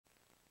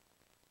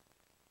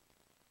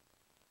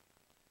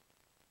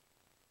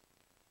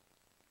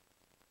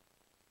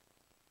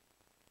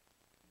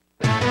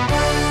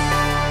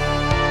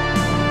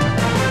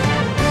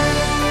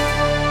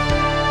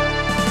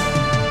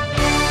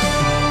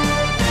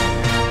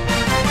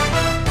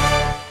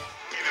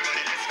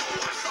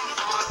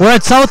We're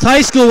at South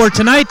High School where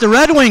tonight the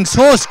Red Wings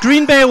host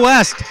Green Bay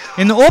West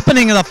in the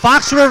opening of the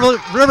Fox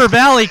River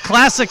Valley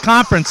Classic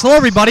Conference. Hello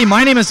everybody,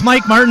 my name is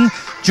Mike Martin.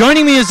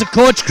 Joining me is the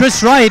coach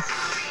Chris Wright.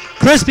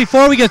 Chris,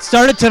 before we get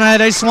started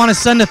tonight, I just want to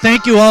send a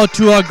thank you out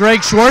to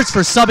Greg Schwartz for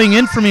subbing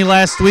in for me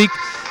last week.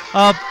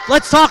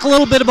 Let's talk a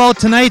little bit about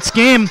tonight's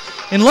game.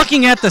 In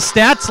looking at the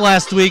stats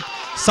last week,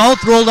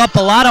 South rolled up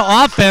a lot of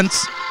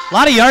offense, a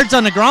lot of yards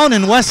on the ground,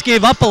 and West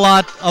gave up a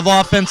lot of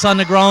offense on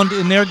the ground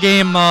in their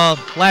game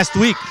last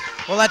week.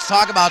 Well, let's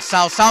talk about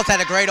South. South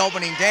had a great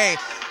opening day.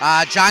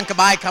 John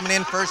Cabai coming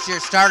in, first-year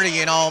starter,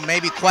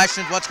 maybe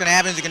questions what's going to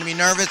happen. Is he going to be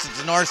nervous?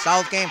 It's a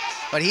North-South game.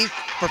 But he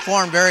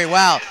performed very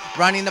well,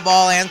 running the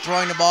ball and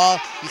throwing the ball.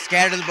 He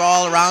scattered the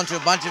ball around to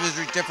a bunch of his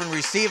different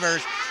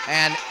receivers.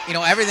 And,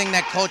 everything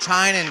that Coach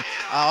Hine and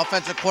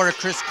offensive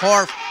coordinator Chris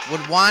Korf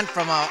would want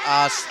from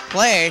a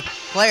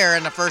player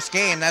in the first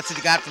game, that's what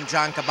you got from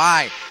John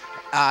Cabai.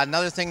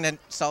 Another thing that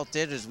South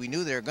did is we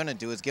knew they were going to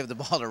do is give the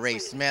ball to Ray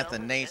Smith,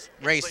 and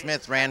Ray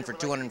Smith ran for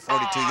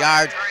 242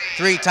 yards,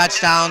 3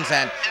 touchdowns,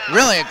 and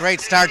really a great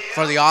start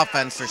for the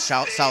offense for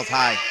South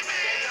High.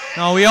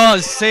 Now, we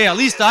always say, at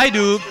least I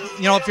do,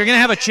 if you're going to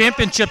have a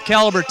championship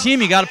caliber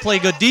team, you got to play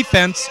good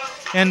defense,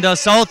 and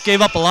South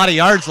gave up a lot of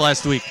yards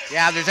last week.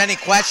 Yeah, if there's any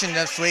question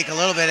this week, a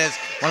little bit is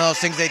one of those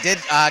things they did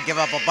give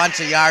up a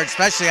bunch of yards,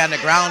 especially on the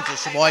ground to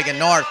Sheboygan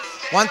North.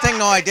 One thing,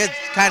 though, I did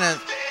kind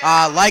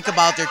of like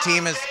about their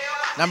team is,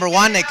 number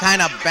one, they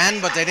kind of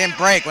bend, but they didn't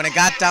break. When it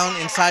got down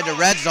inside the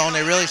red zone,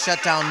 they really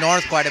shut down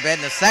North quite a bit.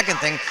 And the second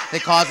thing, they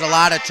caused a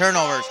lot of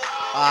turnovers.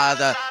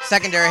 The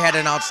secondary had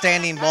an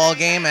outstanding ball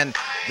game, and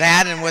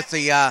that, and with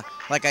the,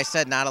 like I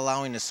said, not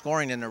allowing the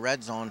scoring in the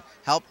red zone,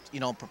 helped,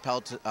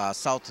 propel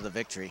South to the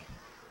victory.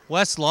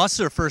 West lost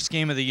their first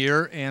game of the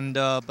year, and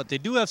but they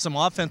do have some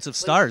offensive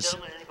stars.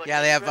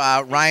 Yeah, they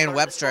have Ryan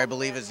Webster, I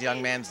believe is the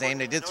young man's name.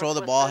 They did throw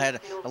the ball, had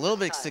a little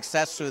bit of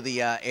success through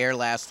the air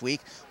last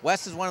week.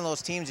 West is one of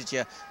those teams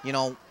that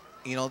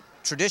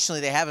traditionally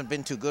they haven't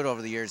been too good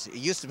over the years. It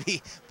used to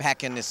be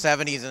back in the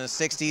 70s and the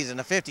 60s and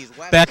the 50s.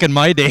 West, back in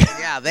my day.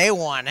 Yeah, they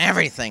won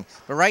everything.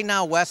 But right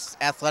now, West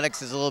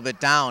athletics is a little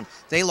bit down.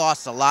 They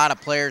lost a lot of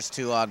players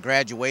to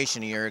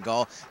graduation a year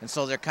ago, and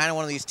so they're kind of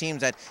one of these teams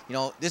that,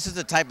 this is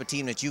the type of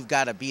team that you've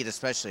got to beat,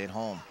 especially at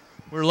home.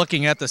 We're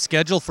looking at the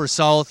schedule for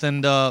South,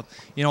 and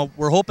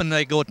we're hoping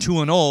they go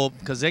 2-0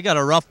 because they got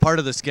a rough part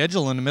of the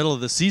schedule in the middle of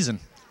the season.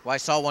 Well, I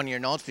saw one of your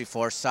notes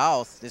before.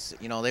 South,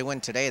 they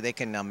win today. They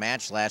can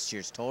match last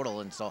year's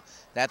total, and so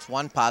that's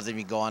one positive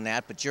you go on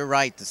that. But you're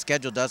right, the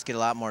schedule does get a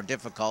lot more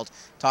difficult.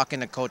 Talking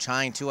to Coach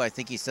Hine, too, I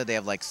think he said they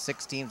have like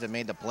 6 teams that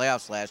made the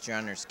playoffs last year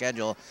on their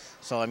schedule.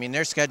 So,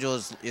 their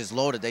schedule is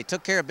loaded. They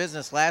took care of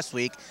business last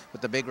week with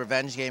the big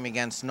revenge game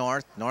against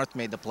North. North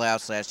made the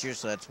playoffs last year,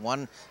 so that's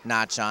one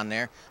notch on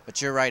there.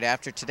 But you're right,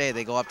 after today,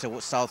 they go up to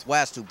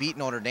Southwest, who beat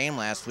Notre Dame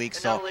last week.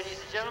 So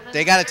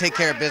they got to take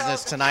care of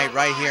business tonight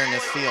right here in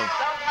this field.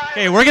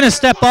 Okay, we're going to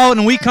step out,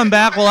 and when we come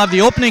back, we'll have the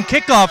opening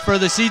kickoff for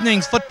this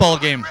evening's football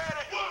game.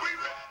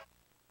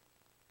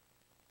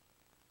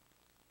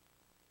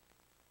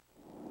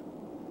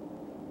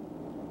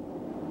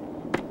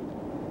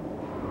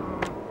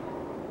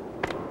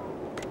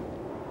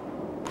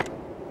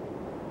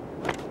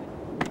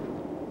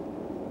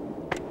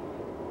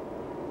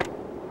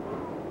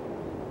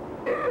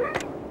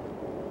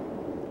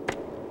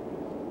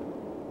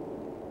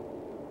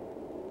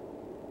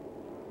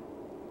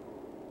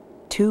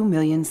 $2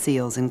 million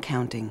seals and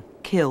counting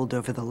killed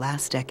over the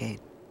last decade.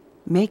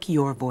 Make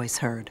your voice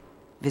heard.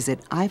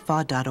 Visit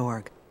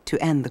ifaw.org to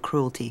end the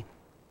cruelty.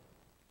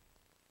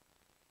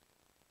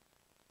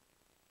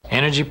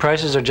 Energy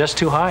prices are just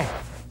too high.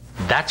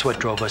 That's what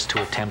drove us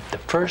to attempt the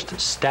first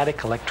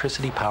static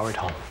electricity-powered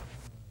home.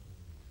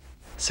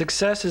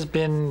 Success has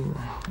been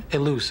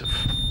elusive.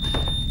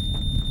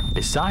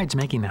 Besides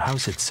making the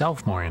house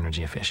itself more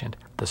energy efficient,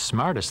 the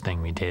smartest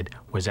thing we did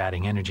was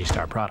adding Energy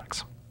Star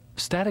products.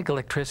 Static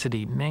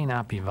electricity may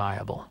not be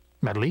viable,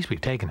 but at least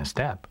we've taken a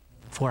step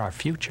for our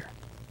future.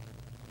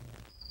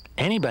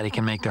 Anybody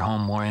can make their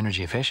home more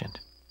energy efficient.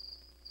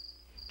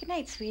 Good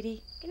night,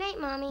 sweetie. Good night,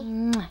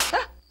 Mommy.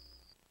 Ah!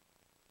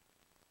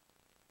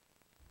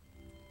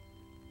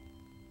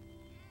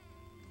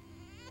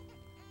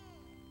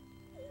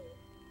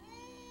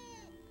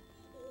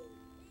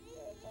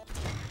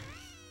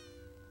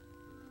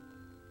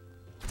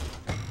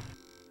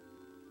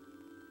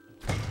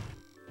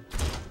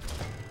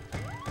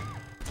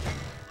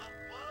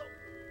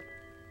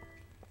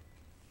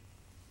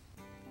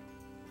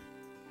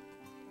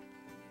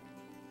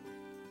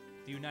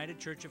 The United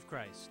Church of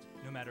Christ.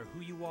 No matter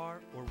who you are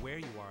or where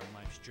you are in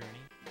life's journey,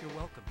 you're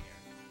welcome here.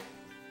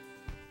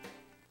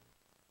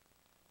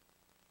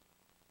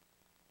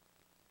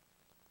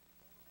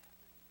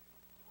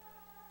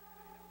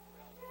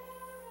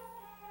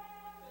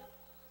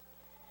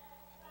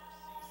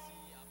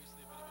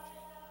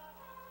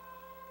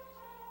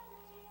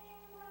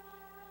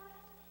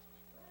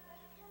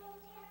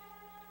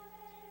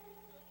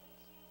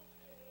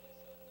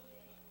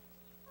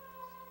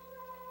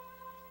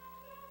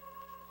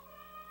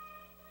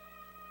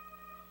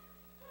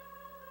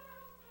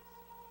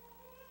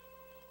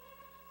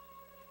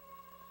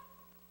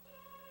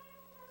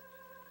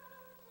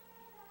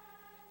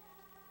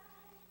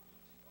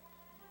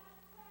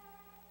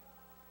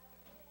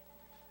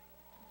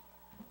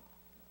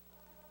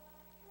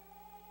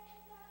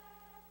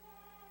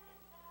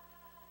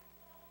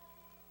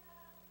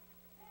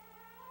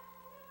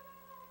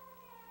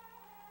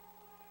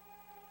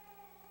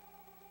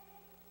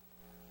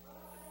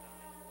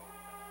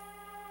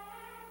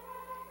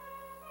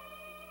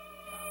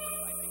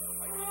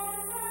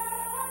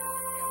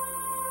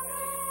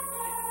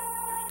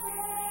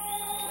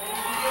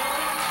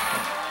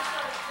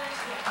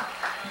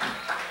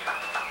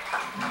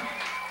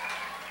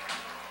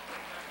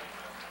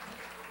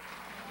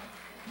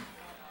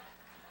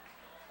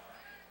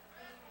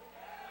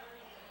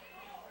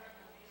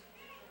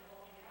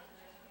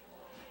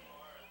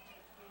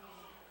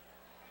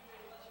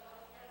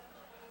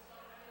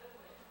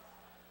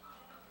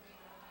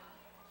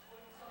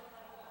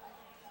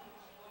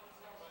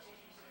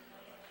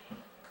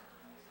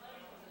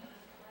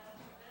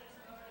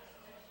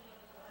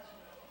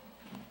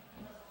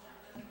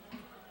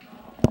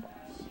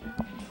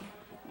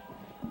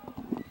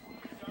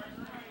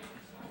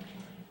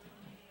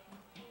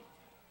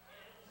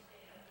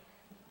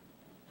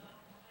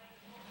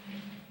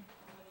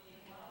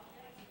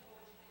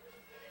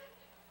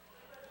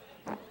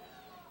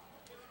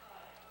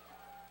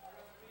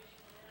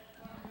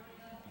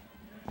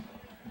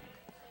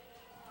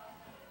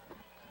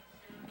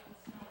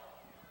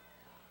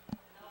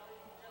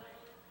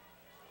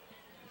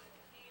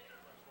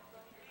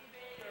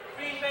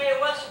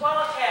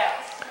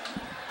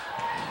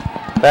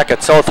 Back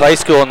at South High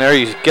School, and there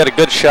you get a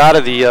good shot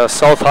of the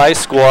South High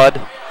squad.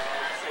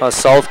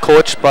 South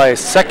coached by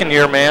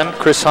second-year man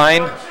Chris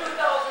Hine.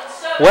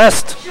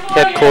 West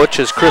head coach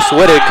is Chris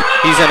Wittig.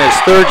 He's in his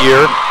third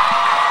year.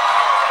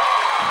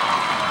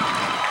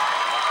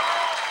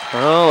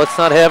 Oh, let's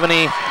not have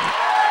any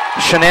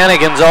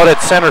shenanigans out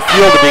at center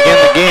field to begin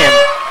the game.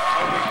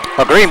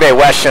 Well, Green Bay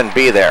West shouldn't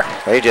be there.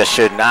 They just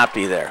should not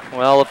be there.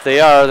 Well, if they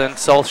are, then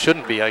South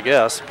shouldn't be, I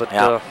guess. But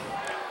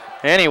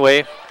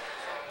anyway,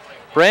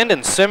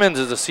 Brandon Simmons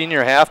is a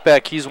senior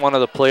halfback. He's one of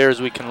the players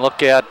we can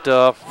look at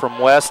from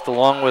West,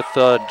 along with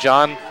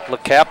John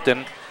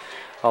LeCaptain,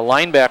 a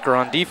linebacker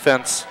on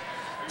defense.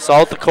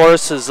 South, of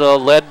course, is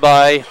led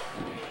by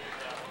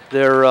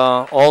their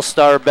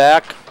all-star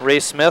back, Ray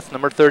Smith,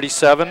 number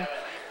 37.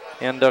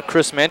 And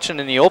Chris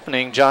mentioned in the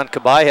opening, John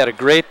Kabai had a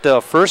great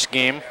first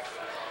game.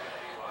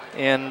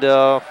 And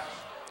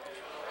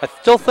I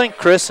still think,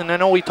 Chris, and I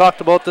know we talked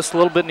about this a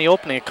little bit in the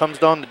opening, it comes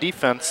down to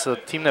defense. The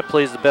team that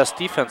plays the best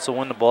defense will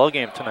win the ball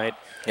game tonight.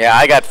 Yeah,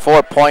 I got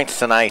 4 points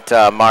tonight,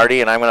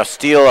 Marty, and I'm going to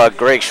steal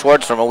Greg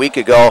Schwartz from a week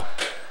ago.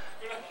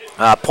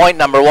 Point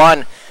number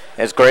 1,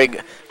 as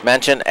Greg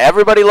mentioned,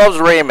 everybody loves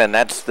Raymond.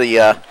 That's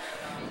the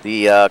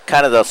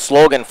kind of the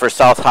slogan for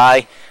South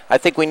High. I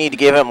think we need to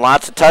give him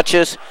lots of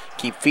touches,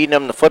 keep feeding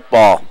him the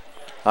football.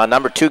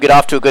 Number 2, get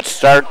off to a good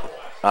start.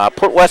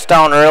 Put West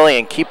down early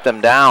and keep them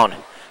down.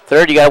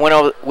 Third, you got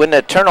to win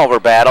the turnover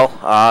battle.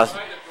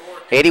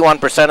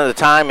 81% of the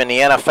time in the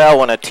NFL,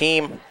 when a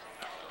team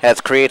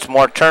creates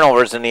more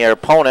turnovers than their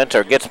opponent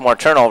or gets more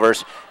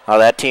turnovers,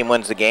 that team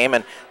wins the game.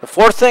 And the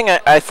fourth thing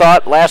I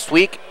thought last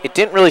week, it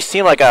didn't really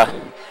seem like a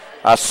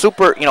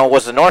super, it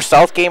was the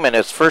North-South game and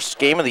its first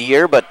game of the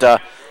year, but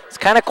it's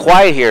kind of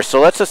quiet here. So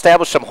let's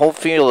establish some home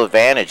field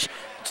advantage.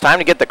 It's time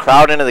to get the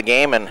crowd into the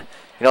game, and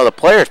the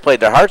players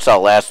played their hearts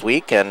out last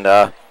week, and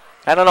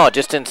I don't know, it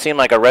just didn't seem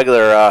like a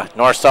regular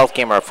North-South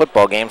game or a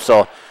football game.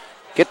 So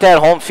get that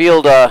home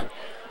field, and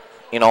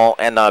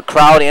the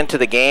crowd into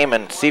the game,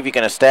 and see if you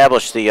can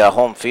establish the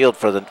home field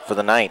for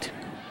the night.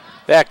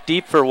 Back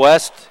deep for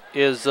West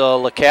is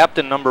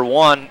LeCaptain, number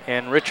 1,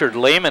 and Richard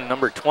Lehman,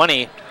 number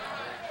 20.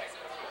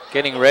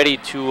 Getting ready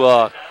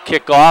to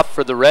kick off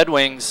for the Red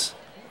Wings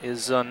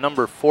is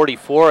number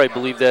 44, I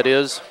believe that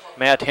is,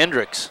 Matt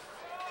Hendricks.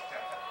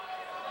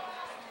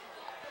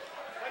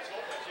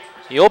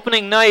 The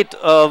opening night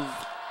of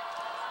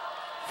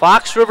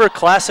Fox River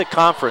Classic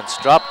Conference,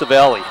 Drop the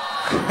Valley.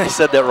 I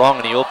said that wrong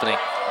in the opening.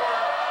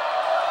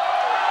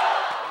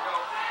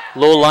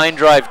 Low line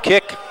drive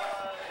kick,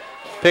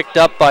 picked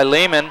up by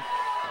Lehman.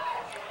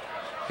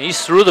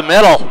 He's through the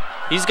middle.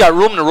 He's got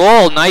room to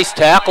roll. Nice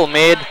tackle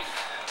made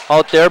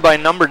out there by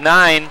number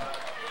 9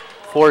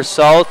 for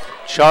South,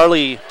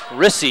 Charlie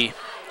Rissy.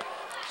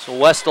 So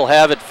West will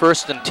have it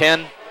 1st and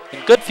 10.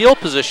 In good field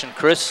position,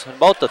 Chris,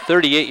 about the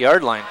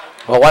 38-yard line.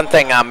 Well, one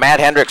thing Matt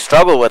Hendricks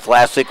struggled with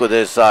last week with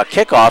his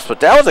kickoffs,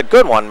 but that was a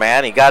good one,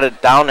 man. He got it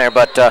down there.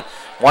 But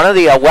one of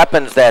the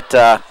weapons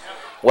that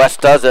West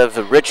does have,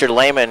 Richard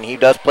Lehman, he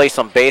does play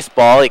some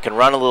baseball. He can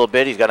run a little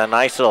bit. He's got a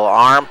nice little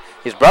arm.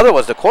 His brother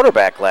was the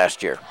quarterback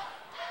last year.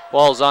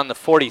 Ball's on the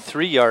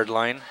 43-yard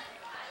line.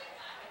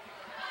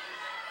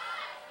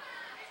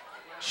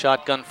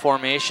 Shotgun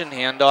formation,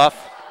 handoff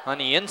on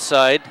the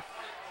inside.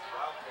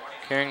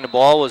 Carrying the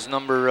ball was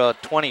number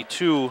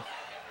 22,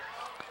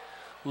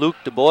 Luke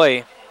DuBois.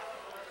 I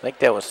think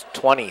that was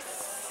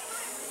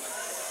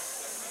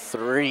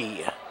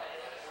 23.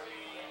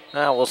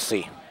 We'll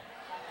see.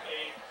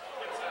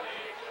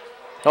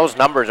 Those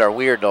numbers are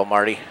weird, though,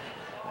 Marty.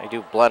 They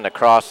do blend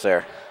across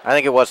there. I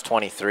think it was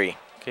 23.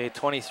 Okay,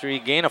 23.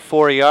 Gain of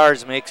 4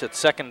 yards makes it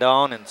 2nd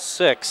down and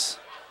 6.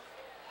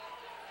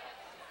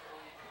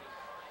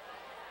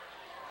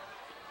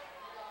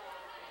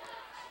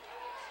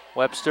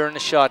 Webster in the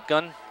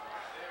shotgun.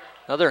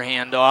 Another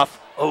handoff.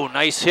 Oh,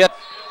 nice hit.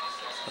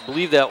 I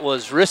believe that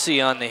was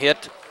Rissy on the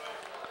hit.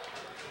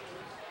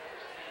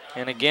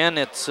 And again,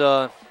 it's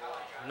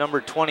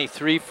number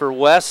 23 for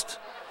West,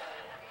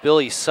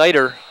 Billy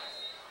Sider.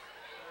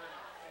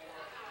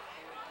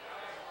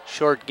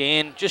 Short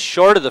gain, just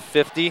short of the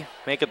 50.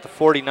 Make it the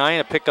 49.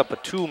 A pick up a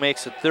 2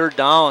 makes it 3rd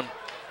down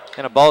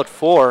and about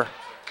 4.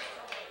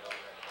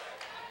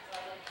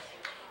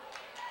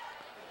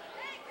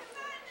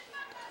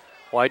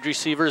 Wide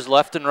receivers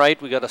left and right.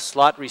 We got a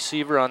slot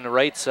receiver on the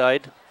right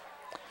side.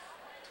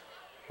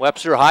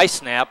 Webster high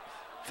snap.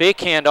 Fake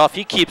handoff.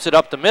 He keeps it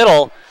up the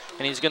middle,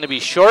 and he's going to be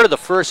short of the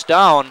 1st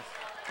down.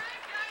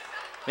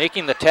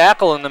 Making the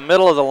tackle in the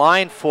middle of the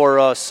line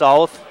for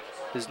South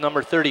is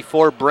number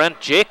 34, Brent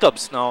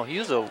Jacobs. Now, he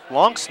was a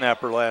long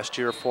snapper last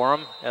year for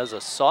him as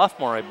a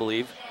sophomore, I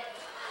believe.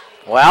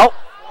 Well,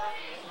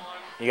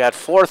 you got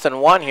 4th and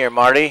 1 here,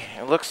 Marty.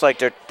 It looks like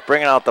they're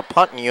bringing out the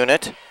punting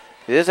unit.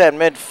 It is at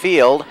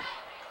midfield.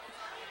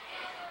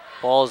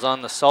 Ball is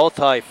on the South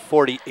High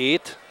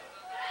 48.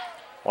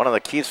 One of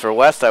the keys for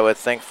West, I would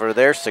think, for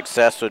their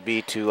success would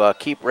be to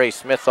keep Ray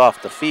Smith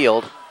off the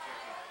field.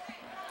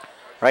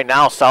 Right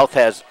now, South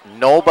has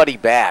nobody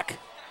back,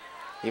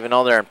 even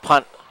though they're in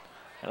punt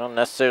I don't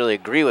necessarily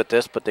agree with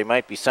this, but they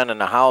might be sending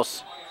the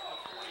house.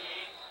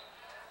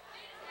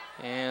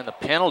 And a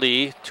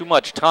penalty, too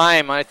much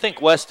time. I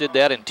think West did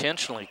that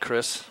intentionally,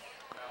 Chris.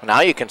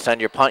 Now you can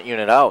send your punt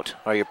unit out,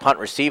 or your punt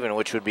receiving,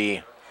 which would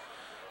be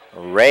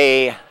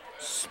Ray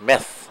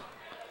Smith.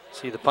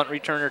 See the punt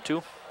returner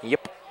too?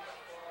 Yep.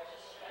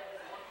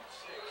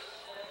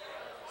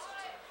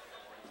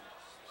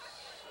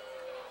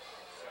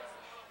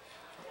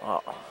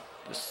 Oh,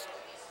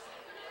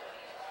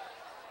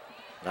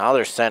 now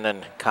they're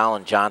sending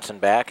Colin Johnson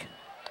back.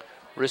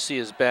 Rissy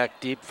is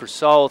back deep for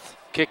South.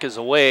 Kick is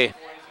away.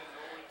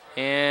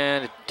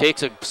 And it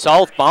takes a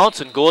South bounce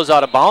and goes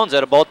out of bounds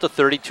at about the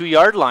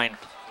 32-yard line.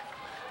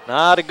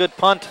 Not a good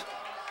punt.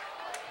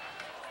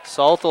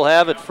 South will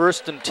have it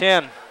 1st and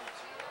 10.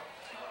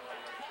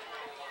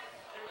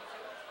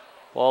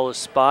 Ball is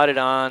spotted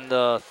on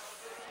the,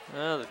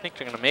 I think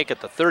they're going to make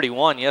it the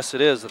 31. Yes,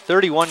 it is. The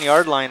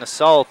 31-yard line of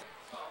South.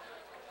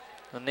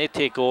 And they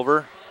take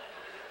over.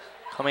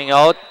 Coming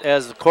out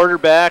as the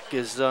quarterback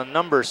is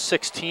number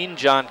 16,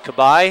 John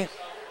Kabai.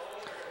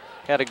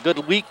 Had a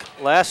good week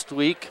last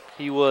week.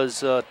 He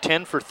was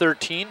 10 for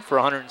 13 for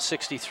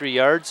 163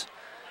 yards.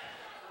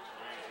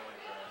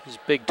 His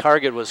big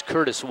target was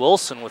Curtis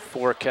Wilson with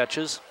 4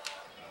 catches.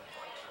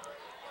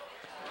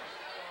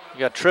 You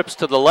got trips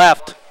to the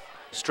left.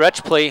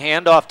 Stretch play,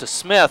 handoff to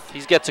Smith.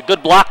 He gets a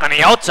good block on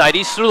the outside.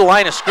 He's through the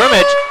line of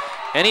scrimmage,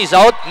 and he's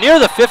out near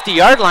the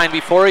 50-yard line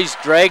before he's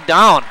dragged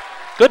down.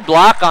 Good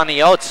block on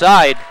the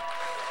outside.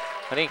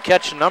 I didn't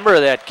catch a number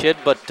of that kid,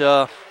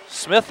 but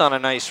Smith on a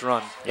nice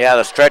run. Yeah,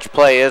 the stretch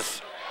play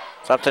is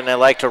something they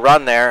like to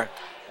run there.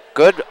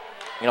 Good,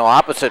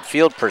 opposite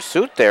field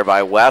pursuit there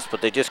by West,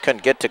 but they just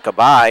couldn't get to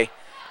Kabai.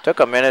 Took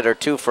a minute or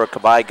two for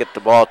Kabai to get the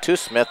ball to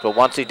Smith, but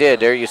once he did,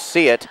 there you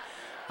see it.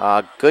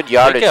 Good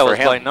yardage for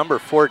him. By number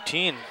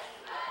 14.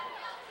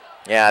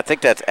 Yeah, I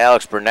think that's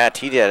Alex Burnett.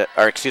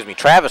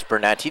 Travis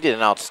Burnett. He did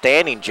an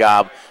outstanding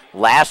job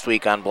last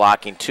week on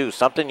blocking too.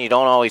 Something you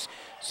don't always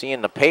see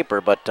in the paper,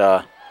 but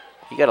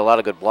he got a lot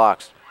of good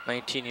blocks.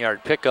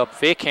 19-yard pickup,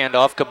 fake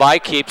handoff.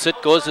 Kabai keeps it,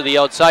 goes to the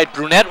outside.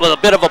 Brunette with a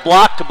bit of a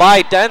block.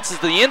 Kabai dances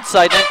to the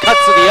inside, then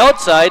cuts to the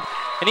outside,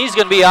 and he's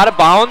going to be out of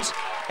bounds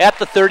at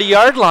the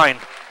 30-yard line.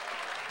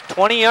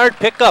 20-yard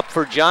pickup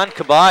for John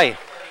Kabai.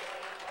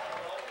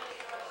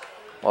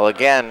 Well,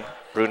 again,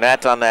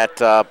 Brunette on that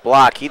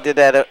block. He did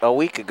that a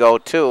week ago,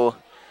 too.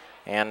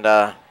 And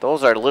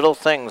those are little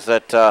things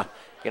that, Here,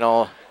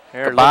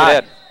 look at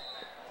that.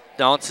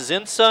 Bounces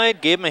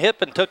inside, gave him a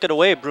hip, and took it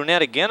away.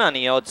 Brunette again on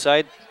the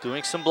outside,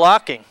 doing some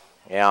blocking.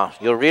 Yeah,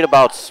 you'll read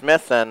about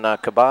Smith and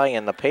Kabai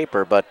in the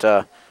paper,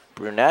 but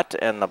Brunette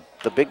and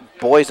the big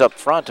boys up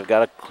front have got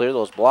to clear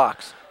those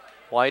blocks.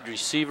 Wide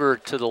receiver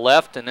to the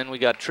left, and then we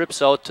got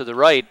trips out to the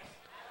right.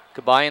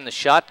 Kabai in the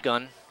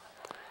shotgun.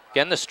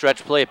 Again, the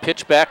stretch play, a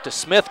pitch back to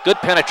Smith. Good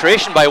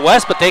penetration by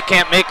West, but they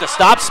can't make the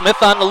stop.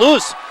 Smith on the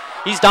loose.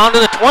 He's down to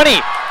the 20,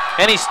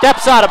 and he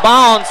steps out of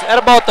bounds at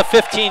about the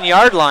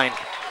 15-yard line.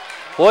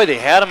 Boy, they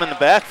had him in the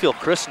backfield,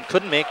 Chris, and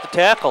couldn't make the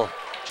tackle.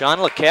 John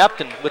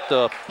LeCaptain with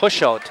the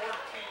push out.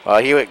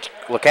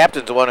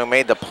 LeCaptain's the one who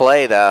made the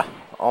play,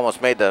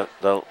 almost made the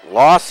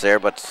loss there,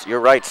 but you're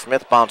right,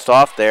 Smith bounced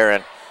off there,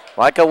 and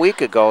like a week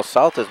ago,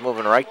 South is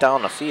moving right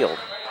down the field.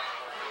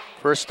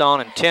 1st down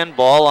and 10,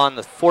 ball on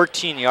the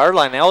 14-yard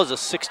line. That was a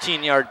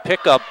 16-yard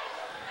pickup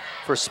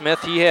for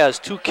Smith. He has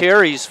 2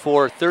 carries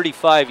for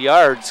 35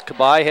 yards.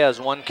 Kabai has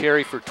 1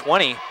 carry for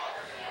 20.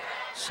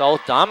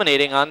 South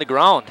dominating on the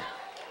ground.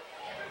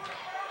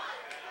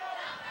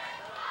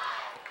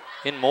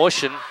 In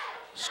motion,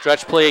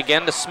 stretch play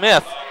again to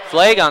Smith.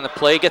 Flag on the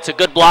play, gets a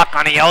good block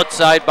on the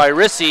outside by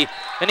Rissy,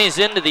 and he's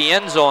into the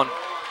end zone.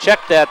 Check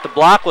that, the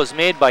block was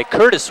made by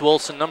Curtis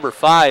Wilson, number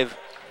 5.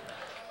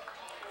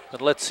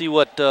 But let's see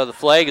what the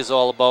flag is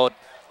all about.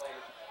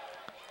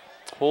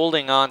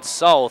 Holding on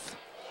South.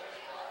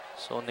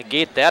 So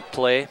negate that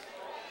play.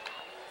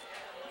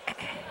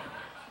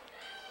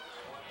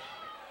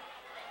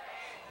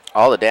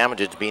 All the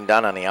damage is being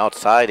done on the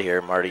outside here,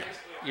 Marty.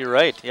 You're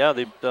right, yeah,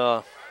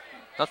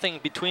 nothing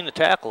between the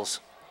tackles.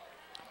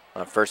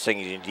 The first thing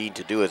you need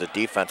to do as a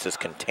defense is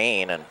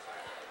contain, and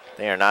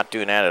they are not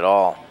doing that at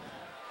all.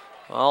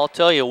 Well, I'll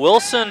tell you,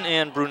 Wilson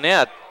and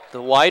Brunette,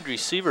 the wide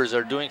receivers,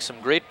 are doing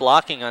some great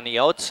blocking on the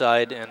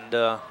outside,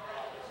 and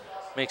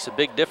makes a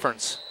big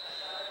difference.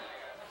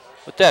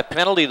 With that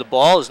penalty, the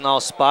ball is now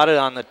spotted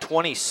on the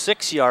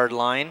 26-yard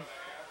line.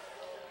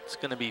 It's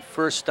going to be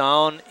 1st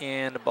down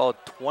and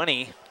about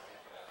 20.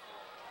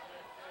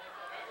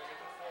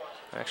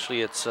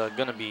 Actually, it's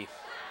going to be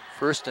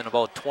 1st and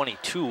about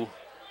 22.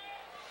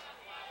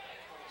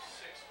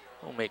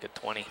 We'll make it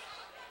 20.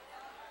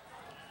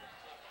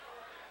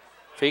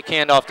 Fake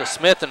handoff to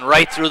Smith, and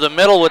right through the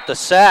middle with the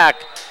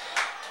sack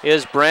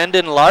is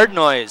Brandon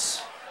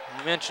Lardnoise.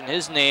 You mentioned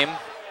his name.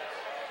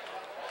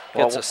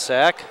 Gets a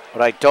sack.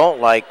 What I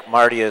don't like,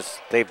 Marty, is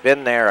they've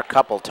been there a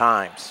couple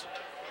times,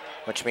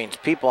 which means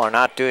people are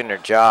not doing their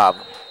job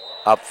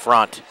up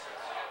front.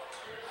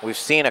 We've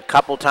seen a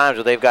couple times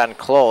where they've gotten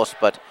close,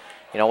 but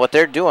what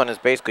they're doing is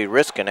basically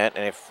risking it,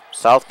 and if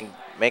South can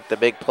make the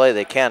big play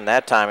they can.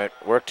 That time it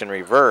worked in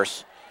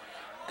reverse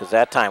because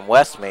that time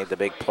West made the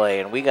big play,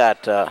 and we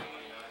got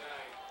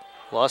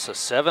loss of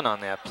 7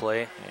 on that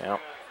play. Yeah.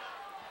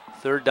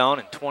 3rd down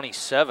and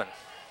 27.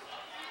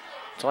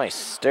 It's only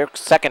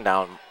second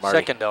down, Marty.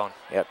 Second down.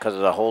 Yeah, because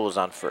the hold was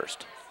on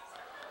first.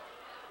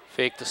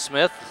 Fake to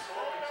Smith.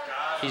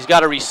 He's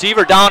got a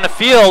receiver down the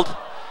field.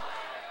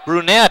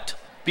 Brunette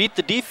beat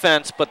the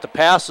defense, but the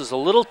pass is a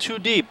little too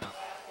deep.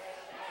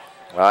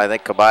 Well, I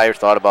think Caballo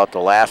thought about the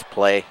last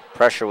play.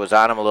 Pressure was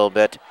on him a little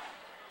bit.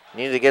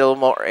 Needed to get a little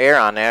more air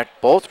on there.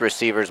 Both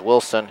receivers,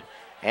 Wilson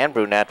and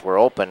Brunette, were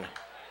open.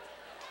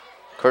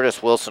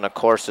 Curtis Wilson, of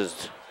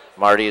course,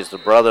 Marty is the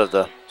brother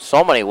of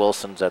so many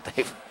Wilsons that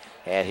they've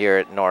had here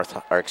at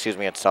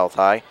at South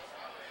High.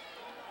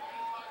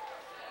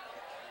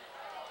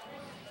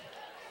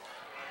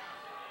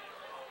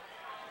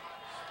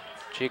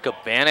 Jacob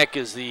Bannock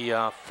is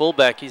the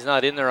fullback. He's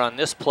not in there on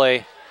this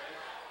play.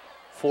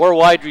 4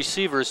 wide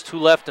receivers, 2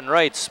 left and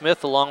right.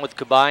 Smith along with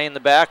Caballo in the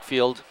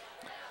backfield.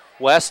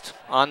 West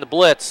on the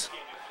blitz.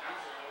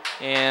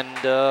 And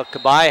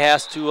Caballo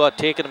has to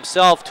take it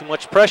himself. Too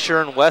much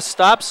pressure, and West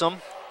stops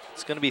him.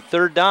 It's going to be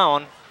 3rd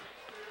down.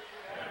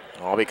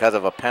 All because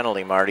of a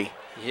penalty, Marty.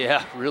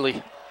 Yeah,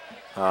 really.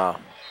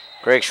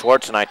 Greg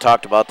Schwartz and I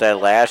talked about that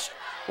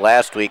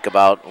last week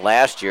about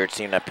last year. It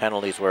seemed that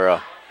penalties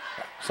were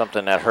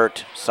something that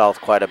hurt South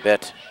quite a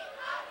bit.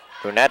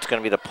 Brunette's going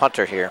to be the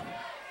punter here.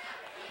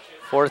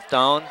 4th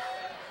down.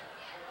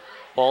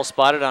 Ball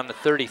spotted on the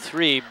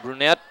 33.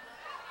 Brunette,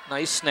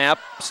 nice snap,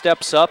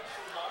 steps up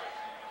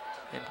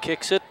and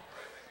kicks it.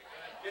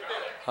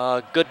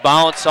 Good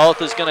bounce.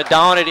 South is going to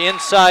down it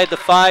inside the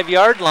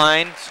 5-yard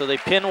line, so they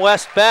pin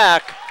West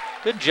back.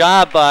 Good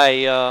job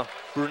by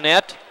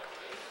Brunette.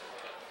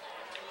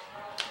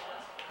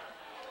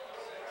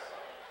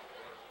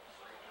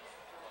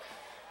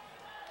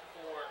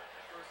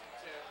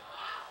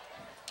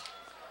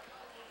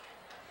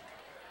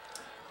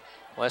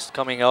 West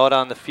coming out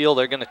on the field.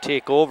 They're going to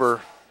take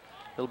over.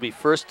 It'll be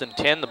 1st and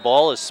 10. The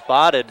ball is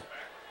spotted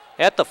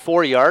at the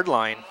 4-yard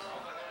line.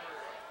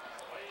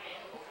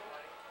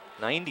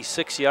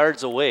 96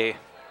 yards away.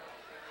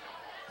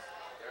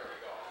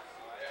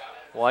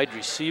 Wide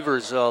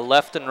receivers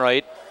left and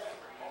right.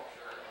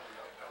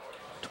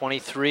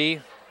 23,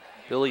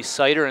 Billy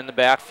Sider in the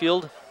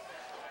backfield.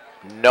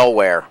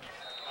 Nowhere.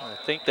 I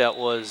think that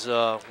was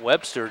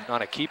Webster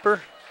on a keeper.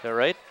 Is that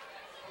right?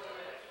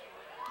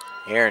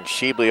 Aaron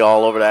Sheebley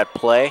all over that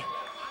play.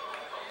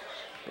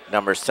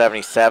 Number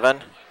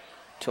 77,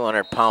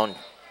 200-pound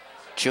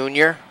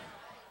junior.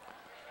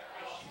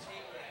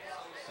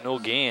 No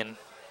gain.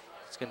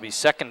 It's going to be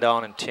 2nd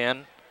down and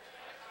 10.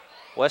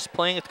 West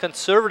playing it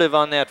conservative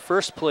on that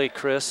first play,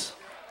 Chris.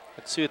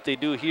 Let's see what they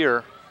do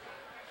here.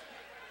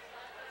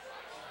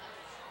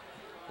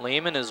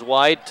 Lehman is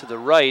wide to the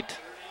right.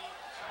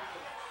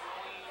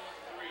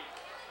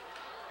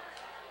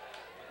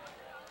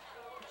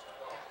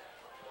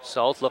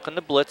 South looking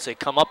to blitz. They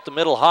come up the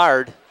middle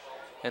hard,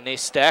 and they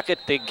stack it.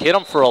 They hit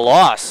them for a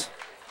loss.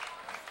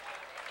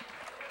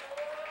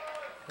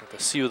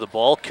 Let's see who the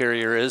ball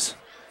carrier is.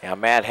 Yeah,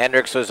 Matt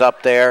Hendricks was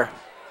up there.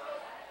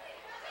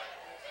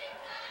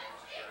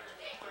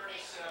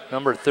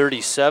 Number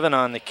 37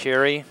 on the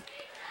carry,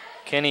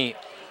 Kenny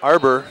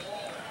Arbor.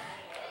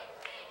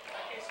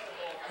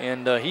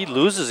 And he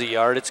loses a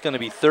yard. It's going to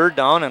be 3rd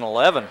down and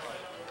 11.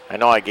 I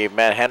know I gave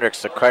Matt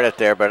Hendricks the credit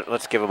there, but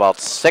let's give about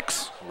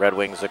 6 Red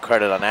Wings the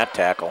credit on that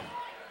tackle.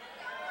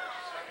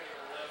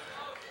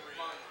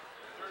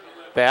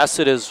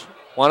 Bassett is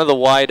one of the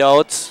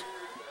wideouts.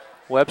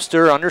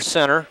 Webster under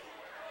center.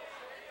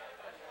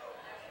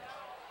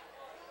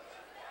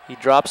 He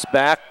drops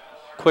back.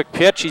 Quick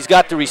pitch. He's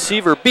got the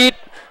receiver beat.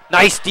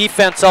 Nice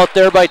defense out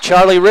there by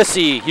Charlie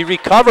Rissy. He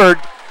recovered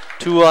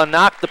to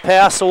knock the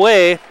pass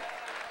away.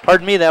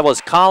 Pardon me, that was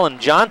Colin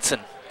Johnson.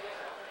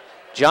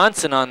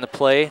 Johnson on the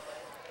play.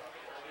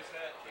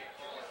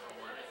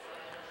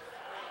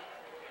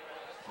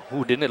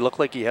 Ooh, didn't it look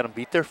like he had him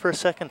beat there for a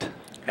second?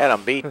 Had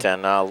him beat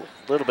and a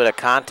little bit of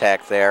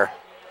contact there.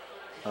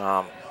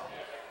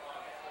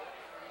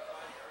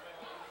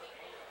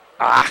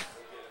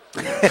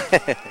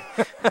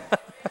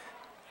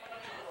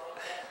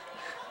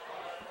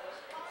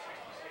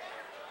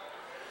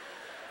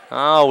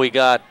 Oh, we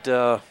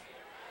got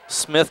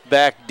Smith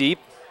back deep.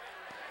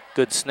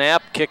 Good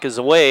snap, kick is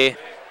away.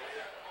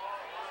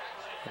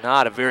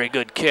 Not a very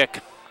good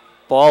kick.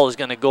 Ball is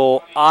going to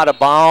go out of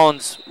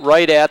bounds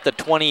right at the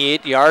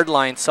 28-yard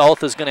line.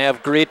 South is going to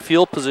have great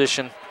field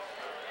position.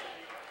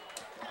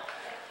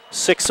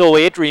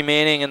 6:08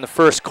 remaining in the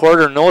first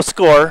quarter, no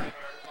score.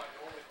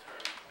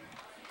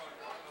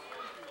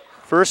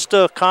 First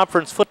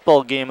conference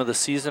football game of the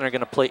season. Are going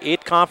to play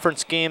 8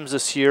 conference games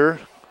this year.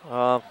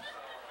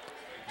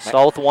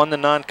 South won the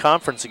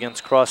non-conference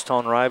against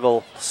crosstown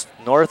rival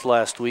North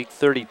last week,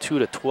 33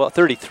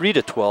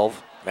 to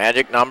 12.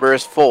 Magic number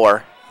is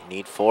 4. You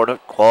need 4 to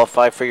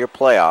qualify for your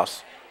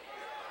playoffs.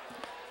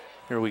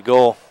 Here we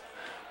go.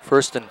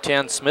 1st and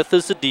 10. Smith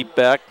is the deep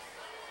back.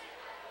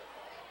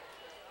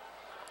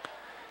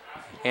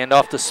 Hand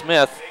off to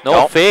Smith.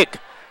 No fake.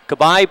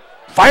 Kabai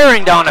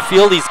firing down the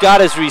field. He's got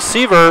his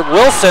receiver.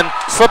 Wilson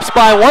slips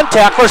by one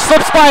tackler,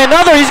 slips by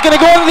another. He's going to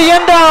go into the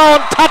end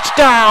zone.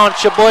 Touchdown,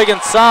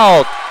 Sheboygan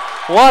South.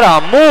 What a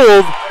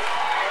move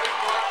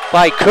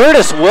by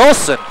Curtis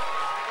Wilson.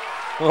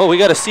 Well, we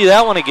got to see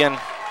that one again,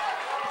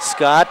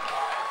 Scott.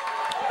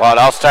 Well, it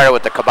all started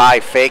with the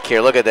Kabai fake here.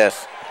 Look at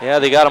this. Yeah,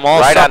 they got him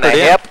all right on the in.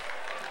 hip.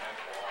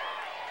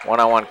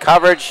 One-on-one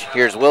coverage.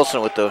 Here's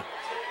Wilson with the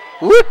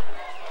whoop,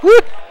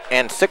 whoop,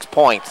 and 6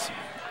 points.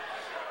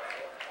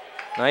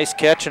 Nice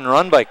catch and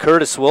run by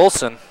Curtis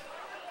Wilson.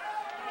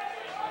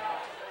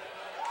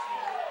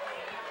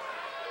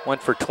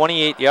 Went for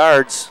 28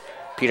 yards.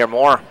 Peter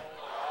Moore.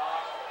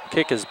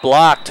 Kick is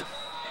blocked.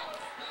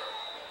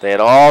 They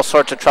had all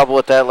sorts of trouble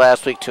with that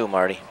last week too,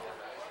 Marty.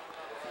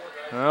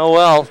 Oh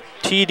well,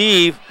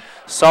 TD.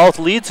 South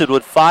leads it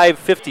with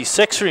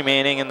 5:56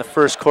 remaining in the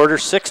first quarter,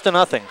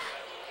 6-0.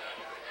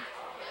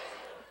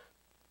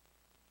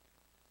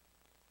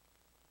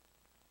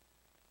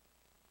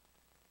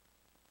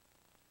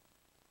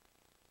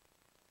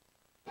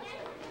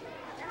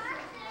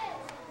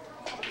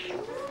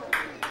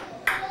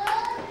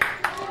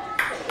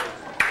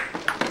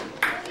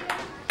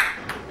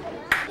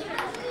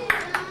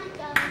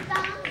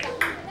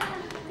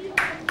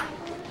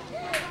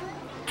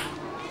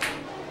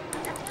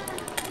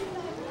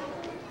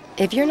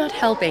 If you're not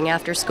helping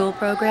after-school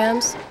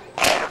programs,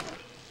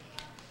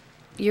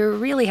 you're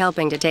really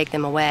helping to take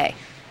them away.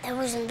 That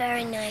wasn't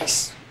very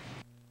nice.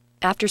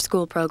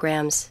 After-school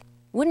programs,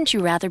 wouldn't you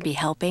rather be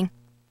helping?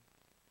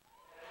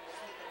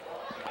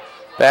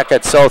 Back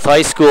at South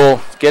High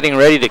School, getting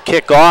ready to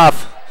kick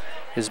off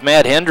is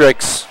Matt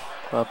Hendricks.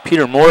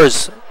 Peter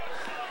Moore's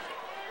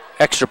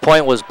extra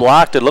point was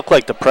blocked. It looked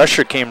like the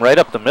pressure came right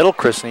up the middle,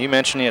 Chris, and you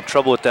mentioned he had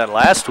trouble with that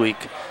last week.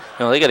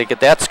 You know, they got to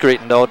get that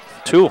straightened out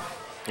too.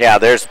 Yeah,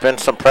 there's been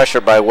some pressure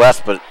by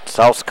West, but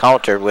South's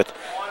countered with,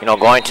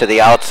 going to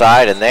the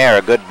outside, and there,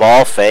 a good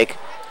ball fake.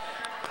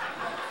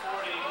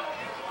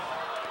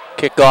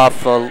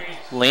 Kickoff,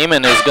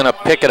 Lehman is going to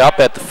pick it up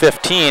at the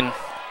 15.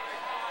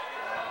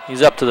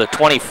 He's up to the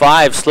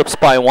 25, slips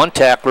by one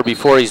tackler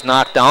before he's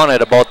knocked down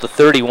at about the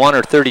 31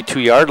 or 32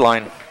 yard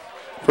line.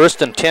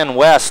 1st and 10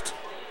 West.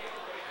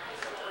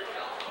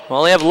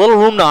 Well, they have a little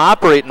room to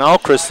operate now,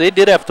 Chris. They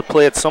did have to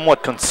play it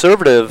somewhat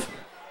conservative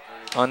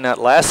on that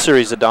last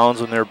series of downs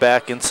when they're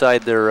back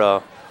inside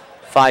their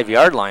 5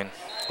 yard line.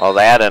 Well,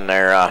 that and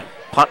their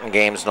punting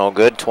game's no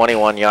good.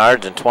 21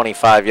 yards and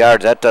 25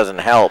 yards. That doesn't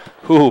help.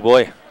 Ooh,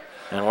 boy.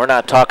 And we're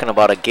not talking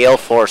about a gale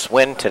force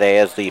wind today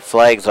as the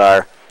flags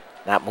are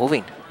not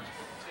moving.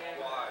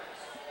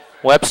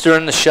 Webster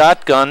in the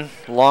shotgun.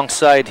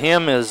 Alongside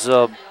him is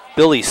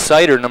Billy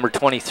Sider, number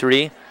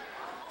 23.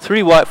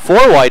 4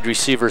 wide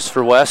receivers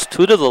for West.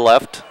 2 to the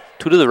left,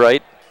 2 to the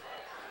right.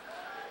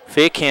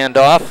 Fake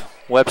handoff.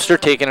 Webster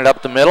taking it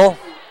up the middle.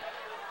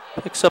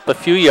 Picks up a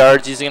few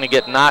yards. He's going to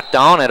get knocked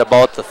down at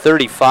about the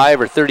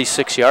 35 or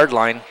 36 yard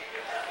line.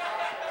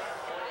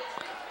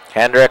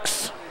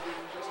 Hendricks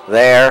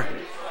there.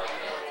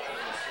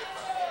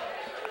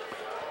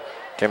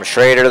 Tim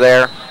Schrader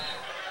there.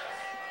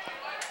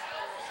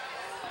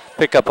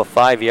 Pick up a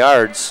 5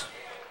 yards.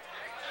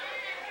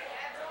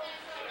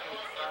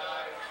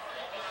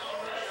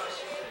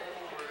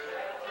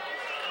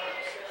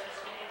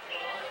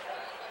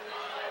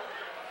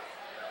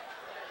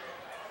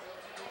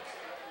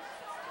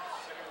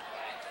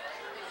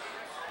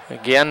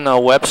 Again,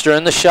 Webster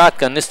in the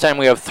shotgun. This time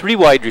we have 3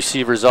 wide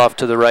receivers off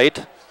to the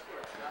right.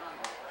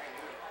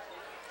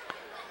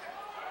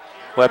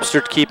 Webster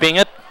keeping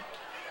it.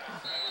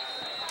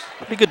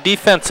 Pretty good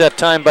defense that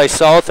time by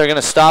South. They're going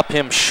to stop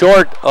him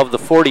short of the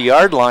 40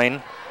 yard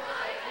line.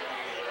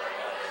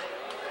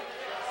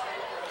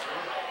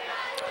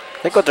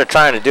 I think what they're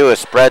trying to do is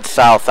spread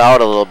South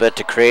out a little bit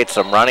to create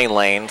some running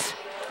lanes.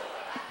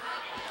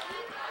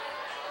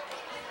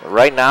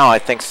 Right now, I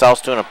think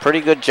South's doing a pretty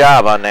good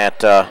job on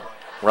that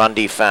run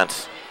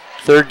defense.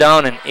 3rd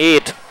down and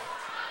 8.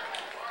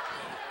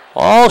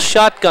 All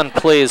shotgun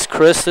plays,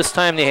 Chris. This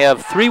time they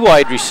have 3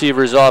 wide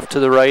receivers off to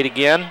the right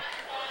again.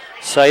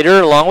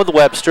 Sider along with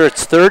Webster.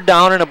 It's 3rd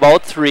down and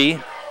about 3.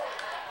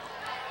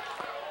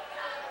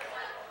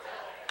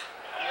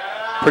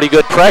 Pretty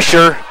good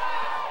pressure.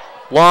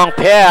 Long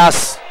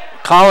pass.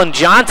 Colin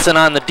Johnson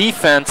on the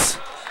defense.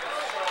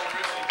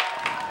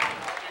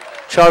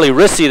 Charlie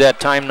Rissy that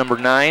time, number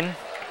 9.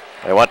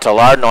 They went to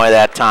Lardnoy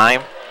that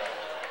time.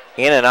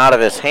 In and out of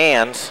his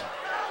hands.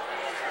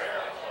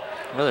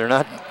 Well, they're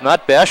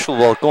not bashful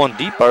about going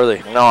deep, are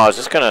they? No, I was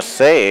just going to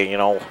say,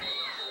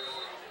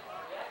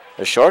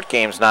 the short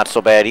game's not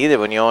so bad either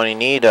when you only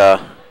need 4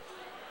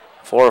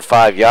 or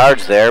 5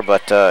 yards there.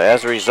 But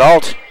as a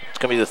result, it's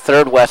going to be the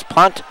 3rd West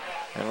punt,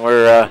 and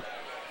we're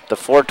the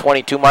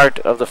 4:22 mark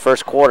of the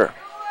first quarter.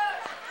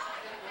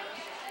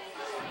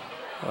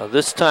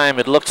 This time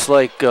it looks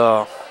like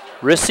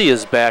Rissy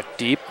is back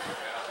deep.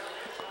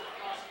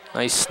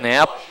 Nice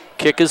snap.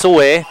 Kick is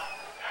away.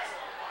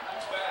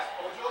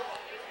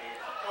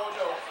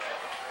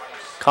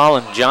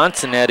 Colin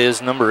Johnson, that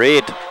is, number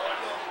 8.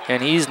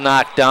 And he's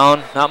knocked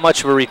down. Not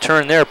much of a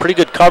return there. Pretty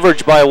good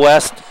coverage by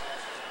West.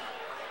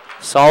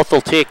 South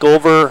will take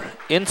over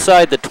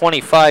inside the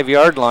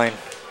 25-yard line.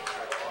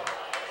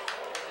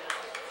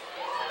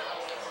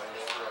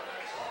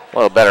 A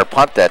little better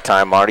punt that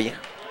time, Marty.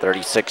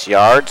 36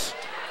 yards.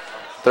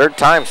 Third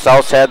time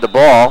South's had the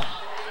ball.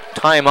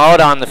 Timeout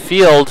on the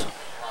field.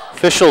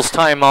 Officials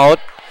timeout.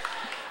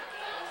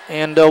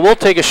 And we'll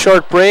take a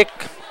short break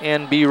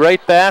and be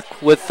right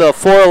back with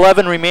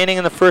 4:11 remaining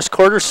in the first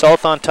quarter.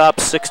 South on top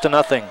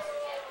 6-0.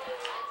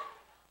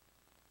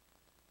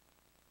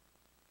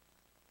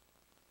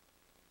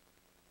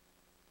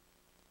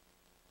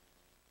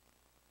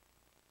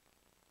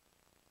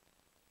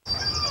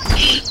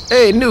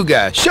 Hey, new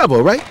guy,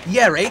 Shovel, right?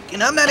 Yeah, Rake,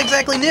 and I'm not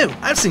exactly new.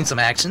 I've seen some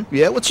action.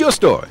 Yeah, what's your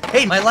story?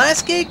 Hey, my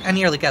last gig, I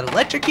nearly got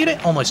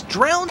electrocuted, almost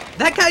drowned.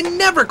 That guy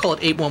never called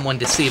 811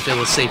 to see if it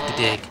was safe to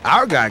dig.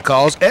 Our guy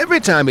calls every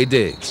time he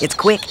digs. It's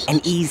quick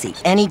and easy.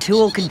 Any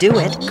tool can do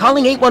it.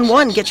 Calling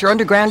 811 gets your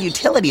underground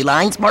utility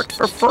lines marked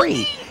for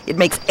free. It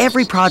makes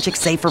every project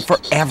safer for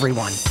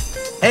everyone.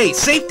 Hey,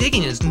 safe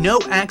digging is no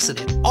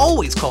accident.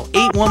 Always call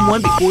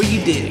 811 before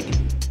you dig.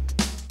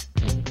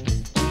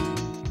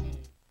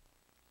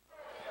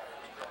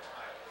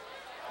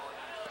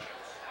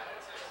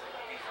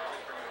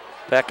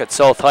 Back at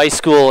South High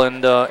School,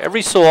 and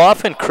every so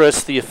often,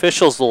 Chris, the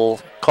officials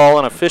will call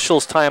an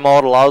officials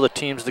timeout, allow the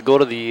teams to go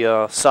to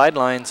the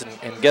sidelines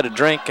and get a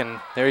drink, and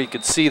there you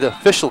can see the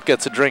official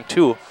gets a drink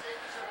too.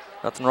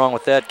 Nothing wrong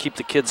with that. Keep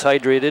the kids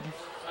hydrated.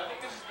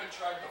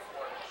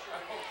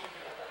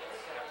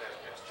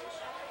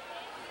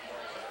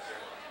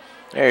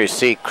 There you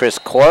see Chris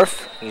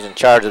Korf. He's in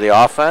charge of the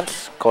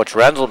offense. Coach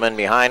Renzelman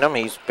behind him.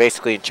 He's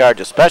basically in charge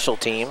of special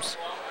teams.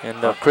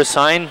 And Chris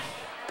Hine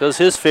does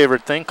his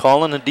favorite thing,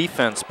 calling the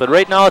defense. But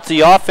right now it's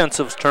the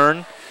offensive's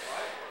turn.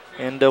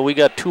 And we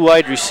got two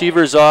wide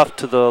receivers off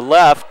to the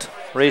left.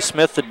 Ray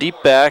Smith, the deep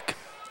back.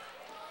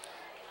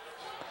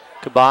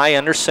 Kabai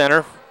under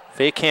center.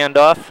 Fake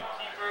handoff.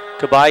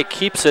 Kabai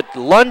keeps it,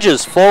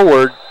 lunges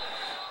forward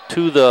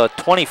to the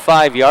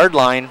 25-yard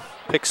line.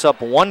 Picks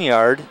up 1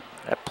 yard.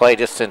 That play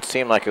just didn't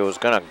seem like it was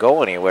going to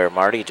go anywhere,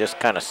 Marty. Just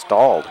kind of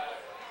stalled.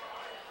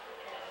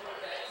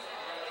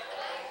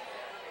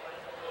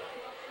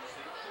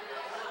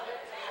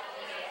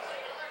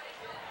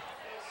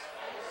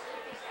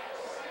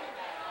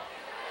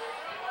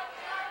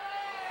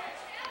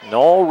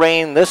 No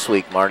rain this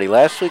week, Marty.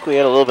 Last week we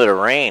had a little bit of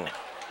rain.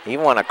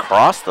 Even went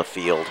across the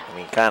field. I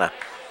mean, kind of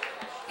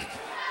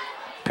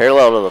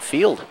parallel to the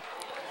field.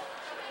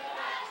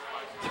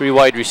 Three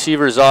wide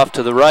receivers off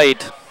to the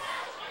right.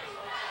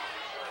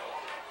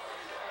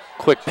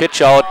 Quick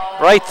pitch out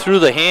right through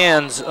the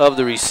hands of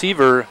the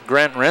receiver,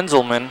 Grant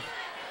Renzelman.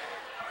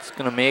 It's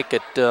going to make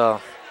it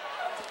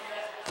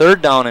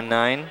 3rd down and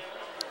 9.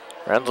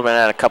 Renzelman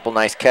had a couple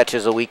nice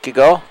catches a week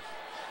ago.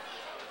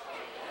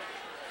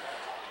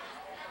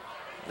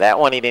 That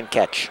one he didn't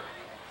catch.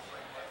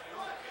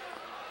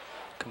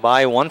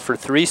 Kabai 1 for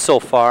 3 so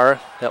far.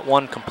 That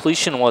one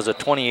completion was a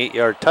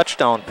 28-yard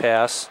touchdown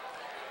pass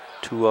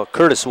to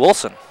Curtis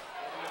Wilson.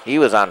 He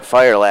was on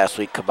fire last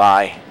week,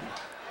 Kabai.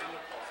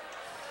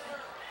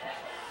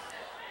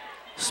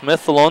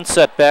 Smith alone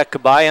set back,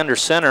 Kabai under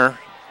center.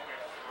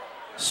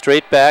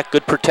 Straight back,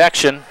 good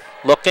protection.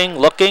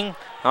 Looking.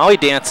 Now he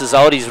dances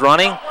out, he's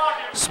running.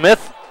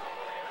 Smith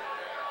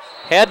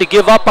had to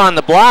give up on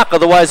the block,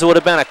 otherwise it would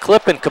have been a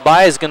clip, and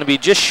Kabai is going to be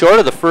just short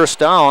of the 1st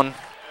down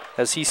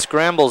as he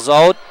scrambles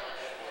out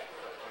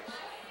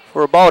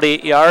for about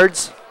 8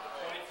 yards.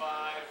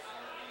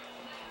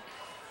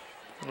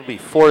 It'll be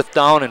 4th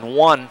down and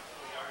 1.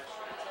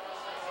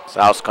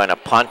 South's going to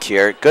punt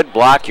here. Good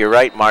block, you're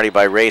right, Marty,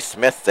 by Ray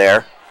Smith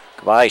there.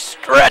 Kabai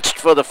stretched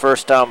for the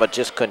 1st down, but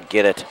just couldn't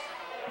get it.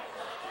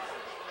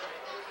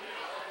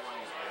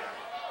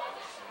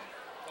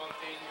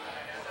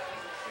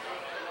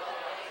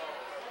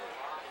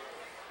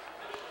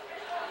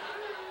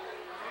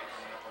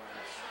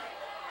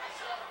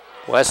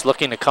 West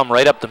looking to come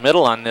right up the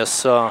middle on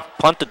this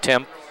punt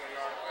attempt.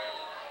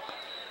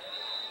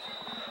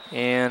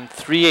 And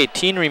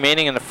 3:18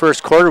 remaining in the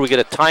first quarter. We get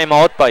a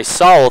timeout by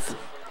South.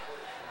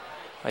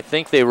 I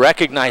think they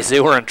recognized they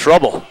were in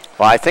trouble.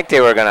 Well, I think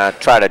they were going to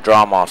try to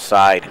draw them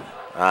offside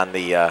on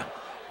the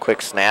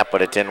quick snap,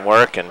 but it didn't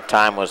work, and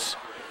time was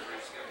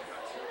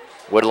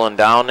whittling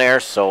down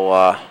there,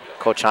 so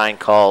Coach Hine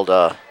called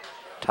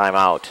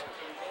timeout.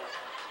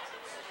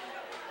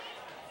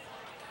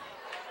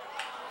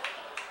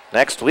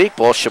 Next week,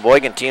 both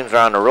Sheboygan teams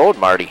are on the road,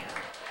 Marty.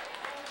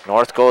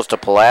 North goes to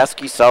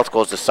Pulaski, South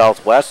goes to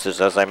Southwest,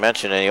 as I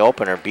mentioned in the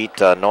opener, beat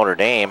Notre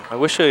Dame. I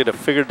wish I had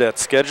figured that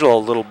schedule a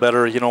little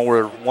better, you know,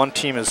 where one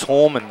team is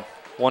home and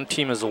one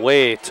team is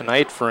away.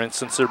 Tonight, for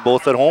instance, they're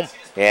both at home.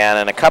 Yeah, and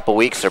in a couple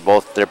weeks,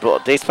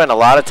 they spend a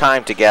lot of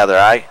time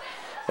together.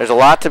 There's a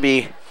lot to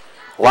be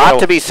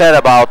said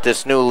about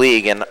this new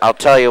league, and I'll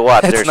tell you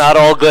what, it's not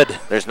all good.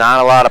 There's a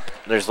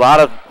lot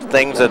of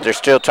things that they're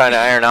still trying to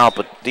iron out,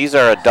 but these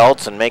are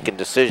adults and making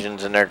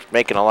decisions, and they're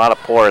making a lot of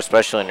poor,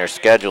 especially in their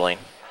scheduling.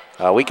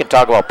 We can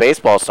talk about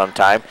baseball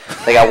sometime.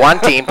 They got one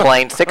team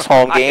playing 6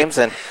 home games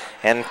and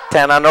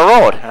 10 on the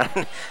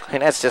road.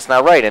 And that's just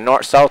not right. And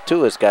North-South,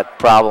 too, has got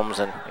problems,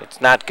 and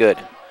it's not good.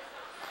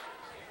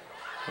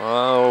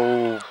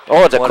 Oh,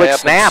 it's a quick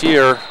snap.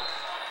 Here?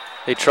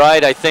 They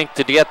tried, I think,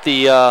 to get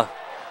the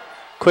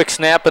quick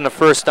snap in the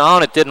first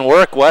down. It didn't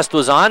work. West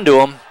was on to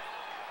him.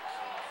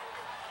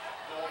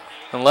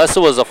 Unless it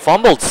was a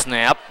fumbled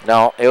snap.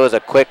 No, it was a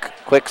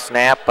quick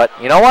snap. But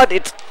you know what?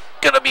 It's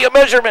going to be a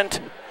measurement.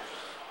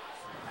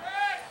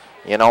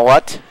 You know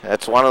what?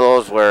 That's one of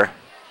those where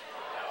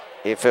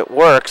if it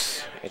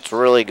works, it's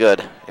really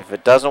good. If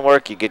it doesn't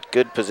work, you get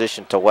good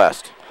position to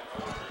West.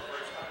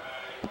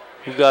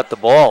 Who got the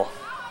ball?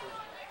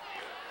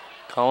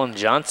 Colin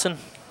Johnson?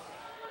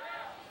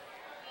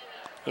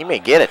 He may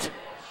get it.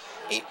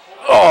 He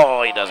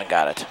doesn't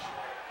got it.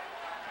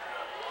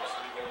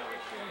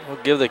 We'll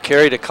give the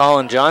carry to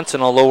Colin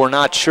Johnson, although we're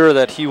not sure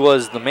that he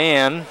was the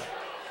man.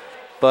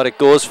 But it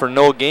goes for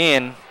no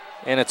gain,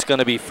 and it's going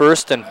to be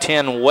 1st and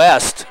 10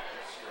 West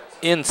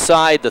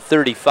inside the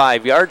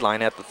 35-yard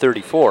line at the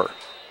 34.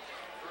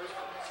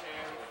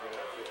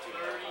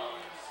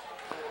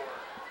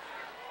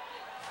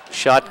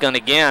 Shotgun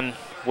again.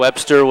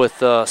 Webster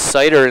with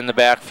Sider in the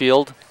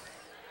backfield.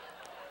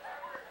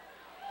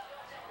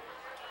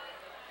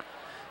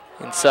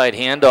 Inside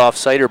handoff.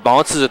 Sider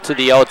bounces it to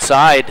the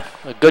outside.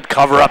 A good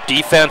cover-up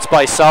defense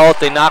by South.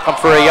 They knock him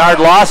for a yard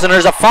loss, and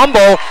there's a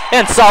fumble,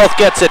 and South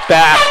gets it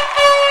back.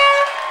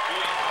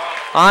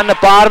 On the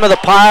bottom of the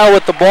pile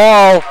with the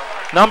ball,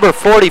 number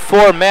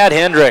 44, Matt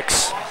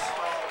Hendricks.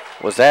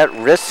 Was that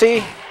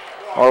Rissy,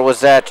 or was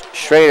that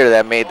Schrader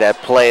that made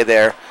that play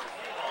there?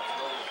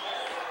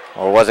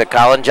 Or was it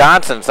Colin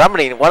Johnson?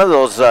 One of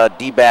those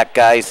D-back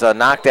guys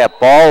knocked that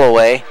ball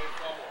away.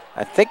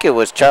 I think it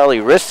was Charlie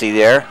Rissy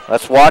there.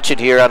 Let's watch it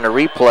here on the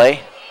replay.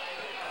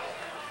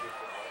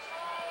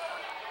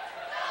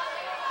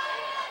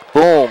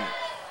 Boom.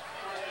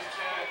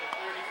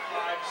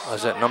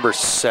 Was that number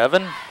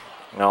 7?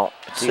 No,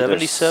 it's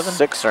 77?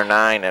 6 or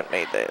 9 that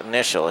made the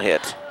initial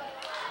hit.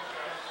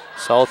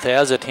 South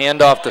has it.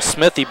 Handoff to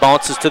Smith. He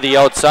bounces to the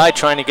outside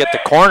trying to get the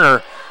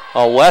corner.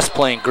 West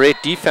playing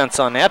great defense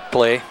on that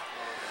play.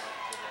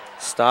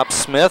 Stops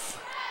Smith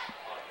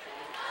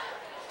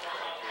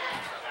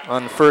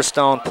on the first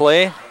down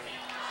play.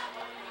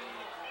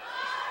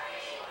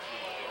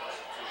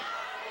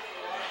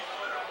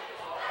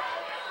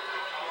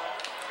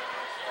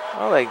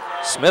 Well,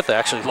 Smith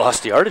actually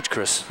lost the yardage,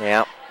 Chris.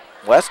 Yeah.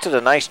 West did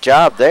a nice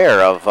job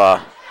there of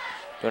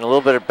doing a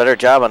little bit better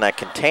job on that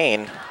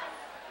contain.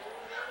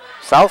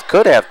 South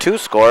could have 2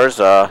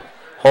 scores.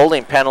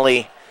 Holding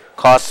penalty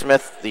cost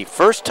Smith the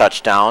first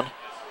touchdown.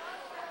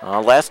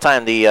 Last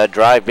time the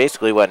drive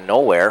basically went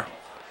nowhere.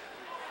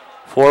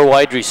 4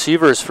 wide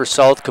receivers for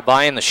South.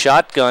 Kabai in the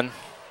shotgun.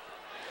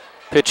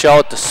 Pitch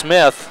out to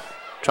Smith,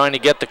 trying to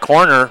get the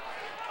corner.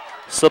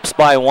 Slips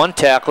by 1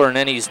 tackler, and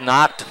then he's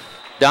knocked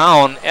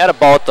down at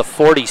about the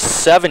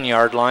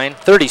 37-yard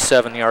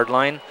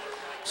line.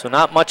 So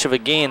not much of a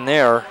gain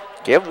there.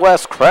 Give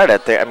West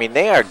credit there. I mean,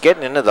 they are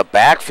getting into the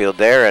backfield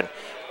there, and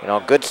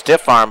good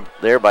stiff arm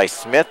there by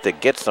Smith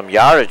that gets some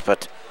yardage,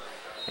 but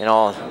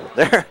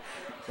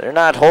they're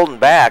not holding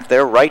back.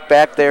 They're right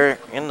back there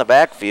in the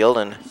backfield,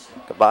 and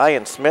Kabai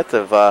and Smith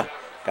have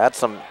got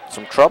some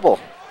trouble.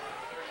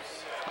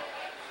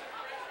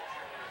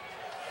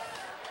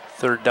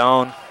 3rd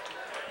down.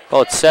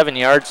 About 7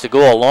 yards to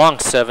go along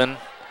 7.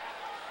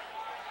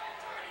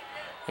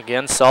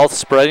 Again, South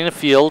spreading the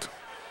field.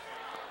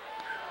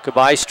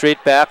 Kabai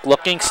straight back,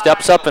 looking,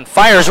 steps up and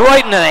fires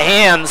right into the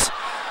hands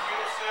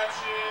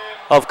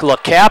of the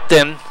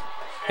captain.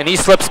 And he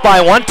slips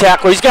by 1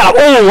 tackler. He's got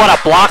what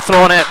a block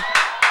thrown at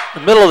the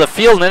middle of the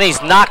field, and then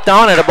he's knocked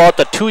down at about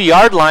the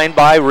 2-yard line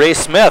by Ray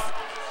Smith.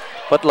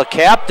 But the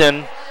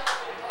captain,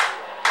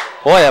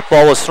 boy, that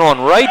ball was thrown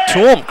right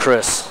to him,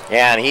 Chris.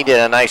 Yeah, and he did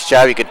a nice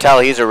job. You could tell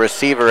he's a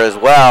receiver as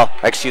well.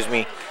 Excuse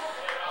me.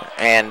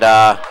 And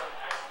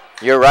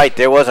you're right,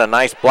 there was a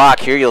nice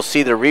block. Here you'll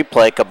see the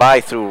replay.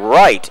 Kabai threw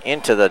right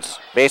into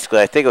basically,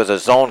 I think it was a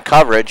zone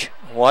coverage.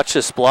 Watch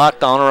this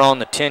block down around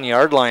the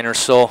 10-yard line or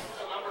so.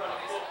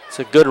 It's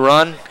a good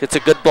run. It's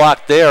a good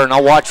block there.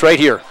 Now watch right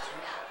here.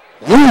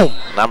 Boom!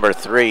 Number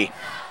 3.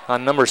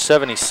 On number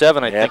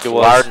 77, I think it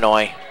was.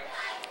 Lardnoy.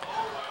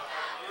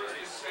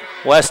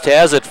 West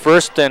has it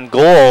 1st and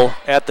goal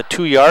at the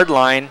 2-yard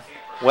line.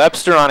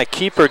 Webster on a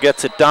keeper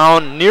gets it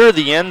down near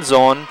the end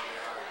zone.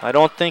 I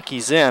don't think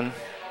he's in.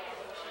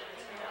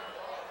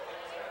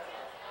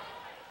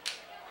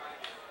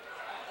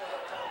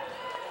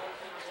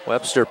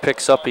 Webster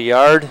picks up a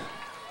yard.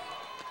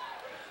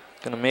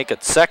 Going to make it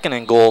 2nd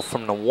and goal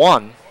from the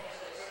 1.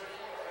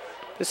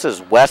 This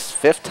is West's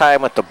 5th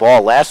time with the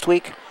ball. Last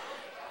week,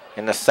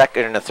 in the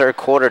 2nd and the 3rd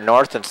quarter,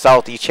 North and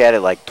South each had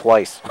it like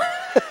twice.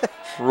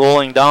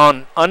 Rolling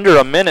down under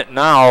a minute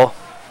now.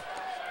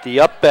 The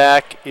up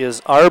back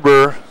is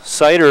Arbor.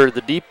 Sider, the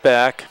deep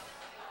back.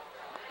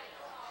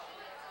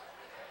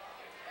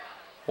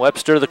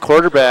 Webster, the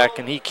quarterback,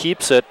 and he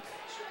keeps it.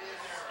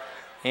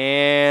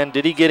 And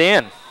did he get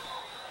in?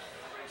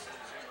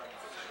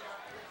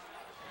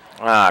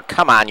 Ah,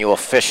 come on, you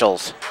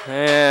officials.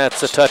 Yeah,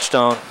 it's a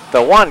touchdown.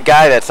 The one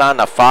guy that's on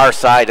the far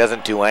side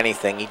doesn't do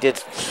anything.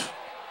 He's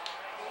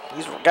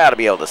got to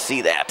be able to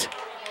see that.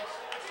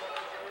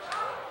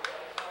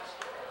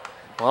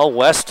 Well,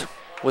 West,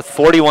 with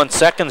 41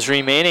 seconds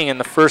remaining in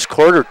the first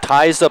quarter,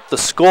 ties up the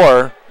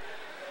score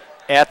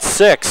at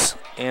 6,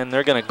 and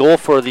they're going to go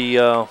for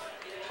the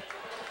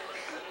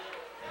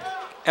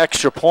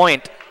extra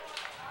point.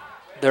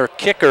 Their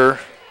kicker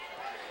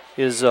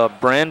is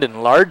Brandon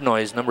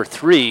Lardnoise, number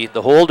 3.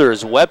 The holder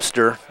is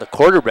Webster, the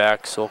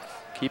quarterback, so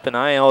keep an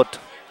eye out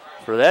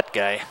for that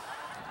guy.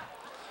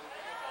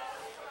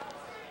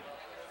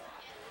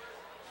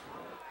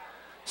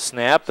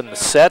 Snap and the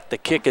set, the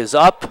kick is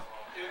up,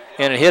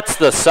 and it hits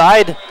the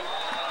side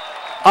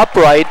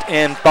upright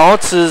and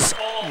bounces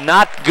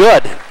not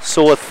good.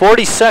 So with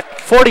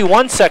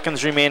 41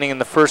 seconds remaining in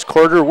the first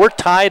quarter, we're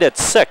tied at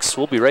 6.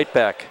 We'll be right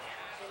back.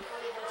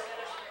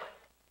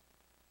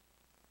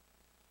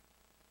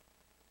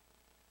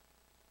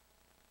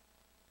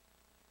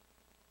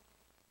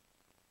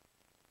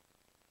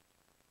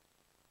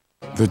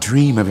 The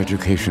dream of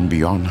education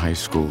beyond high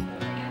school,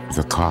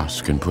 the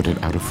cost can put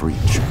it out of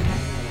reach.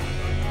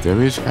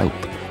 There is help.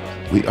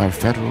 We are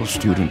federal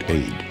student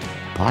aid,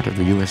 part of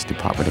the U.S.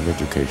 Department of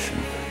Education.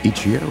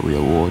 Each year we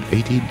award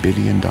 $80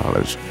 billion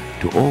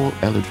to all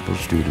eligible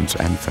students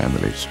and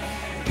families.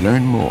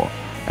 Learn more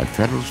at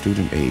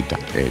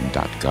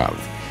federalstudentaid.ed.gov.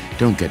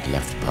 Don't get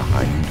left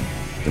behind.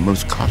 The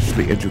most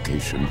costly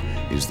education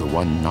is the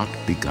one not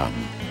begun.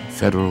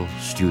 Federal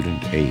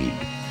Student Aid.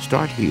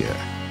 Start here.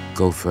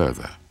 Go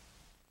further.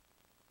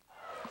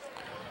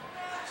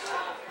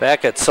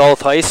 Back at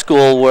South High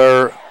School,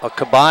 where a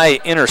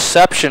Kabai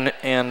interception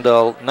and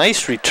a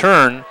nice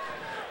return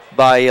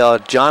by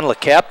John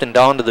LeCaptain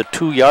down to the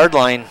 2-yard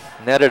line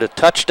netted a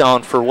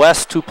touchdown for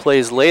West 2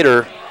 plays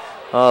later.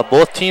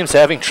 Both teams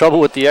having trouble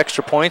with the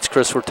extra points,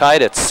 Chris. We're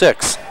tied at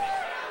 6.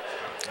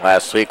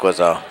 Last week was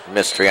a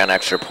mystery on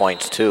extra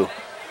points, too.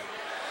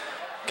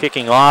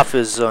 Kicking off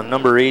is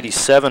number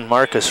 87,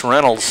 Marcus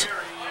Reynolds.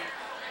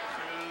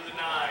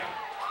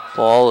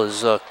 Ball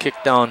is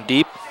kicked down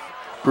deep.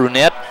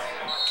 Brunette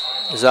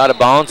is out of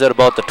bounds at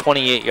about the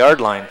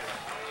 28-yard line.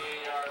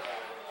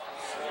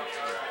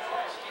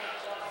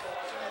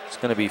 It's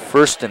going to be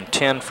 1st and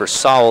 10 for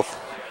South.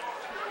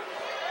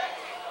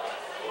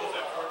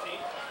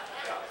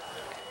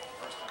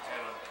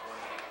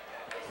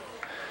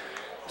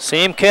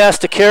 Same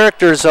cast of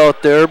characters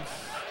out there.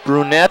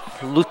 Brunette,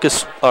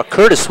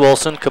 Curtis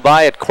Wilson,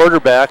 Kabai at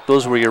quarterback.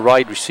 Those were your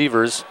wide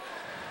receivers.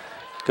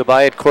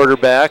 Kabai at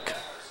quarterback.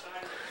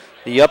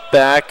 The up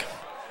back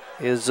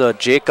is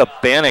Jacob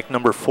Bannock,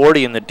 number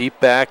 40, and the deep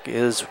back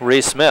is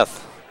Ray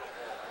Smith.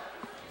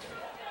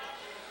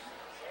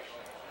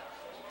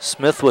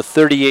 Smith with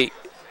 38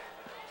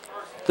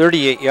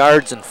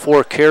 yards and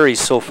 4 carries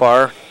so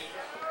far.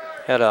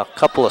 Had a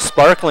couple of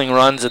sparkling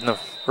runs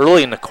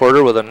early in the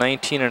quarter with a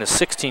 19 and a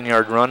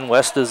 16-yard run.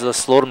 West has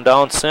slowed him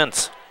down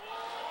since.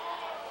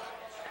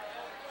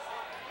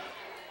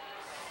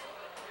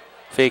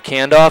 Fake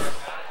handoff.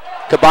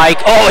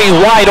 Kabai, oh, he's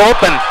wide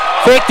open.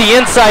 Fake the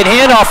inside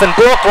handoff and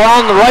broke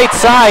around the right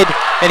side,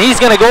 and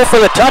he's going to go for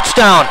the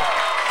touchdown.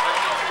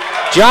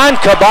 John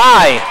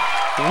Kabai.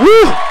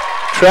 Woo!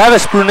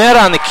 Travis Brunette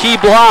on the key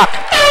block.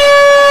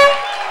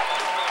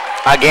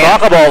 Again.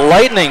 Talk about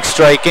lightning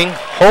striking.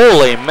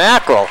 Holy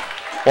mackerel.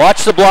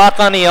 Watch the block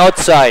on the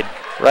outside.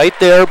 Right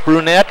there,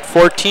 Brunette,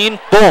 14.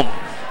 Boom.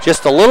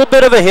 Just a little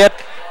bit of a hit.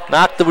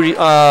 Knocked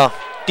the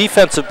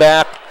defensive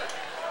back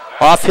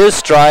off his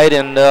stride,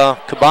 and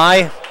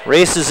Kabai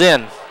races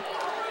in.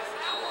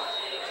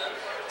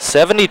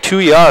 72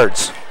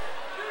 yards.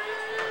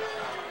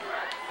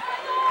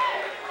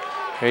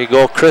 There you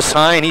go, Chris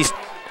Hine, he's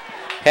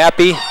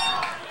happy.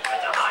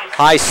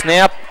 High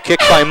snap, kick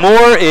by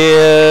Moore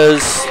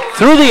is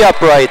through the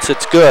uprights,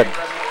 it's good.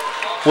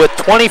 With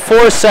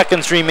 24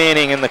 seconds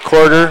remaining in the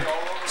quarter,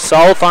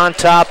 South on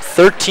top,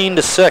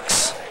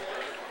 13-6.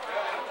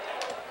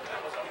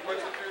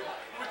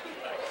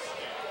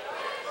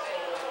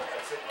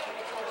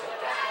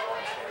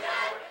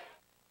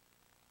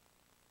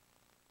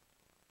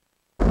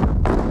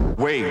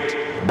 Wait,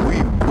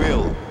 we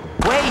will.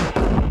 Wait,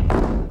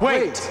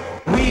 wait,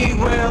 we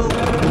will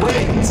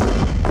wait.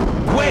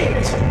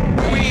 Wait,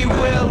 we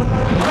will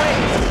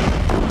wait.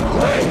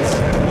 Wait,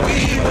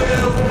 we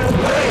will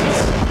wait.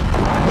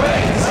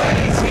 Wait,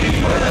 we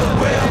will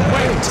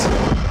wait.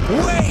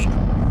 Wait,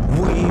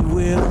 we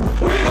will.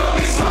 We will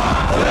be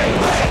smart. Wait,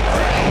 wait,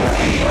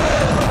 we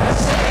will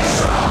stay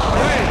strong.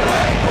 Wait,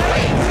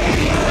 wait,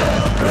 we will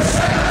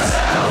protect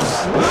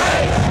ourselves.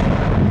 Wait,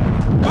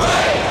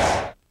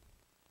 wait.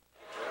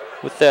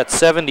 With that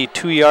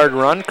 72-yard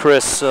run,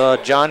 Chris,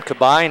 John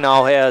Kabai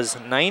now has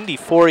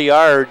 94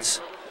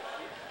 yards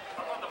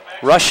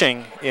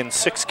rushing in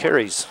 6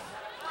 carries.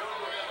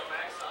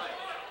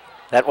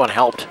 That one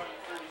helped.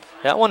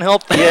 That one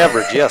helped the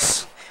average,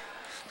 yes.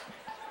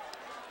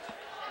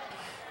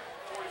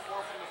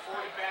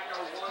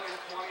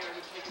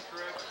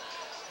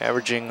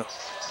 Averaging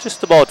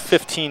just about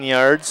 15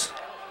 yards.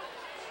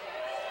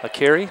 A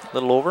carry, a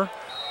little over.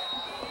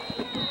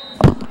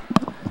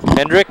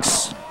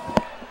 Hendricks.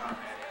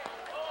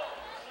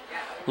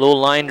 Low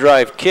line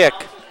drive kick.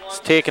 It's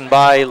taken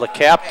by the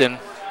captain.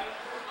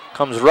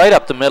 Comes right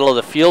up the middle of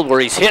the field where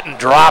he's hit and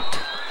dropped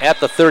at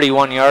the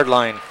 31-yard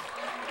line.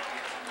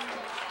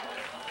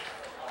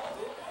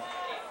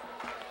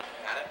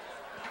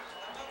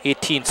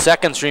 .18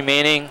 seconds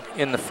remaining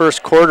in the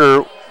first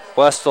quarter.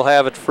 West will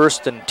have it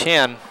 1st and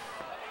 10.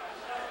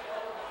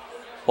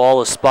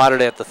 Ball is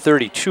spotted at the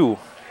 32.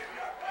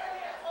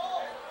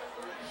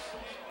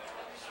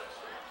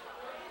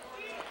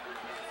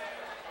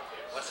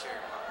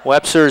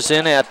 Webster's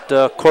in at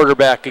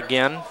quarterback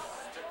again.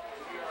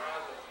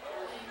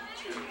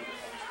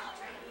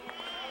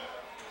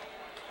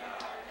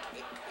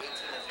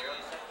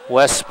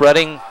 West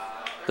spreading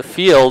the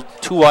field,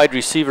 2 wide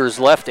receivers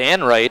left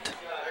and right.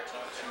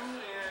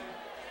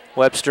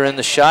 Webster in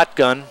the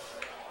shotgun.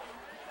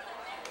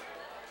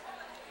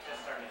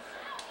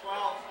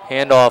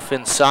 Handoff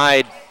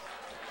inside.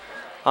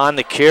 On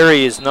the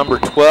carry is number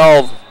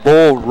 12,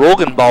 Bo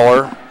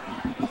Rogenbauer.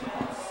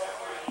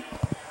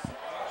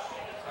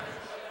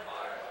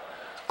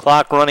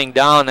 Clock running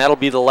down. That'll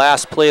be the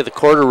last play of the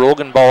quarter.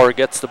 Rogenbauer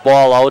gets the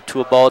ball out to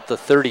about the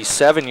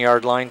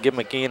 37-yard line. Give him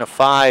a gain of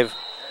 5.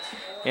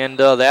 And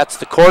that's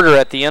the quarter.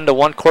 At the end of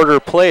 1 quarter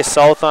play,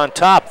 South on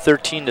top,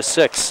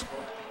 13-6.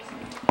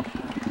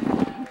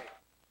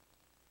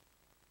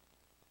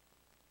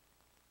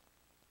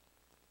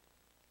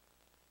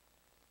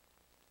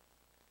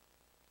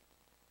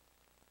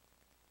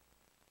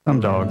 Some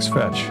dogs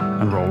fetch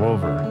and roll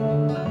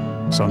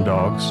over. Some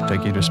dogs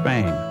take you to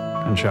Spain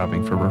and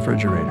shopping for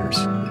refrigerators.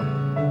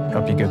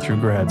 Help you get through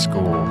grad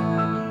school.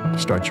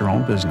 Start your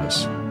own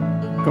business.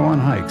 Go on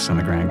hikes in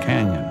the Grand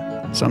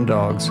Canyon. Some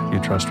dogs you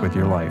trust with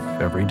your life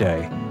every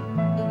day.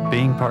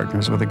 Being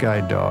partners with a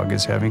guide dog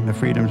is having the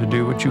freedom to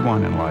do what you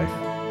want in life.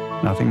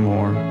 Nothing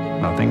more,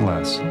 nothing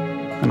less.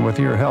 And with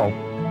your help,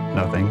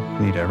 nothing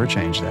need ever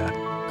change that.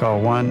 Call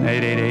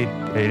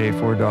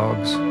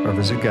 1-888-884-DOGS or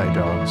visit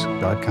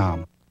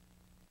guidedogs.com.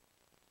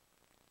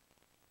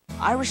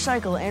 I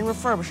recycle and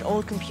refurbish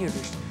old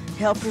computers to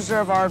help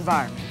preserve our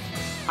environment.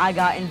 I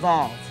got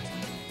involved.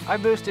 I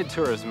boosted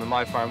tourism in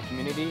my farm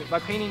community by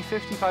painting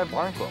 55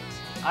 barn quilts.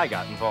 I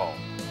got involved.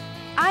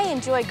 I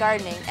enjoy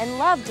gardening and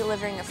love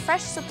delivering a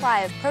fresh supply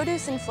of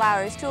produce and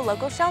flowers to a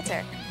local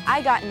shelter.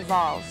 I got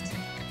involved.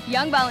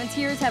 Young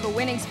volunteers have a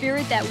winning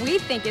spirit that we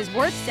think is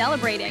worth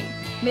celebrating.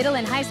 Middle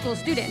and high school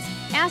students,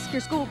 ask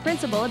your school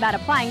principal about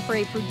applying for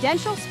a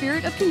Prudential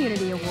Spirit of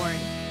Community Award.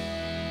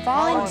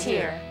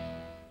 Volunteer.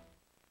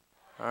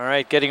 All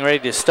right, getting ready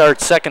to start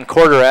second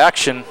quarter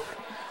action.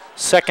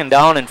 2nd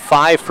down and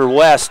 5 for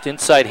West.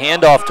 Inside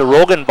handoff to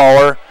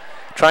Rogenbauer,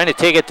 trying to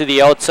take it to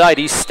the outside.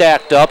 He's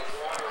stacked up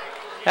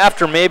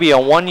after maybe a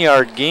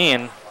 1-yard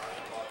gain.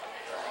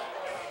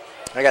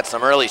 I got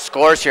some early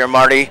scores here,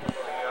 Marty.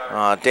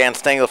 Dan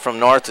Stengel from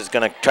North is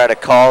going to try to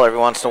call every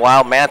once in a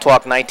while.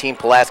 Manitowoc 19,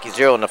 Pulaski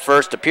 0 in the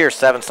first. Pierce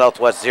 7,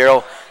 Southwest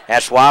 0.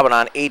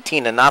 Ashwaubenon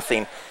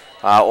 18-0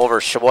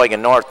 over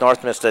Sheboygan North.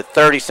 North missed a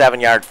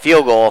 37-yard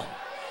field goal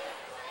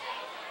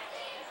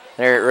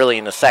there early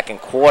in the second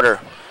quarter.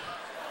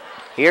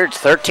 Here it's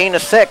 13-6 in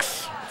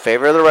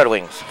favor of the Red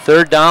Wings.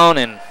 3rd down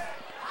and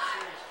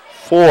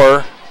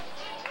 4.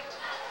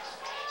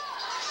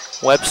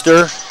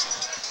 Webster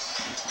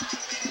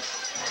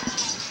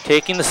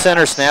taking the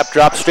center snap,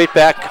 drops straight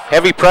back.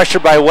 Heavy pressure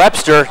by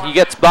Webster. He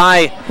gets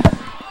by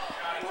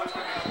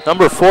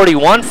number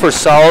 41 for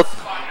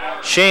South,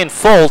 Shane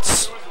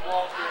Foltz,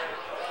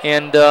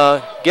 and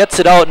gets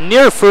it out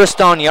near 1st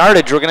down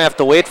yardage. We're going to have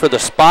to wait for the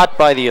spot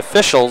by the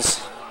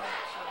officials.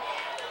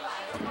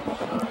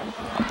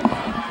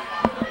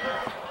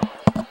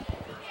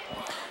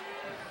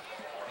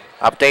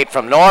 Update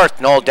from North.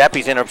 Noel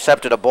Deppy's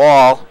intercepted a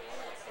ball.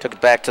 Took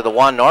it back to the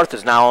 1. North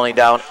is now only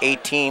down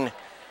 18-6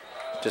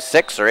 or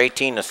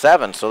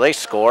 18-7, so they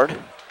scored.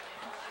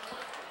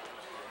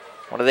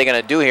 What are they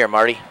going to do here,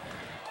 Marty?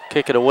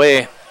 Kick it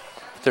away.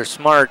 They're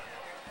smart.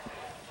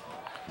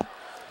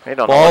 They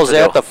don't Ball's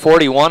know what to at the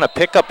 41, a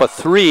pickup of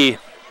 3.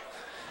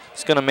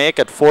 It's going to make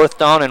it 4th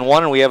down and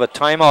 1, and we have a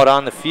timeout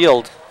on the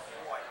field.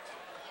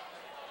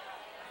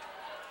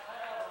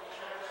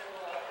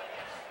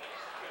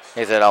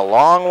 Is it a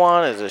long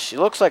one? Is it? She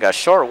looks like a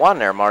short one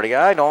there, Marty.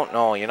 I don't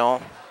know, you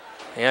know.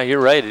 Yeah,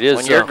 you're right. It is.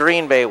 When you're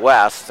Green Bay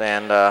West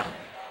and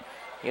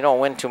you don't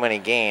win too many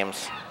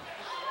games,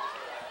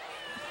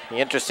 be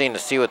interesting to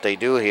see what they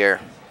do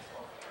here.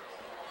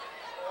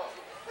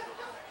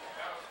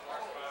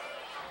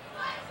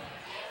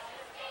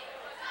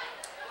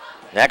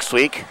 Next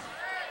week,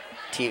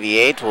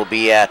 TV8 will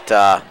be at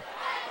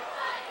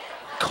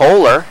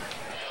Kohler,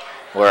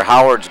 where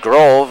Howard's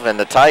Grove and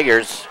the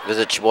Tigers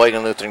visit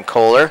Sheboygan Lutheran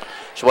Kohler.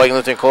 Sheboygan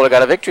Lutheran Kohler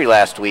got a victory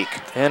last week.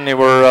 And they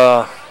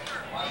were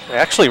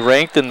actually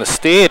ranked in the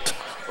state,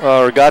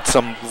 or got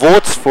some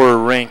votes for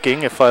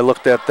ranking, if I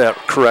looked at that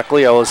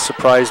correctly. I was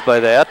surprised by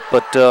that,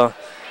 but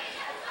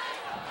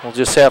we'll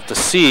just have to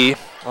see.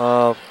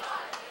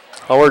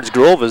 Howard's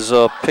Grove has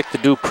picked to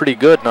do pretty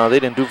good. Now, they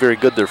didn't do very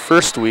good their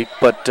first week,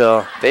 but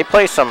they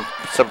play some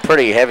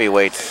pretty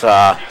heavyweights.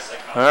 All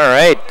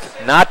right,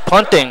 not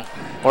punting,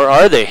 or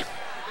are they?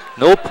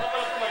 Nope.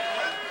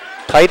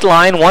 Tight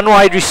line, one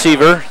wide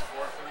receiver.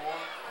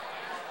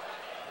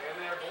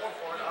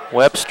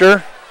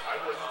 Webster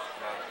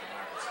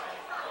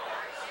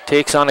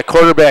takes on a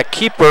quarterback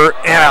keeper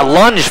and a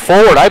lunge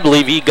forward. I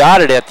believe he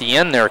got it at the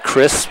end there,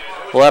 Chris.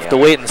 We'll have to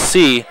wait and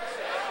see.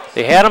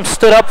 They had him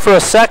stood up for a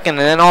second,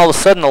 and then all of a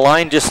sudden the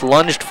line just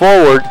lunged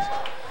forward.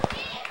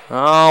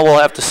 Oh, we'll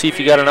have to see if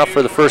he got enough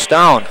for the first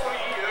down.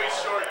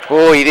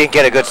 Oh, he didn't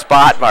get a good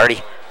spot,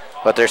 Marty,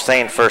 but they're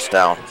saying first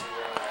down.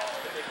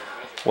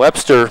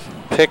 Webster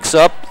picks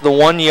up the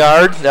 1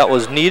 yard that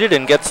was needed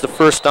and gets the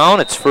first down.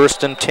 It's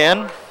 1st and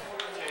 10.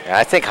 Yeah,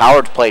 I think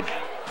Howard played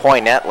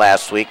Poynette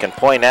last week, and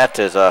Poynette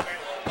is a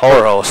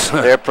powerhouse.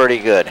 They're pretty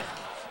good.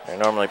 They're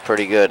normally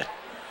pretty good.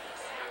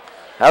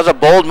 That was a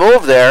bold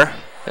move there.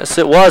 Yes,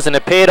 it was, and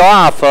it paid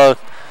off. A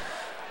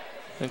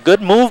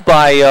good move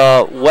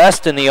by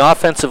West in the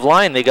offensive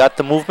line. They got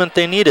the movement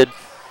they needed.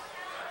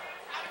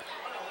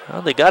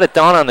 Well, they got it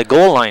down on the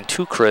goal line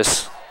too,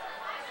 Chris.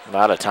 A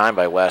lot of time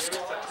by West.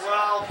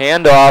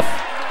 Handoff.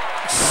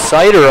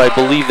 Sider, I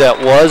believe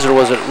that was, or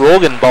was it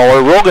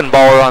Rogenbauer?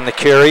 Rogenbauer on the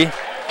carry.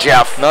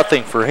 Jeff.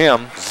 Nothing for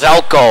him.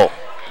 Zelko,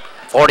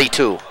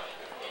 42.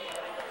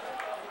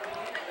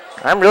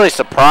 I'm really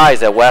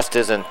surprised that West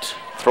isn't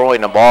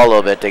throwing the ball a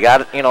little bit. They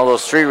got,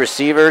 those 3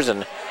 receivers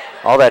and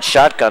all that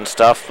shotgun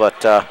stuff,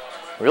 but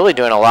really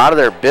doing a lot of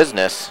their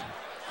business.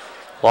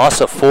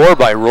 Loss of 4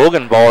 by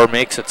Rogenbauer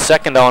makes it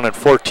 2nd down and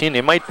 14.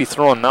 They might be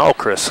throwing now,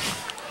 Chris.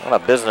 A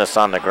lot of business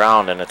on the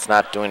ground, and it's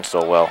not doing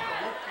so well.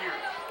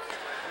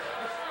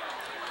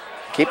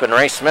 Keeping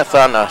Ray Smith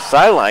on the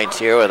sidelines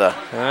here with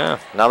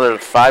another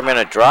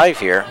 5-minute drive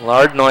here.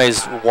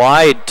 Lardnois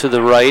wide to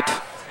the right.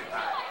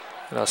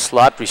 A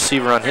slot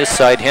receiver on his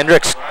side.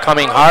 Hendricks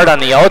coming hard on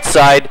the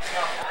outside,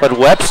 but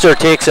Webster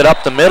takes it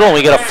up the middle.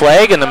 We get a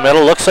flag in the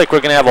middle. Looks like we're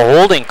going to have a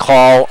holding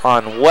call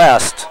on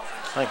West.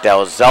 I think that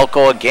was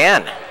Zelko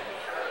again.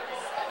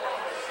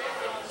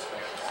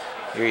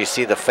 Here you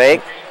see the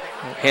fake.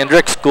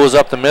 Hendricks goes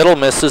up the middle,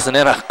 misses, and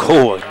then a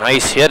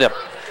nice hit him.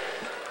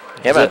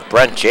 Him and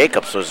Brent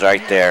Jacobs was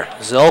right there.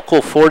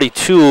 Zelko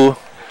 42.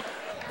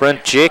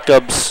 Brent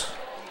Jacobs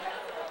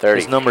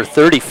 30. is number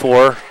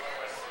 34.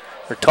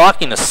 We're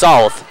talking to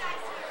South.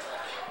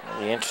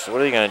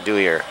 What are you going to do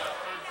here?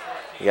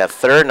 You got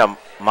 3rd and a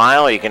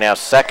mile. You can have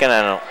 2nd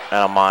and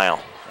a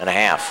mile and a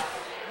half.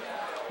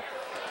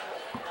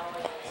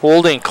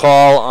 Holding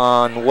call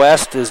on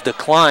West is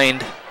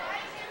declined.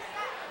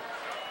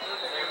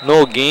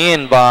 No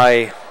gain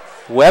by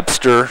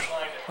Webster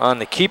on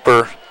the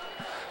keeper.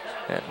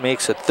 That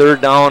makes it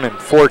 3rd down and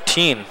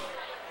 14.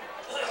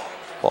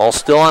 Ball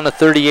still on the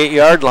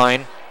 38-yard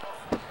line.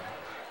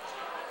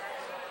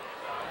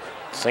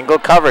 Single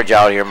coverage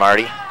out here,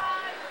 Marty.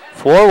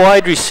 4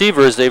 wide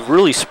receivers. They've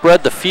really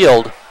spread the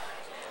field.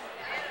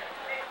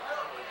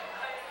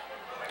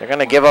 They're going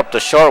to give up the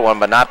short one,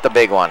 but not the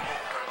big one.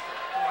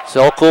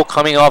 Zelko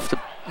coming off the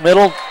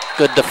middle.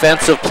 Good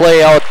defensive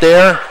play out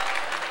there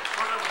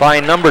by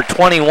number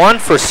 21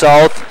 for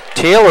South,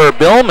 Taylor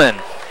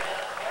Billman.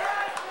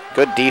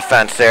 Good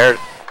defense there.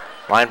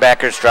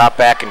 Linebackers drop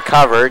back in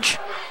coverage.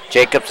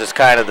 Jacobs is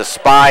kind of the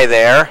spy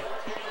there.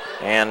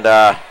 And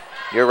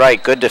you're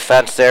right, good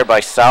defense there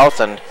by South,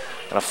 and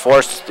going to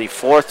force the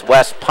 4th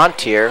West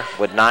punt here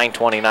with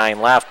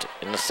 9:29 left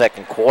in the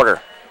 2nd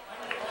quarter.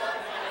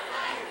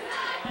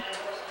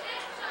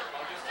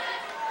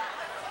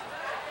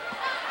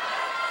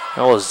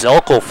 That was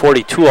Zelko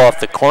 42 off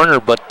the corner,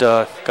 but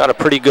got a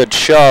pretty good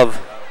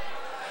shove.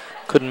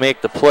 Couldn't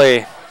make the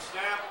play.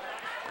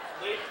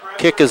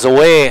 Kick is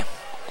away.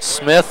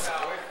 Smith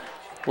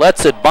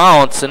lets it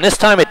bounce, and this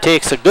time it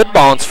takes a good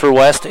bounce for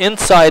West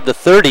inside the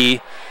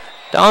 30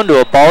 down to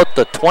about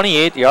the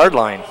 28-yard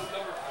line.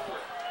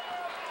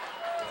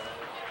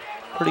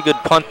 Pretty good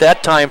punt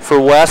that time for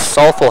West.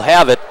 South will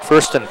have it,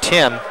 1st and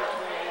 10.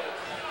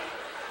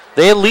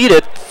 They lead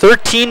it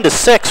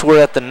 13-6.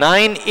 We're at the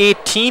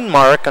 9:18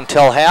 mark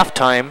until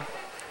halftime.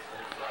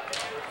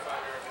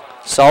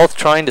 South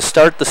trying to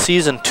start the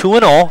season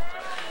 2-0.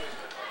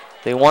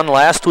 They won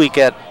last week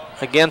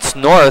against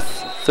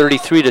North,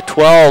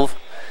 33-12.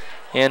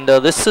 And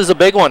this is a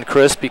big one,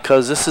 Chris,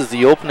 because this is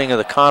the opening of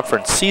the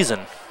conference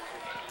season.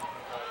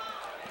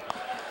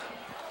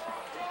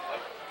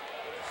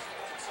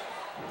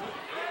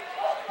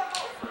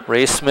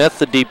 Ray Smith,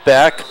 the deep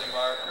back,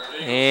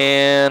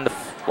 and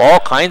all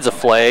kinds of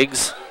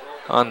flags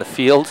on the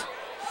field.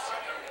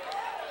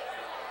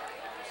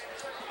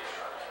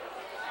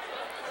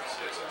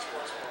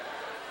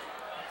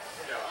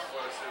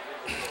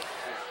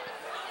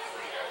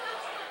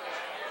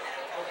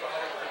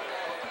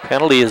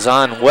 Penalty is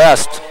on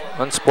West,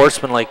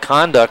 unsportsmanlike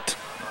conduct.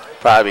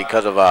 Probably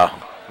because of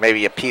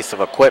maybe a piece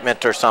of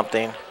equipment or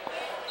something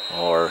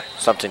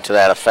to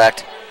that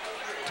effect.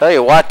 Tell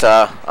you what,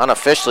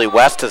 unofficially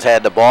West has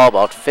had the ball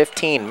about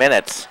 15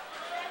 minutes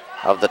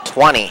of the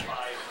 20.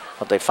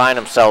 but they find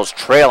themselves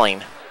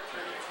trailing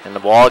in the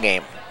ball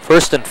game.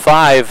 1st and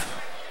 5.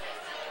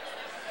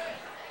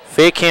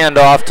 Fake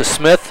handoff to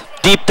Smith.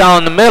 Deep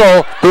down the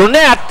middle.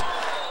 Brunette.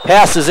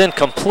 Pass is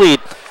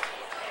incomplete.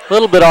 A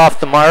little bit off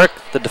the mark.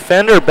 The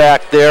defender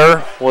back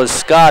there was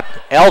Scott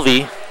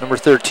Alvey, number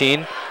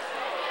 13.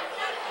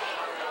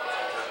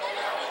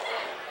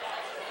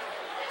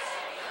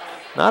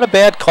 Not a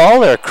bad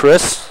call there,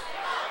 Chris.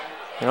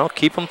 You know,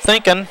 keep them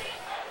thinking.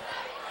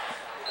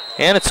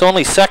 And it's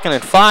only 2nd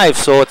and 5,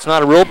 so it's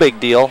not a real big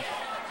deal.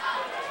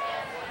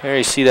 There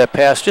you see that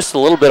pass just a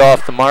little bit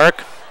off the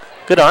mark.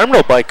 Good arm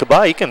roll by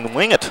Kabay. He can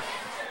wing it.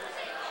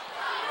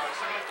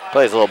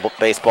 Plays a little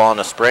baseball in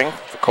the spring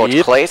for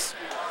Coach Clace.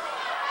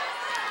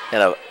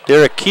 And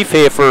Derek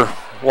Kiefhafer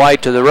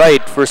wide to the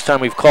right. First time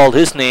we've called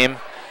his name.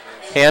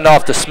 Hand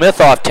off to Smith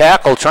off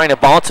tackle, trying to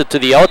bounce it to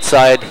the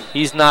outside.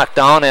 He's knocked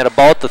down at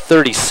about the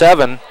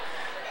 37.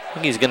 I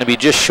think he's going to be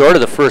just short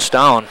of the 1st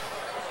down.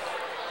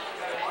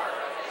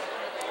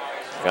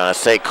 I'm going to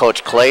say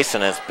Coach Clace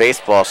and his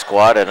baseball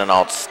squad had an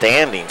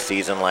outstanding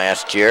season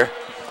last year.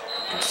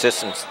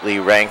 Consistently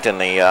ranked in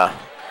the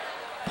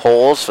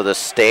polls for the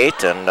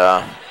state, and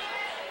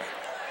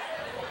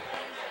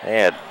they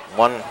had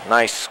one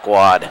nice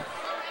squad.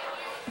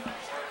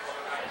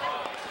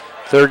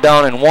 3rd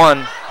down and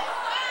 1.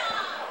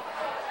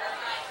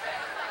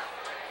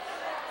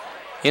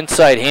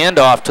 Inside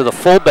handoff to the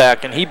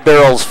fullback, and he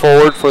barrels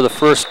forward for the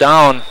 1st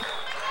down.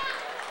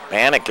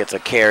 Bannock gets a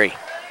carry.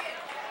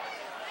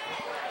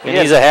 And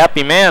he's a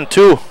happy man,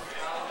 too.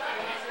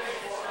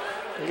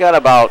 He got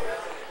about,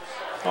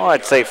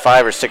 I'd say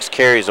 5 or 6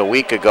 carries a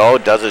week ago.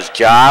 Does his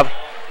job.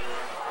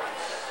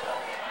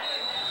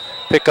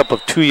 Pickup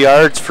of 2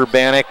 yards for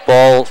Bannock.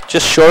 Ball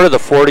just short of the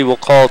 40. We'll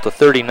call it the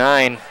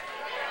 39.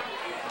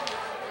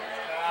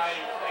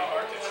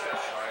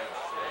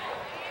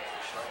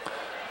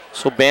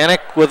 So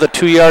Bannock with a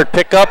 2-yard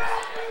pickup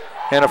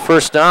and a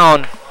 1st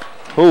down.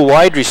 Ooh,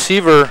 wide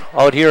receiver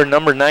out here,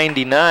 number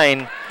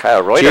 99.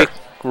 Kyle Reuter. Jake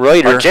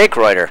Reuter. Jake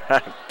Reuter.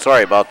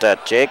 Sorry about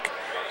that, Jake.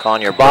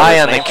 Calling your by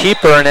on name. The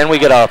keeper, and then we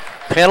get a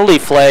penalty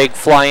flag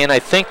fly in. I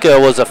think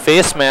it was a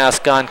face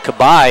mask on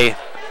Kabay.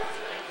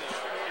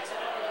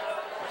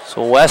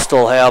 So West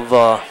will have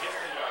a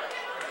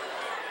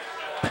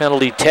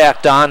penalty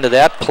tacked on to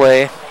that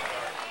play.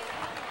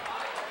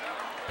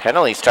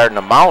 Penalty starting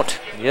to mount.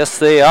 Yes,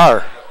 they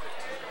are.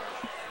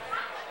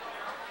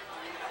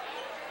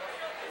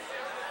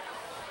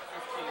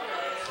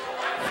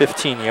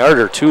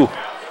 $15-yarder too.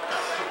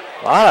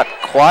 A lot of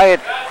quiet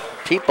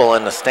people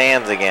in the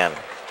stands again.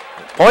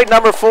 Point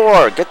number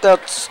 4. Get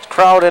that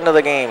crowd into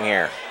the game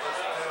here.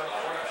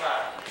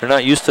 They're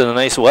not used to the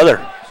nice weather.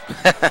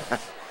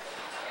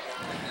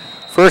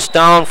 1st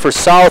down for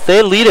South.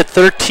 They lead at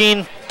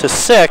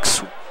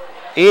 13-6.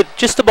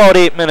 Just about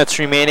 8 minutes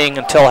remaining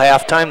until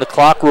halftime. The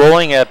clock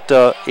rolling at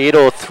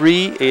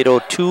 8:03,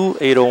 8:02,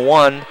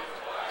 8:01.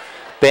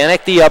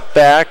 Bannock the up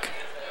back.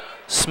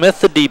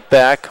 Smith the deep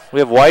back. We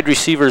have wide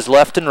receivers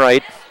left and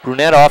right.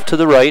 Brunette off to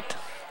the right.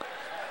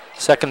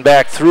 Second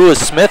back through is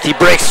Smith. He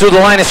breaks through the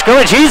line of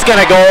scrimmage. He's going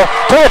to go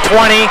to the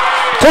 20,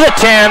 to the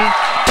 10.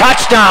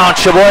 Touchdown,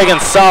 Sheboygan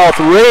South.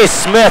 Ray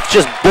Smith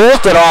just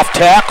bolted off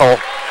tackle.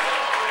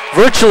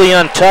 Virtually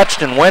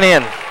untouched and went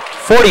in.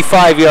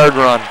 45-yard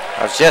run.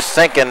 I was just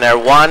thinking they're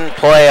one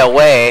play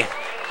away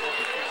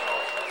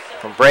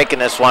from breaking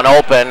this one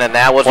open, and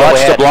that was what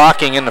we had. Watch the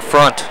blocking in the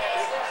front.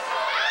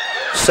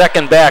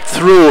 Second back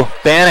through.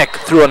 Bannock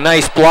through a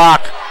nice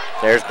block.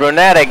 There's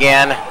Brunette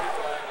again.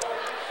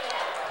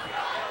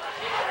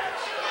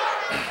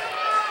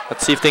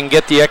 Let's see if they can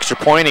get the extra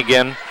point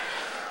again.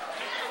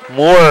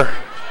 Moore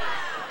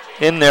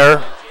in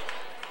there.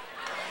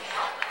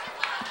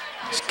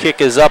 His kick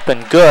is up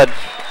and good.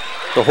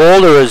 The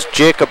holder is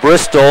Jacob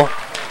Bristol.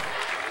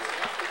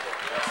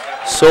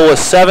 So with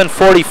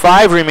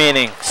 7:45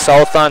 remaining,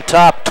 South on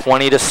top,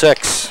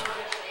 20-6.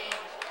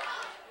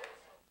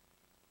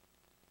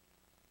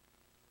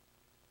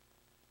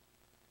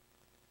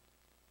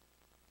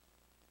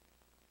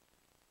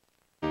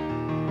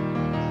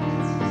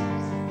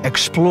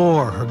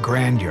 Explore her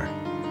grandeur.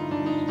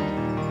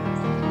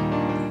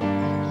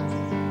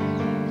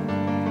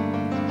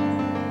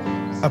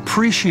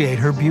 Appreciate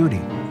her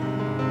beauty.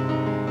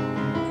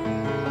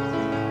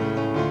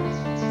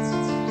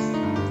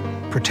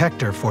 Protect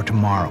her for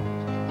tomorrow.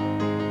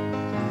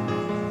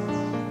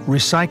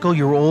 Recycle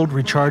your old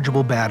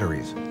rechargeable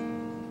batteries.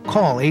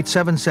 Call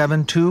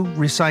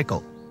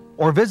 877-2-RECYCLE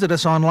or visit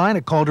us online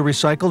at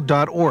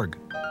calltorecycle.org.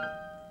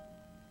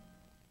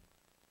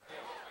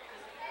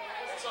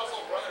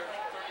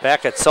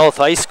 Back at South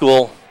High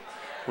School,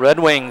 Red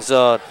Wings,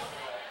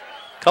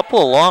 couple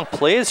of long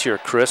plays here,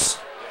 Chris.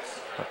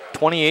 A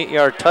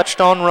 28-yard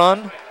touchdown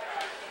run,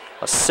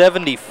 a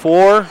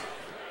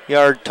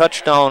 74-yard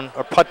touchdown,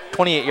 or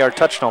 28-yard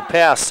touchdown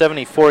pass,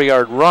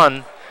 74-yard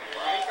run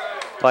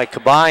by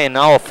Kabay, and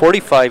now a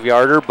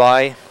 45-yarder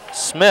by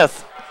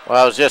Smith.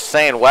 Well, I was just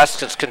saying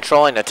West is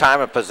controlling the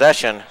time of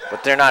possession,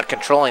 but they're not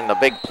controlling the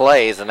big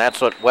plays, and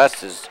that's what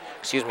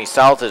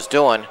South is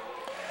doing.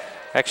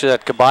 Actually,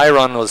 that Kabai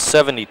run was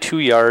 72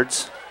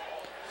 yards.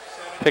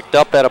 Picked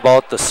up at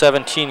about the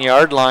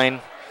 17-yard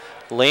line.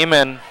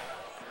 Lehman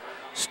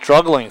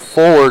struggling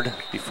forward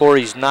before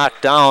he's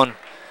knocked down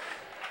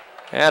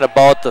at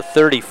about the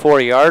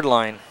 34-yard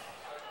line.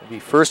 It'll be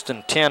 1st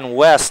and 10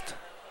 West.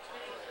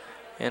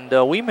 And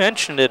we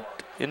mentioned it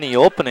in the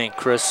opening,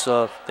 Chris.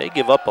 They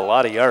give up a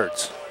lot of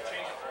yards.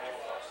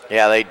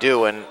 Yeah, they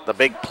do. And the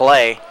big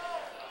play,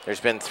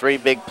 there's been 3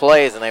 big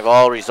plays, and they've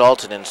all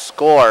resulted in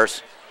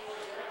scores.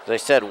 As I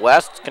said,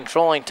 West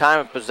controlling time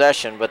of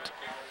possession, but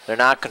they're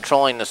not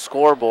controlling the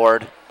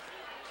scoreboard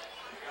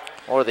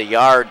or the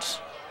yards.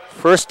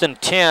 1st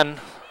and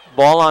 10,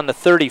 ball on the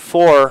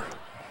 34.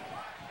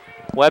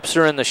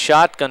 Webster in the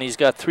shotgun. He's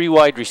got 3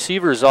 wide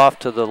receivers off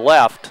to the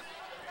left.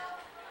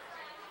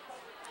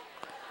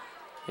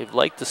 They'd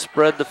like to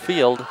spread the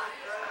field.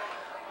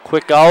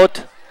 Quick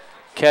out.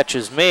 Catch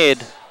is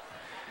made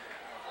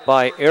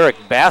by Eric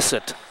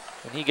Bassett.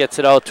 And he gets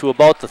it out to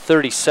about the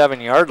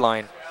 37-yard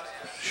line.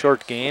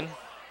 Short gain.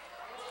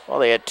 Well,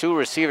 they had 2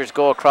 receivers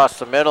go across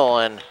the middle,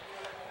 and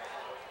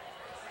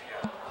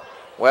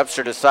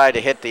Webster decided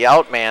to hit the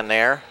out man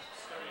there.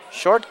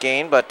 Short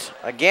gain, but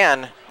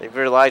again, they've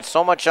relied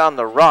so much on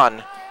the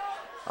run.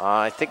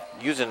 I think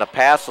using the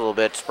pass a little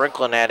bit,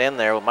 sprinkling that in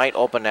there, might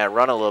open that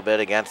run a little bit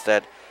against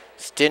that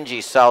stingy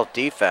South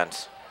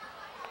defense.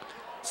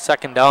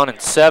 2nd down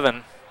and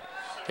 7.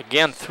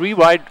 Again, 3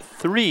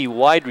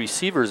 wide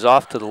receivers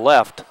off to the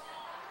left.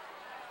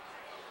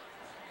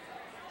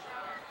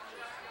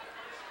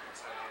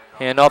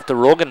 Hand off to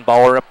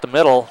Rogenbauer up the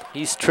middle.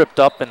 He's tripped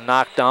up and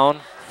knocked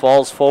down.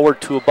 Falls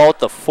forward to about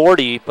the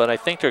 40, but I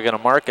think they're going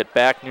to mark it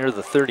back near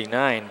the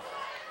 39.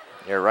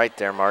 You're right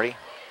there, Marty.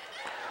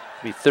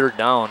 Be 3rd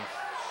down.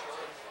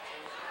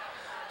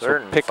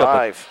 3rd and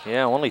 5.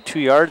 Yeah, only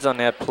 2 yards on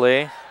that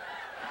play.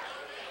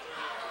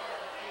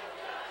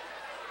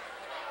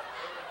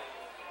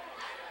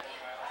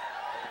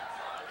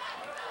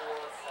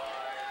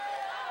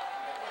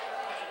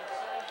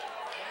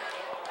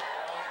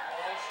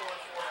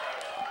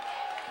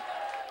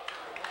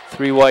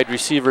 Three wide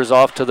receivers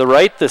off to the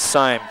right this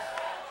time.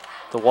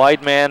 The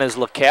wide man is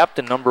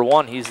LeCaptain, number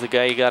 1. He's the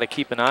guy you got to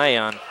keep an eye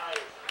on.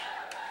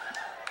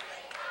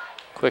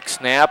 Quick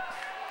snap.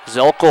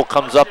 Zelko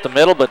comes up the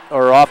middle,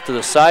 or off to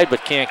the side,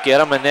 but can't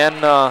get him. And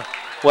then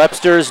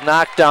Webster's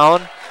knocked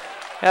down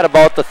at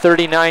about the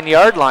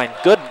 39-yard line.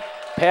 Good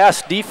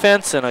pass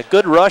defense and a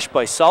good rush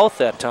by South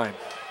that time.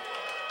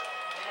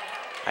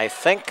 I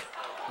think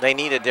they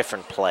need a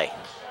different play,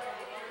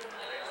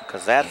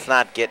 because that's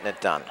not getting it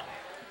done.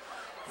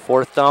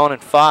 4th down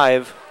and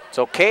 5. It's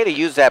okay to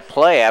use that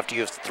play after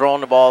you've thrown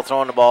the ball,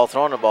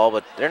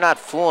 but they're not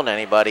fooling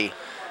anybody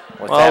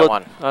with that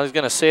one. I was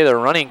going to say their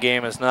running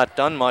game has not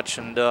done much,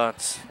 and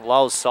it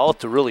allows South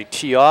to really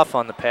tee off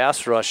on the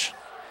pass rush.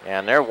 Yeah,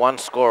 and they're 1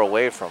 score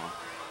away from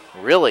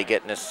really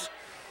getting this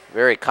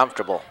very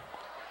comfortable.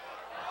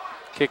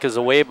 Kick is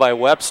away by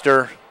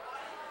Webster.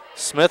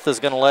 Smith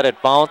is going to let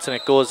it bounce, and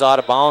it goes out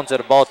of bounds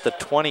at about the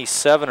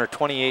 27 or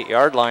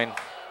 28-yard line.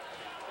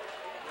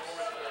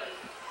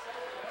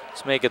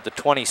 Let's make it the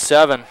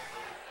 27.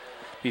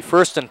 Be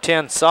 1st and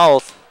 10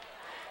 South.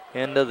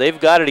 And they've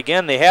got it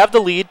again. They have the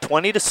lead,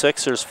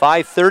 20-6. There's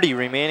 5:30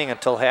 remaining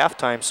until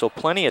halftime, so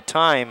plenty of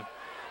time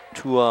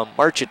to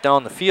march it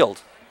down the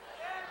field.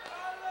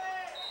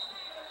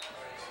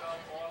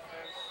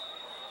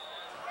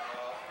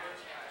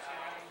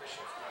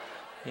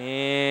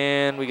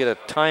 And we get a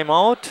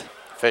timeout.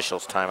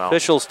 Officials timeout.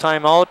 Officials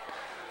timeout.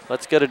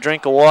 Let's get a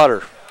drink of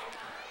water.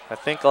 I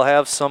think I'll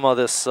have some of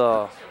this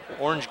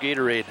orange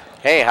Gatorade.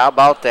 Hey, how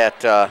about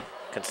that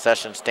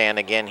concession stand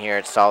again here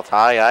at South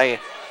High? I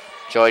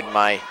enjoyed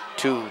my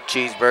 2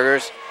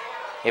 cheeseburgers.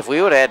 If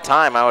we would have had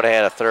time, I would have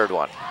had a 3rd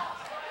one.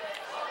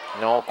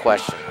 No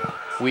question.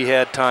 We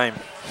had time.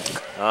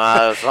 It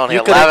was only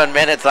 11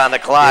 minutes on the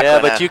clock. Yeah,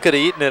 but you could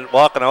have eaten it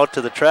walking out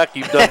to the track.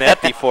 You've done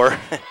that before.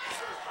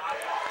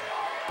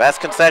 Best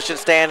concession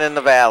stand in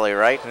the Valley,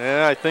 right?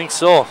 Yeah, I think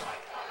so.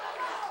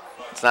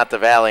 It's not the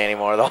Valley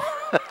anymore, though.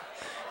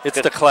 It's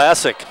the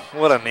Classic.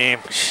 What a name.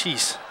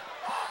 Jeez.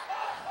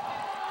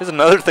 Here's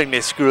another thing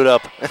they screwed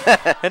up.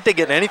 Didn't they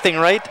get anything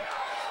right?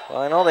 Well,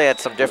 I know they had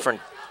some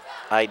different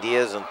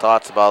ideas and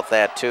thoughts about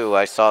that, too.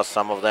 I saw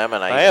some of them,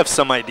 and I have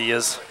some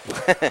ideas.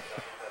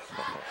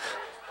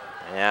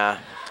 Yeah.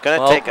 It's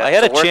going to take I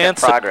had a work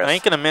chance. in progress. I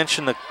ain't going to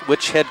mention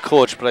which head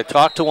coach, but I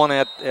talked to one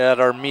at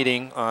our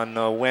meeting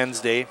on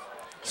Wednesday.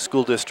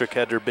 School district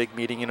had their big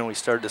meeting. You know, we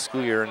started the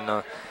school year,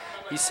 and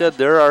he said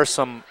there are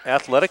some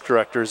athletic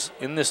directors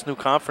in this new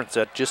conference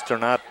that just are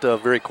not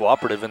very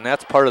cooperative, and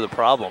that's part of the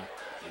problem.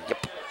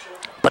 Yep.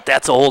 But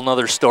that's a whole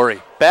nother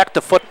story. Back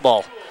to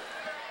football.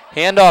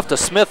 Hand off to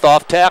Smith,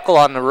 off tackle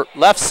on the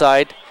left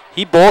side.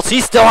 He bolts.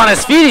 He's still on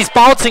his feet. He's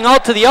bouncing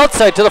out to the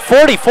outside to the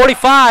 40,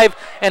 45,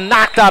 and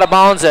knocked out of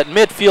bounds at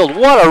midfield.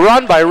 What a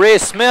run by Ray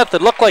Smith.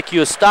 It looked like he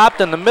was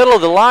stopped in the middle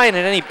of the line,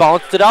 and then he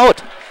bounced it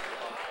out.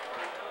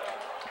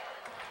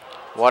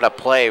 What a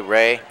play,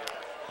 Ray.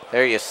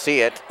 There you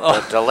see it,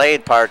 the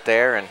delayed part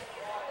there. And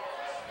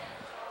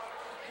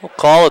We'll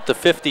call it the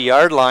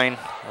 50-yard line.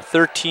 A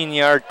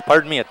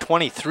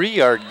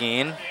 23-yard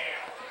gain.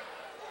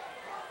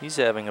 He's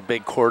having a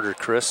big quarter,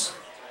 Chris.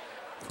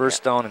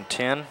 First down and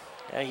 10.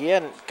 Yeah, he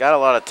hadn't got a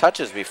lot of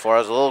touches before. I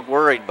was a little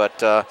worried,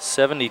 but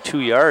 72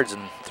 yards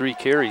and 3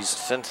 carries.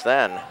 Since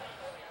then.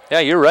 Yeah,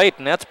 you're right,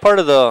 and that's part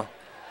of the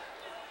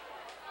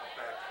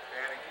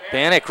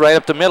Bannock right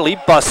up the middle. He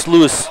busts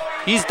loose.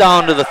 He's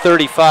down to the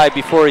 35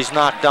 before he's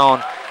knocked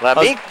down.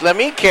 Let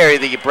me carry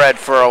the bread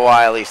for a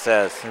while, he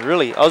says.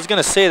 Really, I was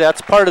going to say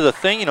that's part of the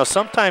thing. You know,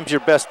 sometimes your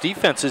best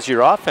defense is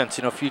your offense,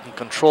 you know, if you can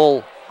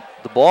control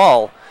the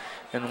ball.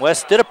 And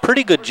West did a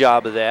pretty good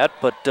job of that,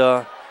 but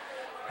they're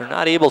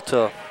not able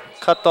to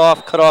cut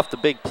off the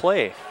big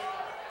play.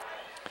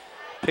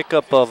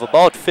 Pickup of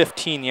about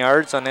 15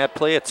 yards on that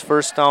play. It's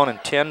first down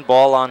and 10,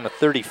 ball on the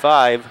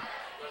 35.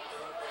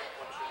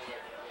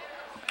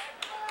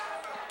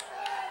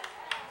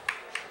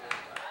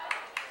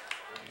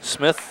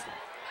 Smith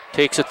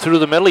takes it through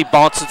the middle. He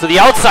bounces to the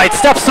outside,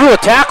 steps through a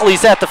tackle.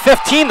 He's at the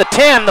 15, the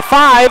 10, the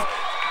 5,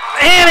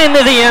 and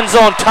into the end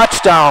zone,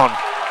 touchdown.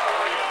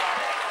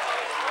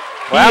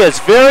 Wow. He is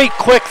very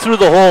quick through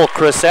the hole,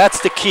 Chris.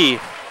 That's the key.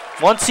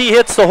 Once he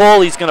hits the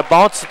hole, he's going to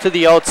bounce it to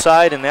the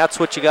outside, and that's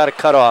what you got to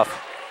cut off.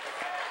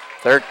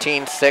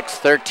 13-6,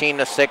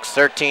 13-6,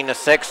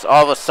 13-6.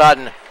 All of a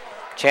sudden,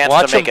 chance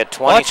to make it 27-6.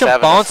 Watch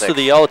him bounce to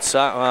the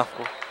outside. Well,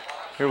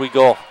 here we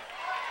go.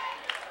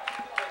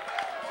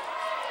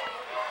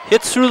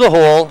 Hits through the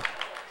hole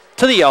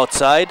to the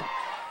outside,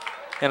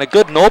 and a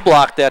good no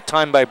block that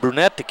time by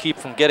Brunette to keep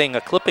from getting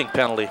a clipping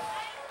penalty.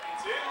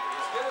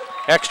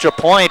 Extra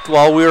point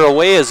while we were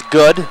away is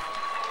good.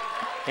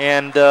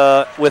 And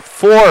with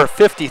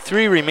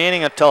 4:53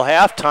 remaining until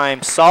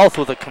halftime, South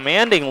with a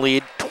commanding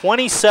lead,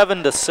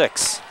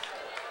 27-6.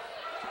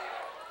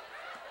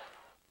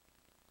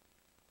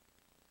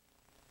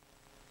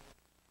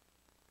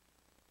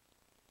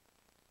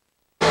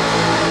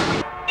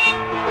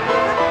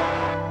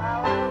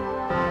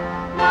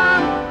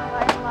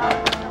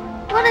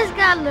 What does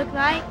God look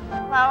like?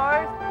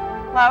 Flowers.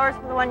 Flowers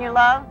for the one you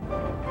love.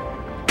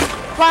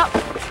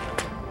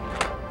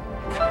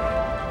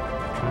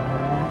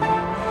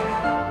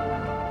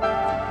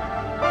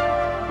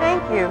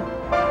 Thank you.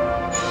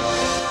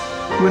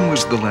 When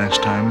was the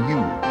last time you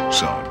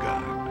saw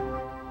God?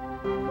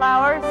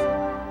 Flowers.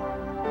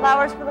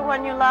 Flowers for the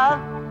one you love.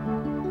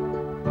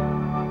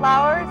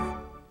 Flowers.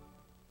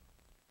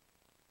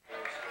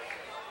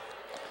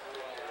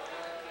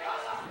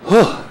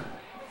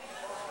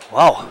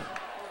 Wow.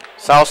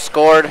 South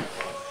scored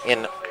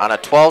on a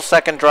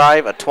 12-second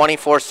drive, a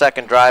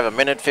 24-second drive, a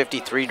minute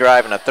 53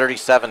 drive, and a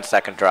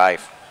 37-second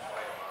drive.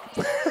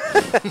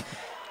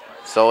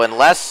 So in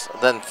less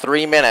than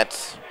 3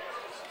 minutes,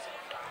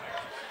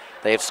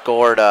 they've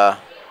scored.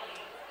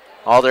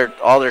 All their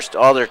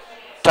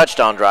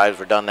touchdown drives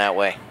were done that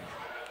way.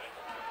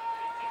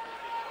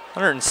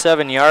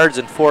 107 yards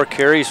and 4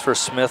 carries for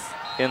Smith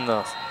in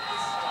the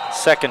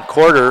second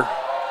quarter.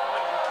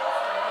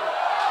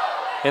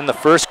 In the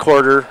first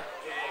quarter,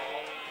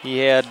 he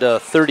had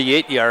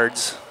 38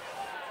 yards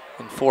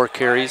and 4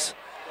 carries.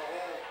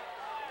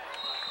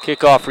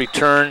 Kickoff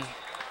return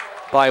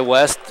by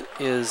West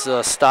is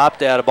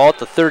stopped at about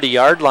the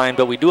 30-yard line,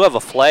 but we do have a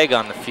flag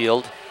on the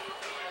field.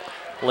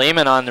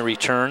 Lehman on the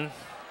return.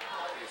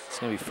 It's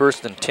going to be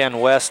first and 10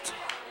 West.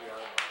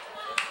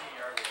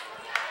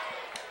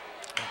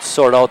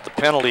 Sort out the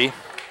penalty.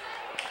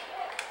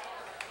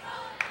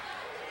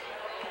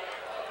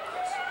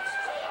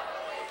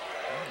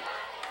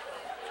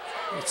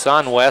 It's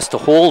on West to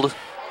hold,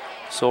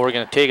 so we're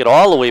going to take it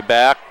all the way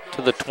back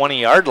to the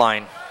 20-yard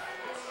line.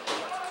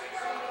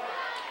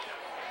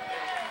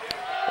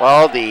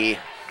 Well, the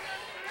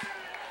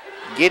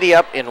giddy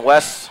up in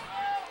West's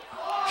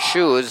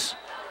shoes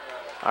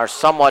are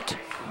somewhat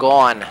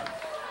gone.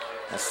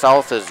 The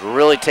South has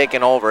really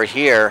taken over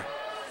here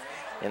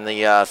in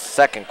the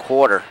second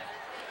quarter.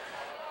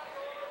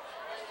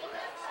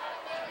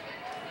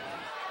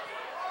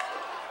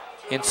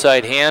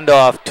 Inside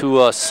handoff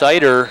to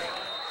Sider.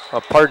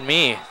 Pardon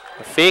me,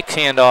 a fake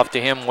handoff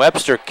to him.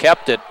 Webster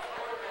kept it.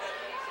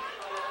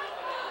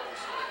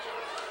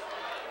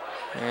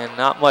 And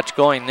not much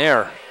going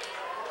there.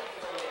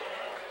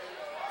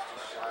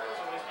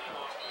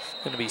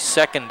 It's going to be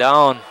second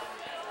down.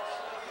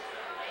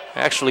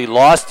 Actually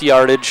lost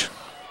yardage.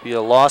 Be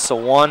a loss of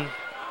 1.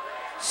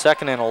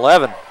 Second and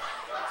 11.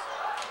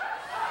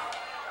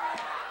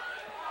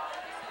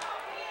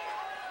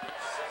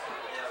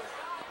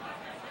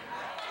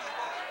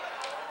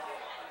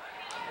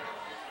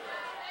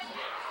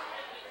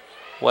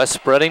 West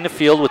spreading the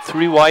field with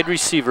 3 wide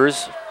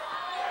receivers.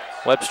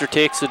 Webster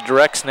takes the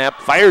direct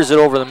snap, fires it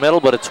over the middle,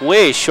 but it's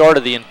way short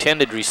of the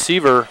intended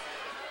receiver.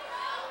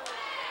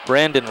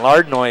 Brandon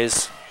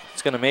Lardnoise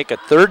is going to make it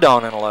third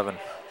down and 11.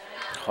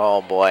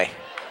 Oh boy.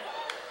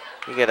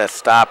 You got to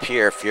stop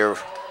here if you're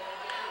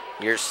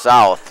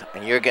South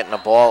and you're getting the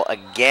ball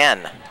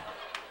again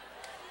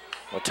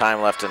with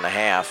time left in the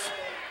half.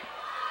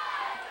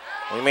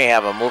 We may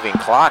have a moving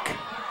clock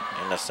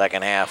in the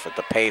second half at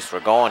the pace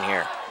we're going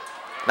here.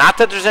 Not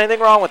that there's anything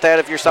wrong with that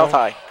if you're South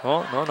High.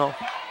 Oh, no.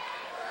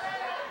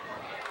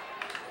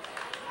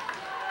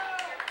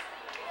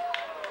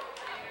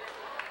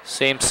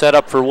 Same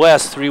setup for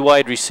West, 3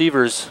 wide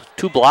receivers,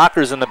 2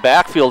 blockers in the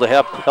backfield to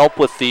help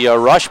with the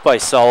rush by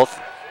South.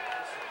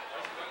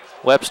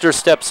 Webster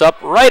steps up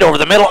right over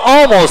the middle,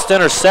 almost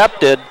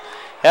intercepted.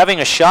 Having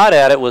a shot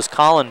at it was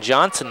Colin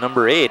Johnson,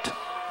 number 8.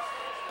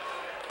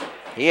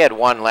 He had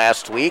 1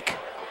 last week.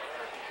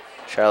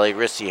 Charlie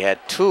Rissy had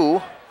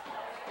 2.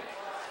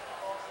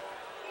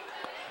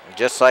 And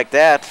just like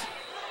that,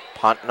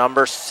 punt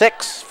number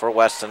 6 for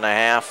West and a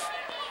half.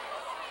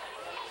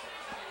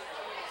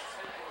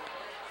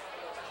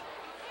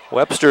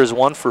 Webster is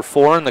 1 for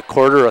 4 in the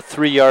quarter, a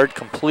 3-yard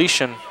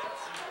completion.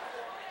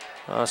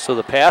 So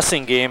the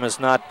passing game has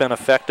not been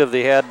effective.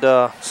 They had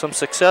some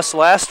success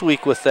last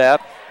week with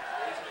that,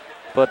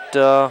 but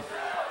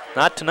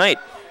not tonight.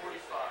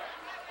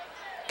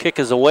 Kick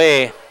is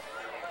away.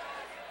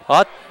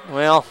 But,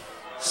 well,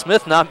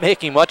 Smith not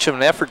making much of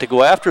an effort to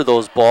go after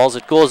those balls.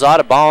 It goes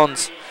out of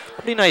bounds.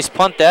 Pretty nice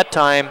punt that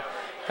time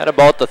at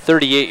about the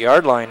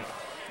 38-yard line.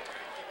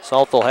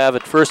 South will have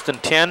it 1st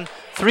and 10.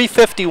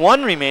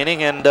 3:51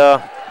 remaining, and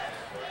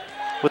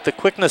with the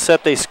quickness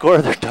that they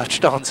score their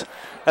touchdowns,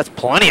 that's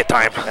plenty of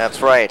time.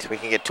 That's right. We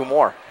can get 2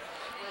 more.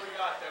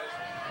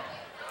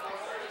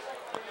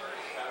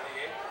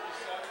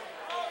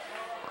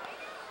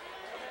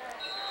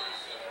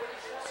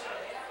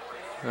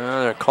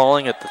 They're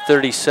calling it the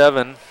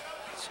 37,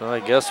 so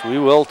I guess we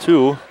will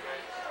too.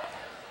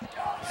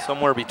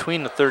 Somewhere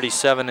between the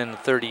 37 and the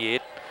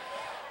 38.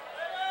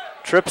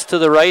 Trips to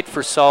the right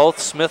for South.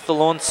 Smith the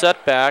lone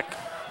setback.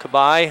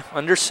 Kabai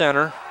under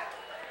center.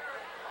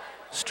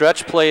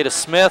 Stretch play to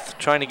Smith,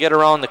 trying to get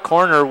around the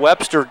corner.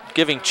 Webster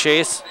giving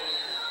chase.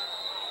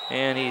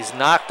 And he's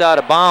knocked out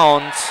of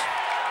bounds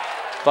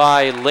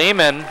by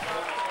Lehman.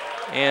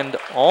 And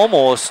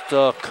almost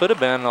could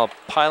have been a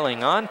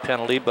piling on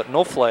penalty, but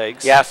no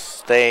flags.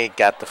 Yes, they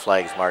got the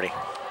flags, Marty.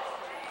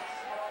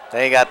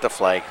 They got the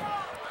flag.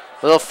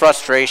 Little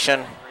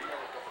frustration.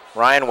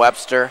 Ryan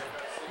Webster,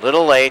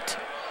 little late.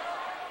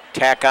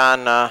 Tack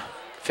on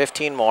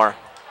 15 more.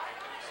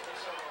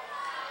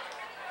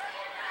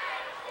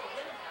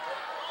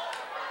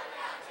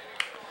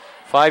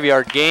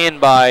 Five-yard gain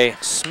by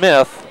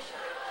Smith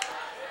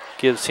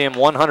gives him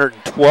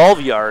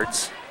 112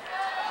 yards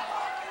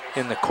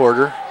in the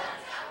quarter.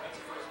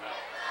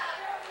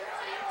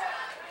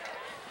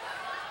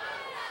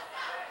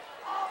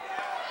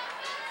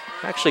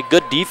 Actually,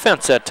 good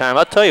defense that time.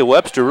 I'll tell you,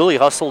 Webster really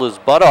hustled his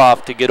butt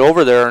off to get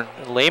over there.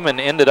 Lehman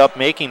ended up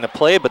making the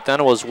play, but then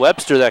it was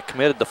Webster that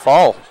committed the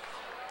foul.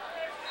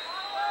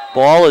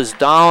 Ball is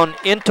down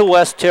into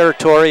West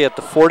territory at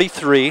the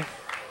 43.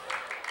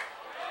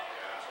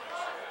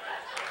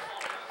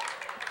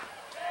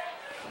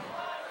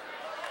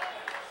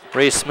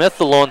 Ray Smith,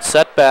 the lone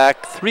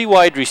setback. 3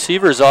 wide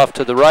receivers off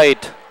to the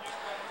right.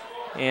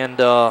 And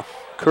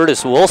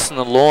Curtis Wilson,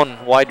 the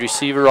lone wide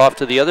receiver, off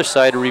to the other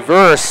side.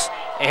 Reverse.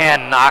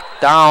 And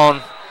knocked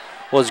down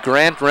was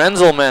Grant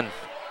Renzelman.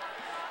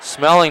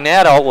 Smelling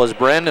that out was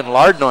Brandon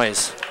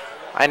Lardnoise.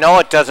 I know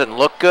it doesn't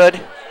look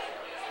good,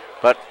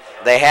 but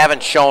they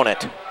haven't shown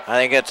it. I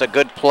think it's a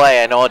good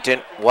play. I know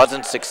it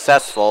wasn't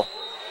successful,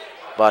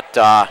 but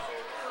I'll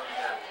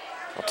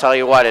tell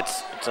you what,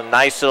 it's a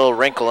nice little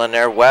wrinkle in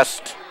there.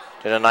 West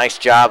did a nice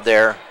job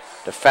there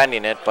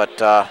defending it,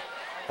 but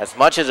as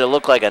much as it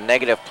looked like a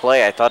negative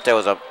play, I thought that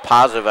was a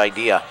positive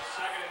idea.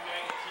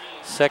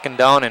 2nd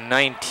down and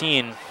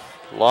 19.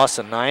 Loss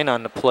of 9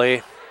 on the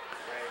play.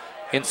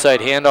 Inside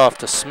handoff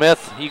to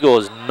Smith. He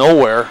goes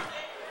nowhere.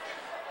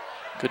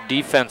 Good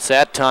defense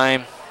that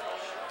time.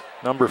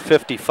 Number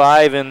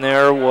 55 in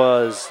there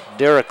was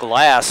Derek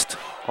Last.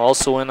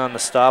 Also in on the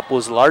stop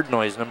was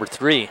Lardnoise, number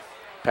 3.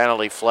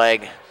 Penalty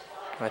flag.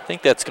 I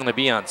think that's going to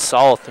be on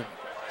South. It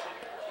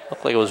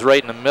looked like it was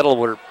right in the middle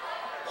where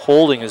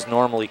holding is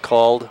normally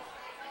called.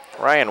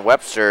 Ryan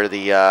Webster,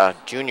 the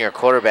junior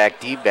quarterback,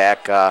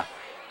 D-back,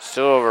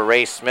 stood over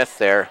Ray Smith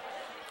there.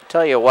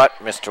 Tell you what,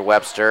 Mr.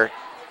 Webster,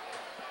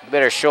 you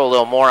better show a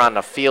little more on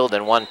the field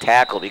than 1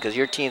 tackle, because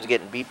your team's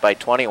getting beat by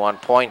 21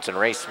 points and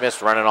Ray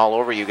Smith's running all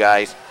over you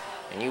guys,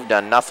 and you've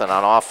done nothing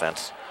on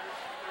offense.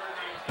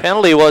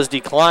 Penalty was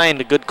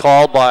declined. A good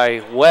call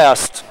by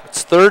West.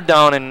 It's 3rd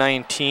down and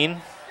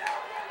 19.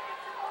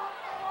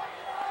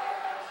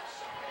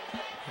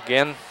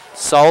 Again,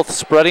 South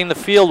spreading the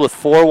field with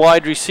 4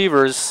 wide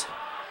receivers.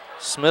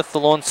 Smith, the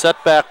lone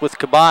setback with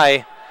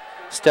Kabai.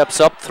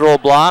 Steps up, throw a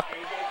block.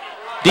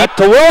 Deep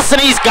to Wilson,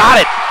 he's got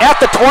it at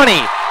the 20.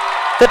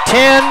 The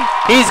 10,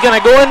 he's going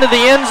to go into the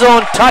end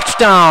zone,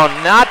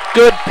 touchdown. Not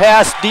good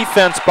pass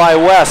defense by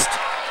West.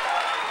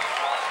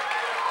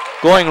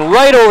 Going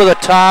right over the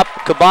top,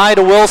 Kabai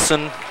to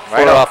Wilson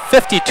for a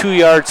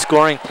 52-yard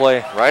scoring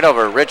play. Right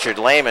over Richard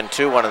Lehman,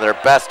 too, one of their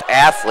best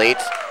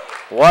athletes.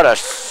 What a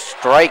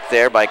strike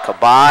there by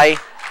Kabai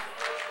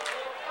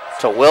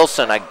to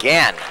Wilson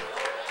again.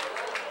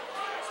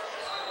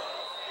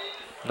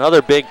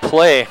 Another big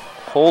play.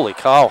 Holy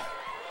cow.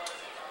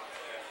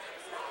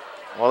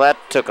 Well, that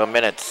took a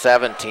minute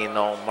 17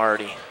 though,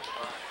 Marty.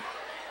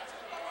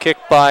 Kick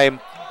by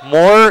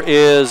Moore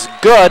is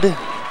good.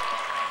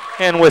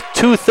 And with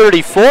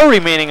 2:34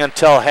 remaining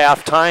until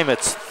halftime,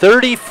 it's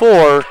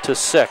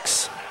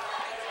 34-6.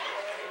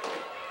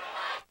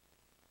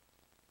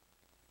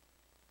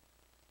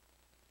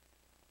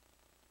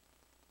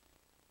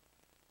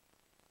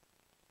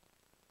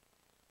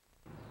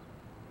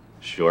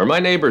 Sure, my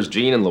neighbors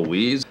Gene and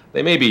Louise,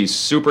 they may be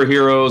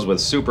superheroes with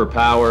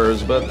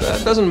superpowers, but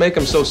that doesn't make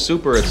them so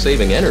super at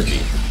saving energy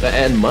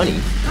and money.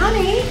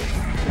 Honey?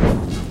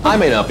 I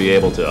may not be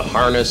able to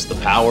harness the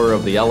power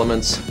of the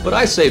elements, but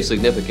I save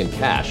significant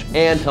cash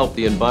and help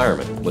the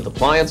environment with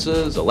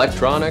appliances,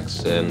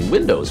 electronics, and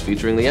windows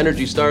featuring the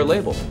Energy Star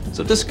label.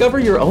 So discover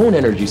your own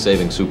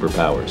energy-saving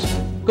superpowers.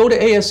 Go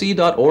to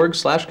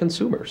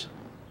ase.org/consumers.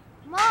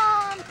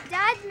 Mom,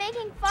 Dad's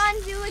making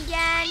fondue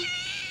again.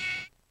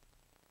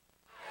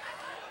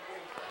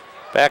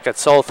 Back at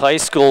South High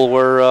School,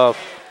 where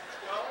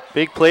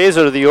big plays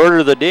are the order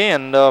of the day,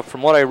 and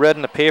from what I read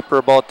in the paper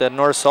about that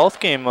North-South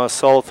game,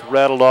 South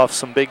rattled off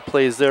some big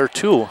plays there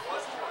too.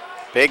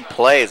 Big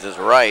plays is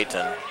right,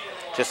 and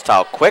just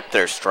how quick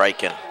they're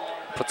striking.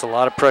 Puts a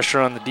lot of pressure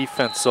on the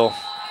defense, so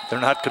they're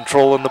not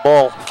controlling the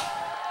ball.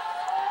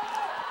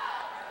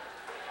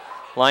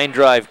 Line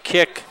drive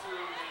kick.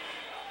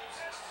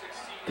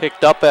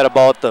 Picked up at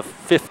about the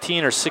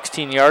 15 or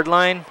 16 yard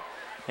line,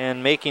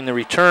 and making the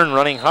return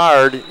running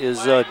hard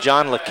is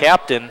John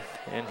LeCaptain.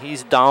 And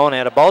he's down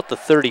at about the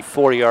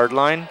 34 yard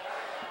line.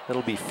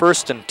 It'll be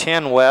 1st and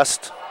 10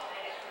 West.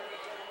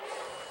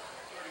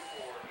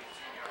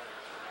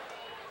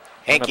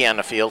 Hanky on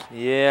the field.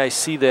 Yeah, I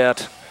see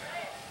that.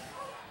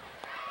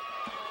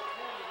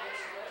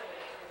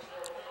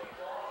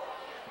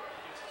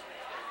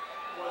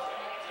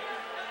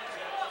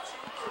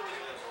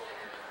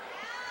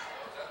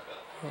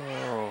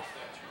 Oh.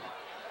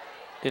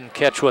 Didn't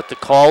catch what the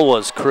call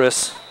was,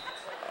 Chris.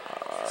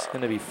 It's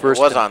going to be 1st and 10.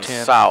 It was on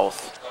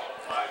South.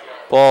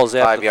 Ball's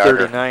at the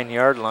 5-yarder. 39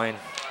 yard line.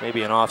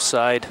 Maybe an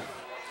offside.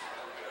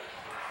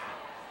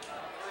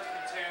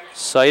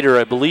 Sider,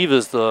 I believe,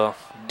 is the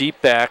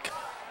deep back.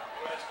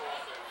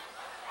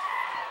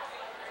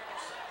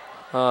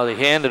 They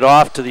hand it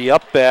off to the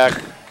up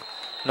back,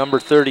 number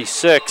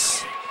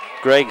 36,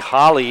 Greg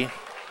Holly.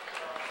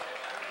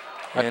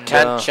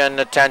 Attention,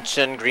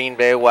 attention, Green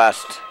Bay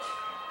West.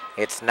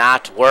 It's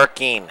not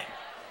working.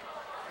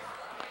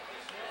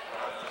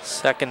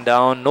 2nd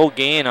down, no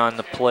gain on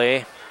the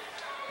play.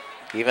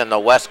 Even the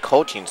West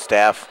coaching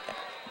staff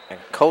and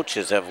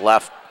coaches have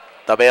left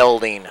the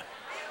building.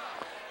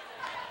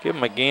 Give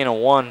him a gain of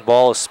 1.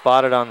 Ball is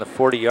spotted on the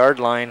 40 yard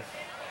line.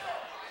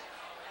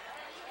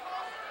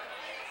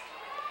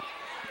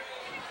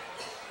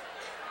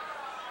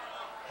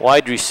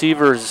 Wide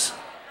receivers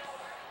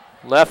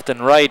left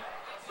and right,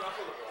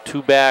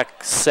 2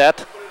 back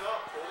set.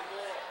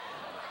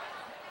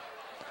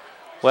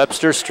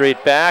 Webster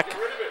straight back,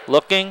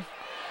 looking,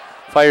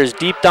 fires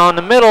deep down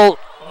the middle.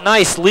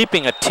 Nice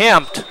leaping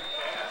attempt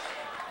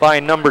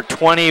by number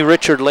 20,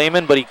 Richard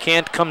Lehman, but he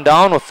can't come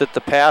down with it. The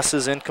pass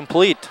is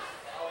incomplete.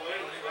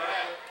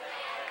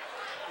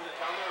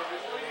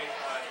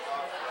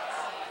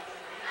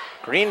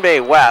 Green Bay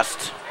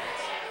West.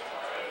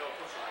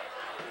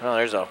 Well,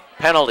 there's a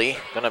penalty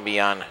going to be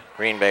on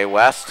Green Bay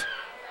West.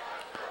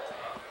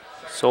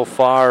 So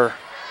far,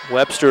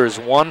 Webster is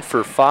 1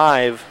 for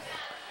 5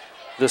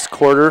 this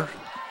quarter.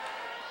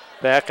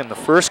 Back in the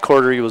first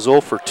quarter, he was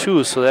 0 for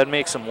 2, so that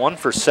makes him 1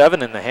 for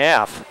 7 in the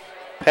half.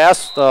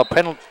 The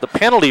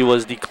penalty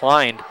was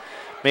declined,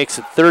 makes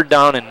it 3rd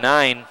down and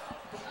 9.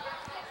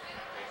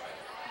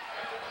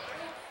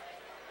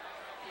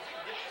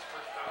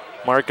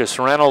 Marcus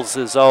Reynolds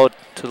is out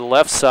to the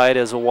left side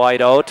as a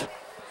wide out.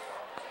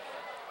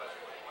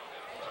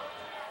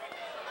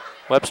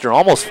 Webster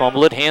almost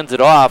fumbled it, hands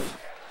it off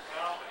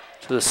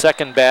to the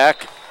 2nd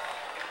back.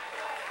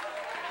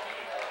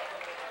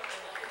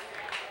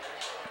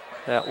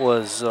 That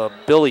was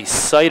Billy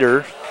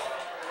Sider.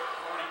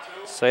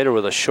 Sider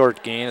with a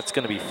short gain. It's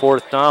going to be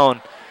 4th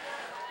down.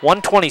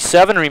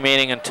 1:27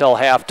 remaining until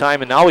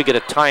halftime, and now we get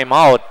a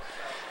timeout.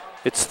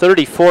 It's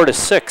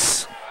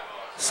 34-6.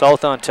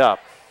 South on top.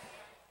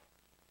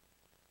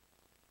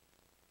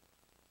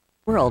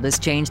 The world has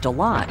changed a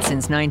lot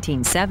since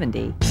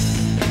 1970.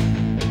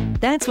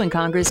 That's when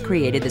Congress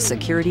created the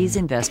Securities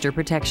Investor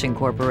Protection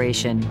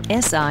Corporation,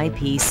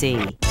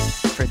 SIPC.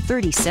 For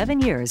 37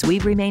 years,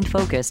 we've remained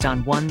focused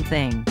on one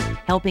thing,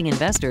 helping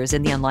investors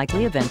in the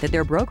unlikely event that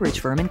their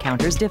brokerage firm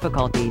encounters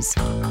difficulties.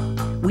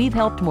 We've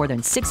helped more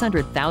than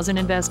 600,000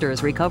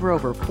 investors recover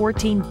over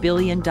 $14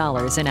 billion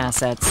in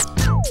assets.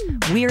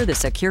 We're the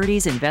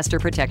Securities Investor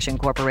Protection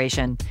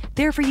Corporation.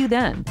 There for you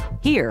then,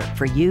 here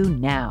for you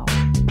now.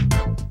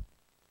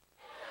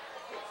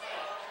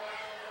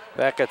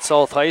 Back at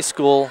South High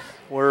School,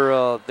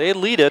 where they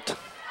lead it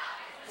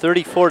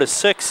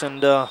 34-6,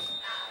 and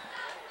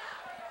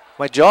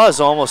my jaw is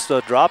almost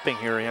dropping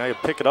here. You know, I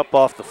pick it up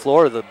off the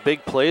floor, the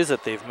big plays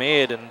that they've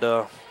made, and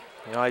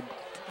you know, I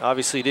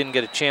obviously didn't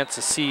get a chance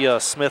to see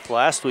Smith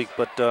last week,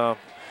 but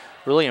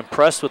Really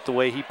impressed with the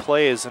way he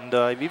plays, and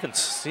I've even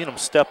seen him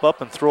step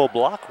up and throw a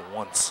block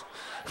once.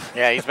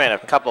 Yeah, he's made a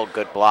couple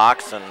good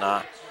blocks, and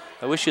I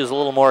wish he was a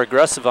little more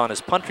aggressive on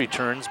his punt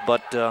returns,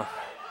 but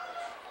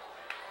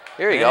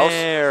here he goes.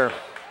 There,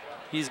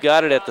 he's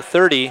got it at the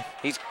 30.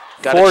 He's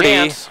got 40, a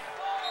chance.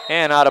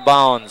 And out of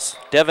bounds.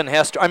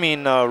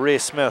 Ray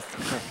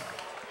Smith.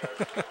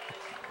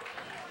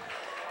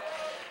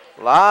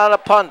 A lot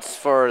of punts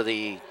for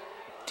the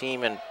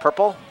team in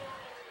purple.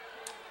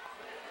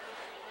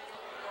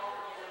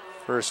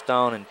 First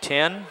down and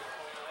 10.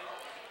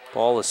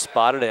 Ball is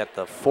spotted at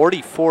the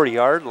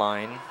 44-yard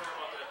line.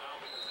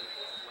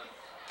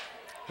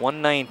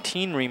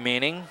 1:19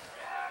 remaining.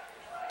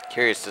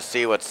 Curious to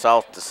see what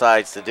South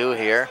decides to do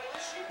here.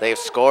 They've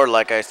scored,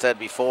 like I said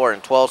before,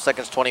 in 12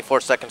 seconds,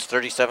 24 seconds,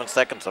 37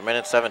 seconds, a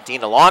minute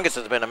 17. The longest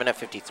has been a minute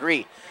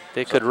 53.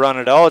 They could run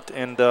it out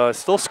and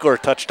still score a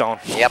touchdown.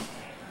 Yep.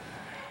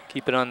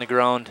 Keep it on the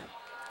ground.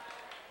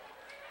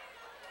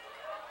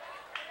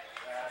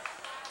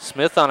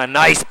 Smith on a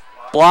nice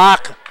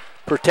block,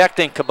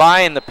 protecting Kabai,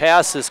 and the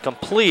pass is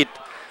complete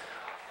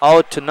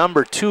out to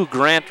number 2,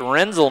 Grant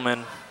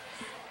Renzelman.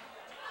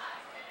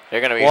 They're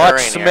going to be Watch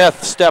hurrying Smith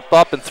here. step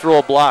up and throw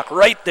a block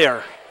right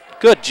there.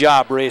 Good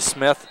job, Ray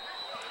Smith.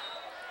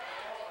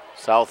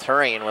 South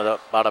hurrying with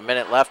about a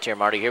minute left here,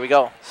 Marty. Here we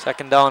go.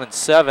 Second down and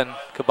 7.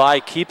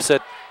 Kabai keeps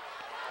it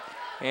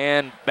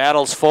and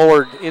battles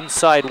forward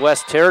inside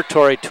West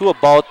territory to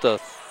about the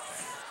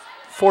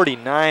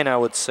 49, I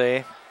would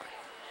say.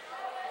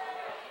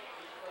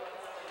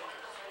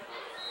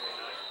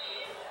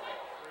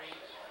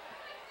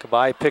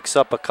 Kabai picks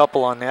up a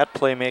couple on that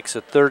play, makes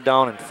it 3rd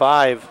down and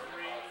 5.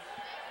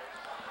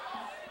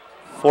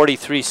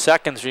 43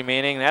 seconds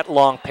remaining. That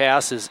long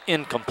pass is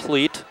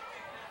incomplete.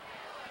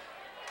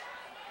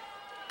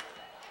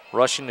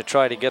 Rushing to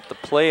try to get the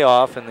play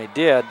off, and they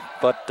did,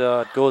 but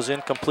it goes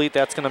incomplete.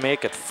 That's going to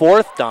make it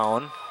 4th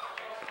down,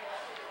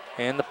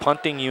 and the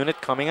punting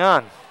unit coming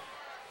on.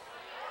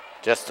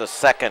 Just a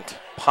second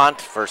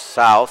punt for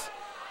South.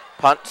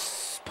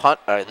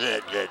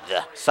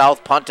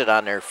 South punted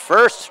on their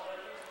first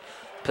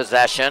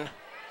possession.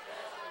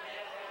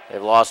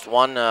 They've lost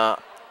one.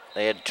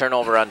 They had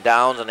turnover on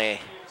downs, and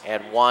they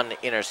had 1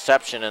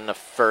 interception in the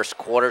first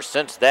quarter.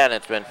 Since then,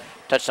 it's been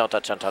touchdown,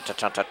 touchdown,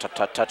 touchdown,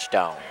 touchdown,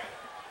 touchdown.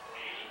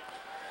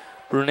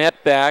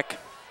 Brunette back.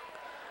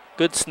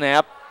 Good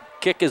snap.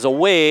 Kick is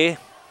away.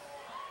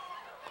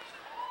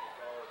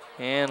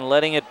 And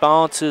letting it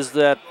bounce is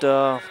that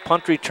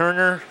punt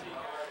returner,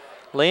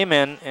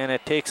 Lehman, and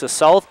it takes a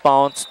south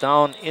bounce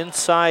down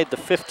inside the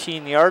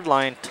 15-yard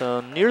line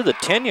to near the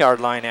 10-yard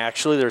line,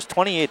 actually. There's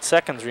 28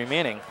 seconds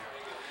remaining.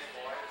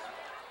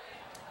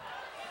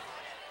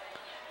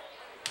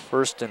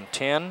 1st and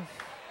 10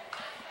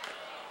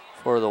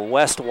 for the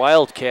West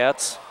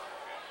Wildcats.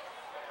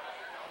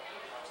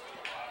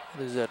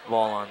 What is that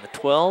ball on? The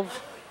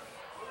 12?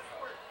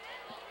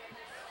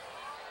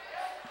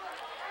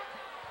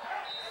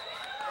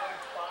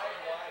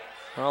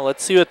 Well,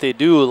 let's see what they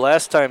do.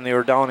 Last time they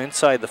were down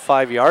inside the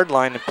 5-yard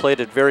line and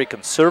played it very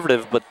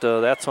conservative, but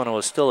that's when it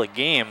was still a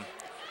game.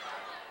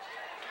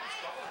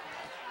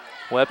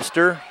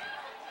 Webster.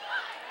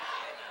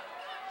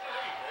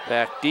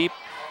 Back deep.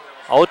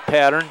 Out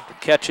pattern. The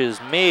catch is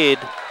made,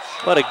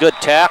 but a good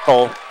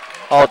tackle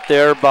out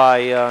there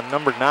by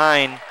number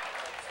 9,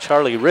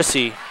 Charlie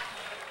Rissy.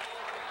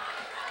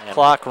 And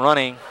clock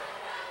running.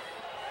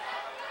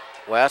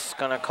 West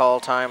going to call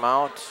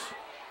timeout.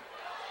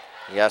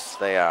 Yes,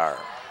 they are.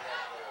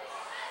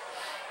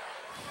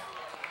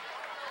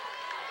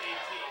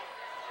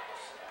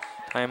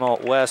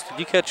 Timeout West. Did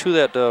you catch who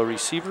that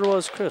receiver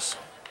was, Chris?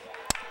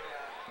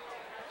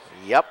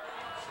 Yep.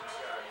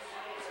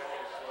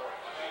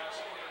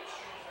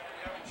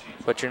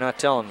 But you're not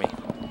telling me.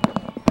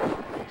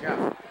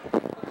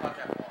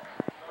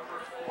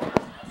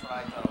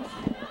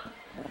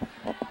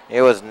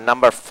 It was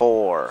number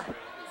 4.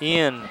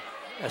 Ian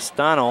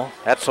Estano.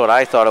 That's what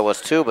I thought it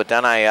was too, but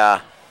then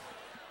I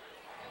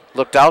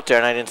looked out there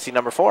and I didn't see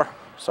number 4,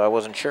 so I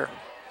wasn't sure.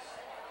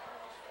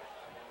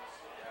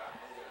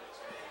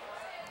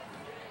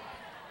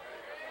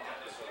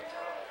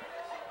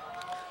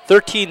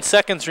 .13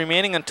 seconds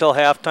remaining until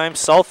halftime.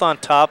 South on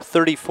top,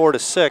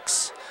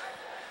 34-6.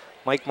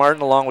 Mike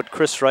Martin along with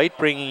Chris Wright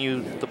bringing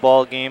you the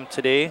ball game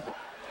today.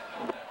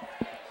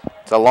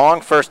 It's a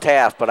long first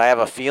half, but I have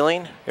a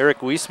feeling. Eric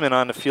Wiesman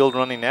on the field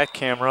running that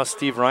camera.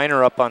 Steve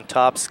Reiner up on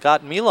top.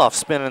 Scott Mieloff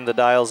spinning the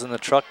dials in the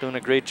truck, doing a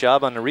great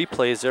job on the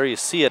replays. There you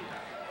see it.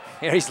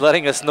 Here he's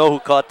letting us know who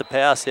caught the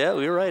pass. Yeah,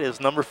 we were right. It was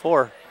number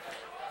 4.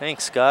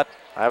 Thanks, Scott.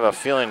 I have a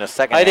feeling the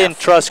second half. I didn't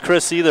trust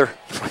Chris either.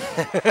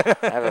 I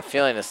have a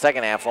feeling the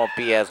second half won't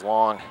be as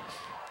long.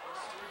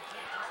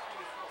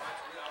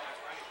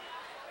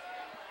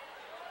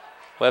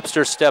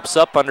 Webster steps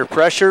up under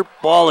pressure.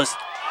 Ball is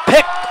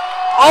picked.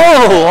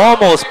 Oh,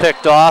 almost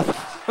picked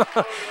off.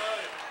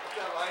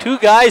 2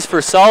 guys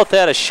for South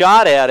had a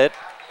shot at it.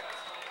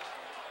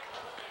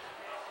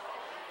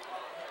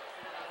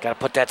 Got to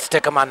put that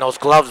stickum on those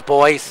gloves,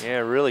 boys. Yeah,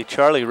 really.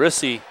 Charlie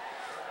Rissy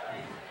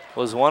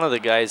was one of the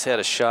guys had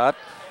a shot.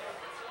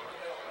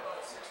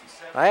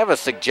 I have a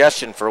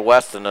suggestion for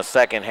West in the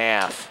second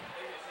half.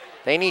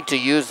 They need to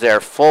use their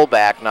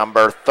fullback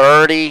number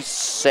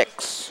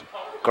 36,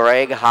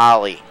 Greg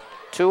Holly.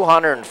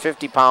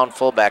 250-pound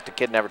fullback. The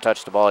kid never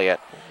touched the ball yet.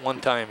 One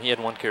time, he had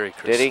one carry,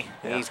 Chris. Did he?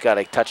 Yeah. He's got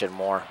to touch it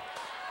more.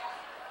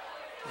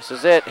 This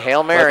is it,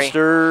 Hail Mary.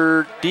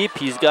 Webster deep,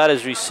 he's got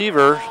his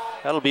receiver.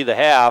 That'll be the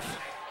half,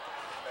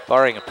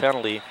 barring a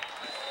penalty.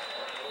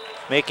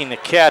 Making the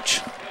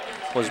catch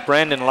was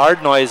Brandon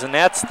Lardnoise, and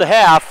that's the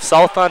half.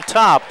 South on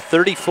top,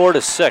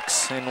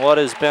 34-6, in what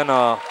has been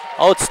a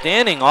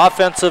outstanding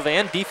offensive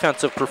and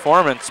defensive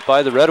performance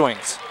by the Red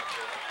Wings.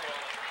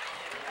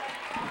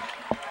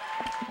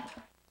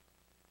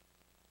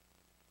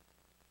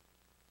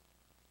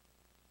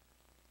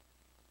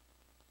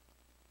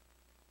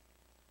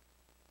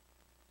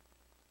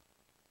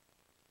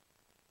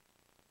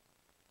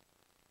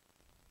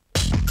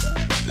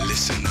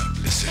 Listen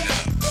up, listen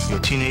up. You're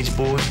a teenage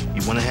boy,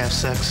 you want to have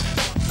sex?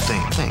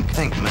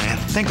 Think, man.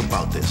 Think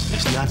about this.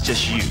 It's not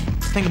just you.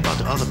 Think about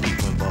the other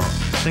people involved.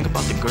 Think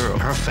about the girl,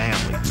 her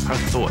family, her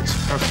thoughts,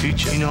 her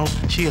future. You know,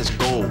 she has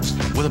goals.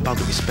 What about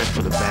the respect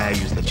for the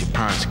values that your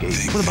parents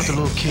gave you? What about the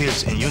little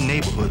kids in your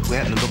neighborhood who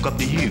happen to look up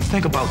to you?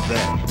 Think about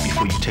that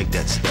before you take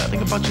that step.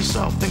 Think about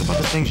yourself. Think about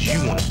the things you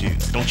want to do.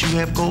 Don't you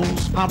have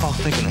goals? How about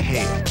thinking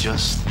ahead?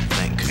 Just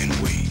think. And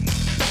wait.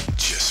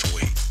 Just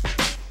wait.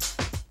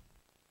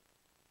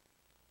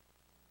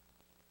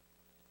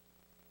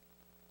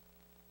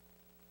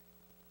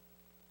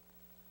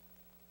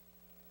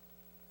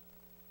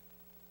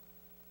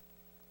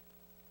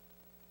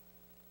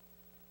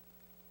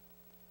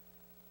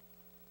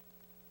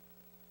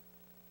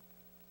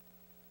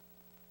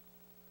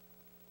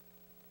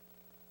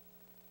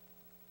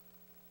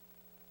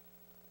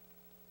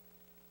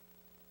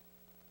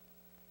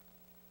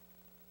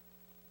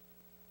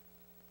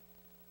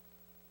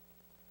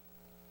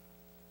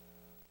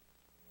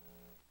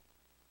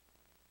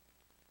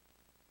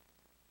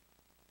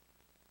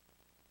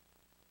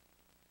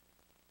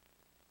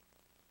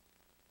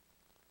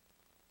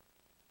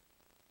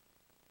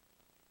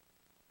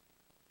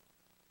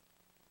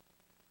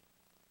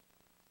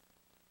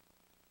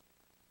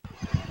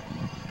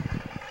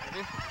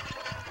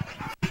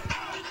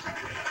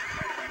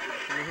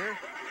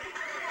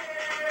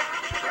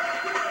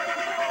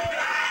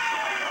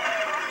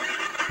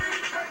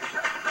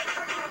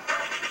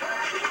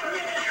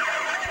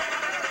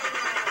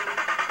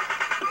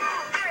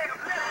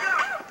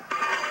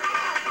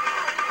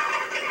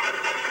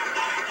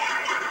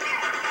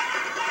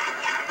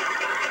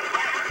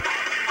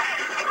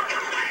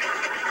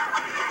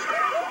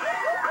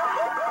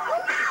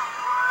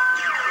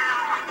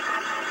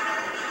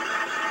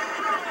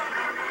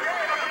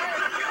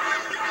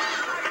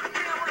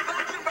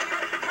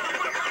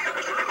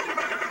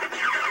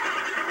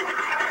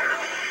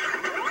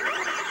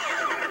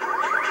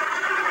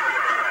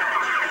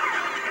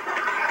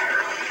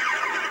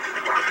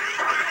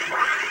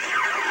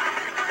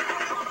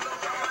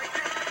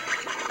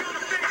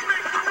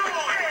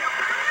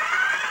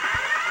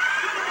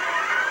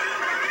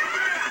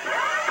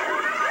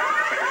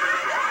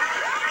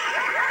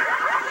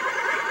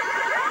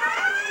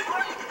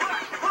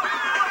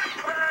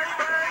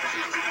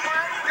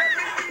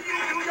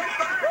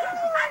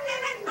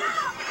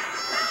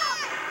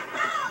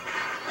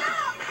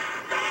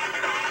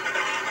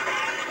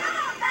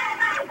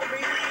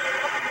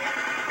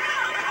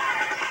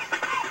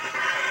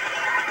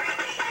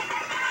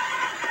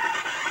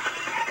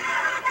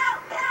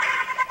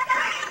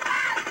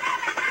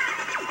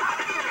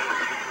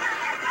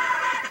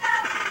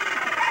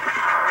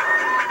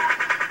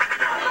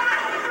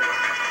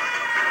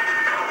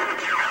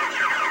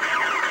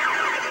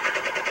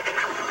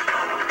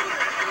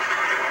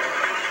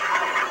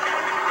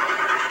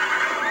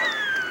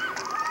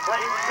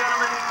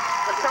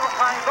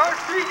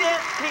 Varsity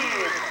Dance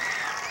Team,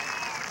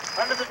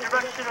 under the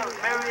direction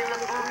of Mary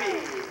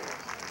LaBoogie.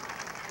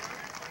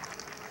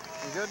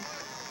 You good?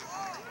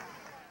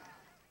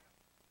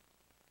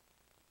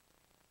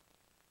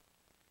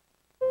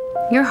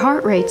 Your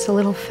heart rate's a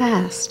little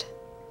fast.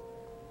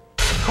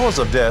 Cause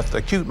of death,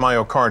 acute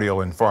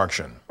myocardial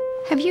infarction.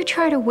 Have you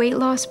tried a weight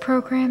loss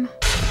program?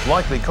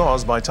 Likely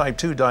caused by type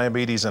 2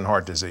 diabetes and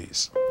heart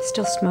disease.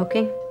 Still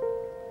smoking?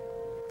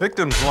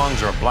 Victim's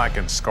lungs are black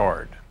and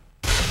scarred.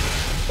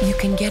 You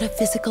can get a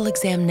physical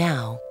exam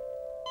now,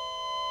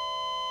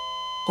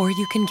 or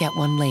you can get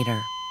one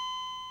later.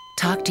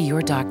 Talk to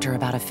your doctor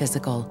about a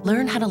physical.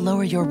 Learn how to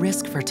lower your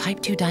risk for type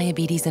 2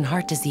 diabetes and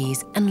heart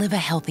disease and live a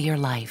healthier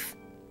life.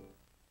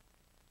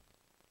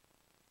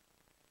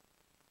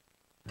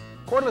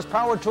 Cordless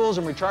power tools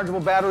and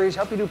rechargeable batteries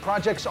help you do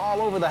projects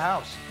all over the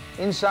house.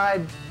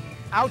 Inside,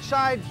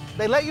 outside,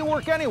 they let you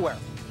work anywhere.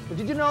 But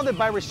did you know that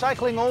by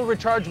recycling old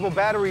rechargeable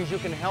batteries, you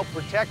can help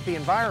protect the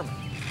environment?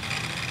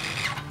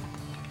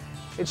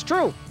 It's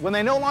true. When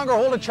they no longer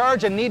hold a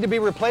charge and need to be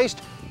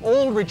replaced,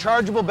 old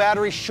rechargeable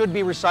batteries should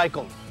be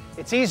recycled.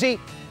 It's easy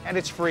and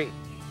it's free.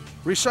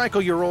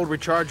 Recycle your old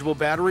rechargeable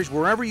batteries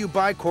wherever you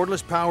buy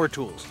cordless power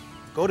tools.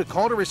 Go to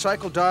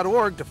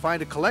calltorecycle.org to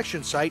find a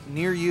collection site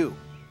near you.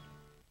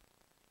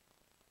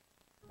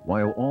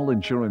 While all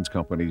insurance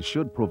companies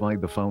should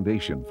provide the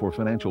foundation for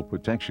financial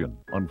protection,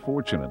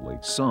 unfortunately,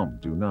 some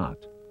do not.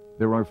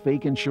 There are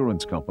fake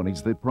insurance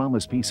companies that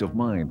promise peace of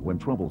mind when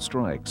trouble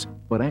strikes,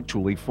 but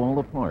actually fall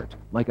apart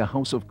like a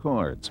house of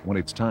cards when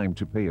it's time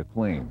to pay a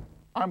claim.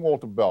 I'm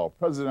Walter Bell,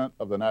 President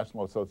of the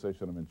National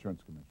Association of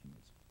Insurance Commissioners.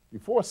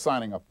 Before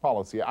signing a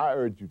policy, I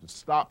urge you to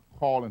stop,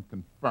 call, and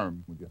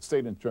confirm with your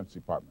state insurance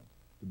department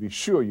to be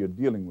sure you're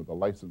dealing with a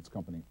licensed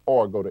company,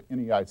 or go to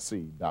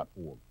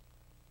NEIC.org.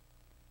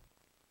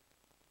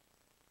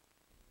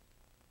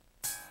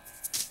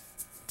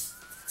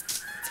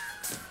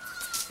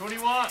 What do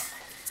you want?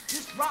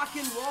 Just rock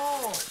and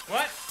roll.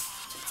 What?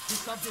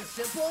 Just something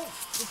simple?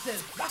 It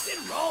says rock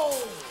and roll.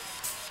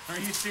 Are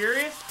you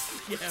serious?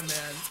 Yeah,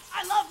 man.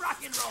 I love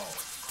rock and roll.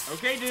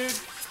 Okay, dude.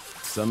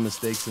 Some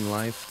mistakes in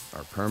life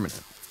are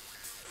permanent.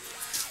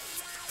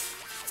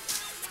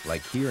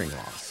 Like hearing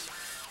loss.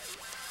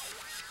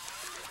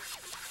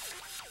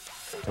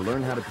 To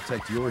learn how to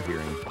protect your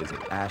hearing, visit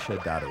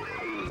asha.org.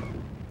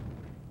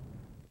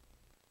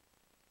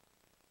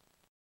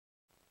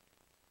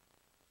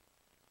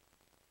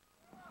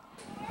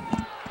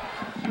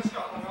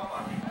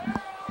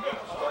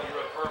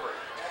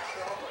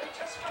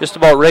 Just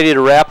about ready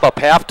to wrap up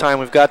halftime.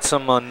 We've got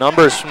some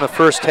numbers from the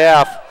first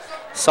half.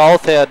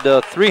 South had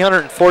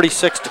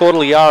 346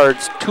 total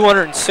yards,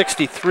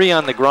 263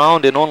 on the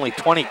ground and only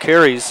 20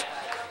 carries,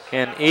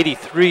 and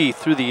 83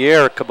 through the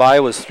air.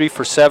 Kabai was 3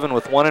 for 7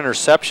 with 1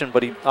 interception,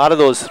 but out of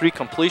those 3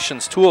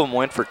 completions, 2 of them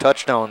went for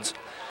touchdowns.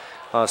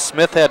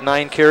 Smith had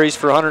 9 carries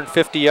for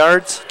 150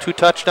 yards, 2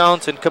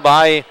 touchdowns, and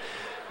Kabai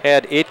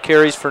had 8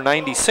 carries for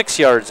 96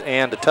 yards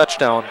and a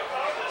touchdown.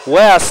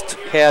 West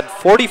had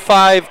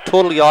 45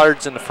 total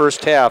yards in the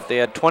first half. They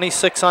had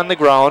 26 on the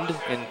ground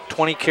and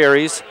 20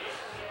 carries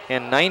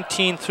and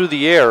 19 through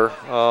the air.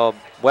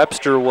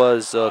 Webster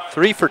was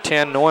 3 for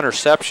 10, no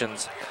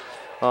interceptions.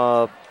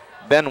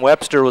 Ben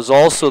Webster was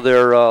also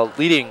their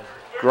Ryan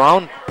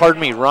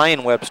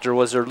Webster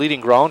was their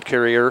leading ground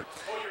carrier.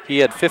 He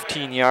had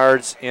 15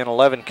 yards and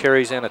 11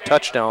 carries and a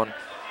touchdown.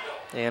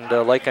 And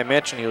like I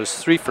mentioned, he was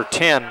 3 for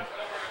 10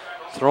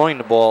 throwing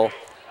the ball.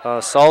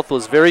 South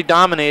was very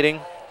dominating.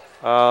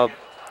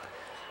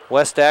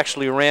 West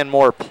actually ran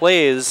more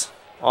plays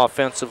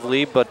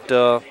offensively, but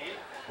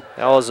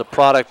that was a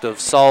product of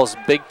South's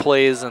big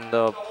plays and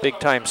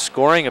big-time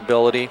scoring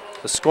ability.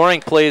 The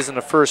scoring plays in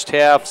the first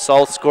half,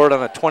 South scored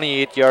on a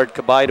 28-yard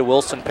Kabai to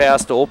Wilson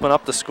pass to open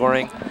up the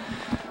scoring.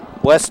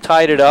 West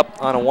tied it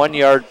up on a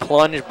 1-yard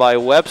plunge by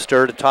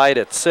Webster to tie it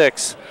at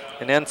 6,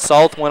 and then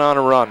South went on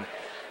a run.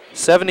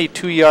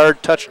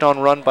 72-yard touchdown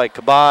run by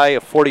Kabai,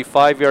 a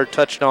 45-yard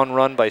touchdown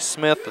run by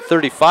Smith, a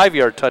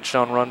 35-yard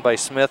touchdown run by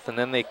Smith, and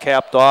then they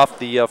capped off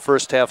the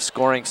first half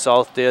scoring,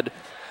 South did,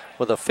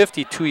 with a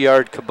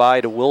 52-yard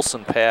Kabai to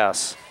Wilson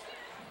pass.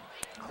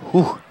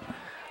 Whew.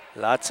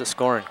 Lots of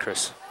scoring,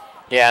 Chris.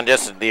 Yeah, and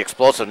just the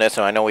explosiveness,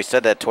 and I know we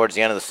said that towards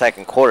the end of the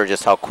second quarter,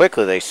 just how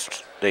quickly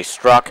they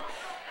struck.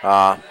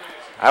 I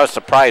was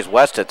surprised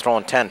West had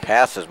thrown 10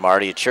 passes,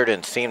 Marty. It sure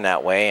didn't seem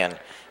that way, and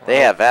they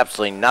have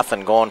absolutely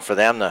nothing going for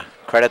them. To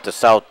credit the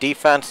South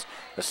defense,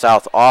 the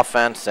South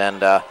offense,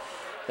 and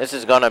this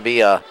is going to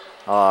be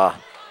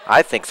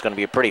I think it's going to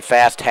be a pretty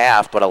fast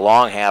half, but a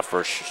long half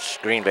for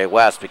Green Bay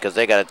West, because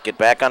they got to get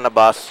back on the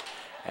bus,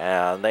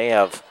 and they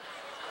have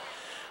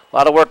a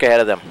lot of work ahead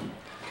of them.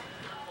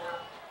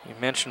 You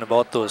mentioned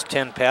about those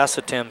 10 pass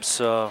attempts.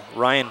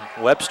 Ryan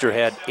Webster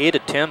had 8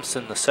 attempts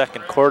in the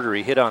second quarter.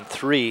 He hit on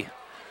 3,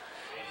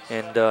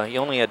 and he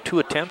only had 2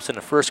 attempts in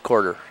the first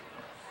quarter.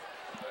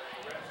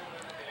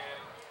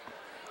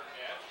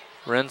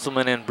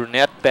 Renzelman and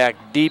Brunette back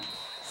deep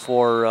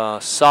for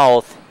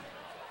South.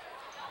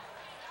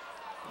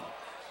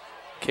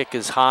 Kick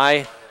is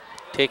high,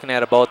 taken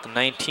at about the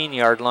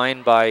 19-yard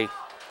line by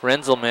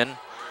Renzelman.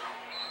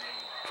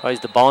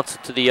 Tries to bounce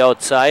it to the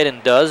outside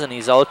and does, and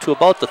he's out to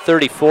about the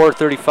 34,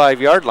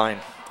 35-yard line.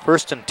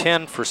 1st and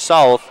 10 for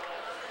South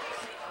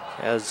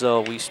as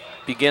we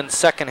begin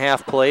second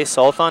half play.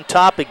 South on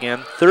top again,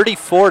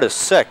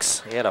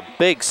 34-6. He had a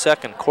big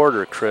second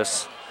quarter,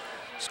 Chris.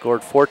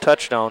 Scored 4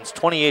 touchdowns,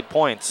 28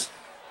 points.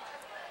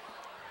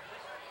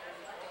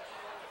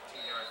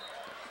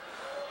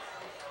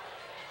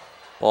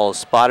 Ball is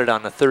spotted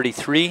on the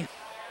 33.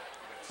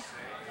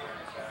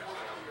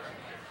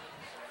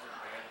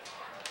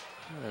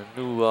 A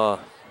new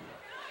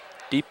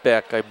deep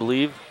back, I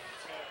believe.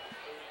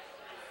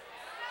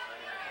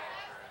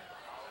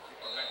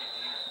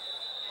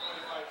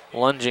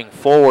 Lunging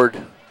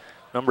forward,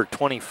 number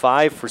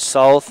 25 for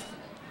South.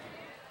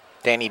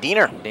 Danny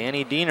Diener.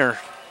 Danny Diener.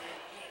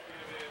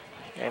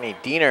 Danny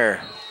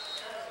Diener,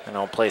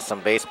 play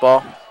some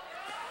baseball.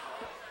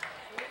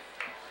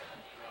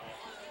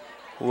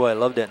 Ooh, I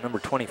love that number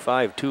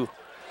 25 too.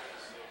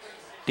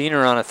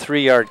 Diener on a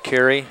 3-yard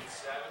carry.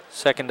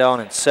 2nd down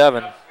and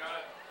 7.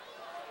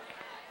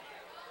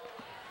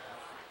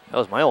 That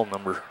was my old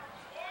number.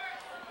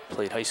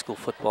 Played high school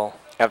football.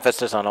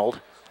 Emphasis on old?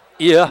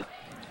 Yeah.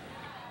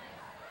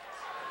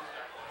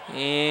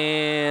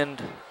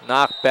 And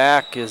knocked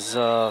back is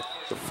the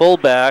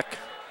fullback,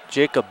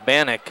 Jacob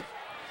Bannock.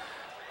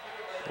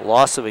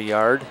 Loss of a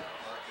yard.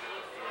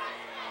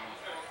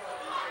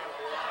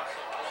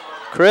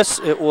 Chris,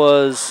 it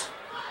was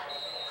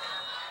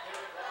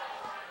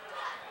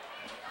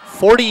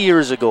 40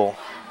 years ago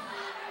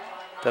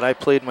that I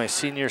played my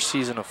senior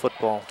season of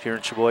football here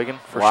in Sheboygan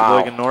for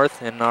Sheboygan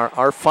North. And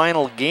our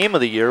final game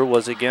of the year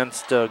was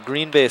against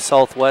Green Bay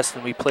Southwest,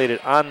 and we played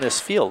it on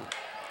this field.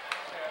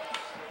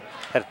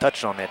 Had a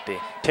touchdown that day.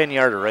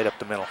 10-yarder right up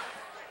the middle.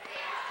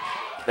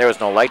 There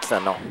was no lights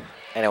then, though.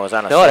 And it was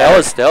on a No,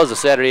 Saturday. that was a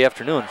Saturday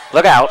afternoon.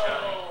 Look out.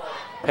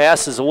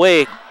 Passes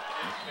away.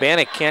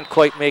 Bannock can't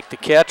quite make the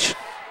catch.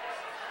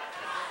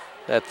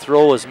 That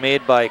throw was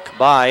made by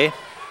Kabai.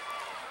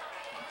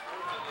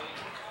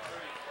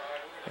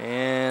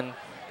 And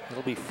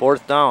it'll be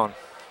 4th down.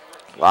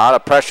 A lot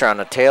of pressure on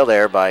the tail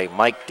there by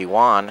Mike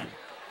Dewan.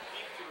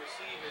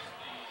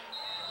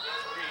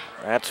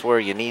 That's where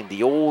you need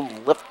the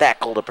old left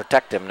tackle to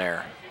protect him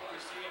there.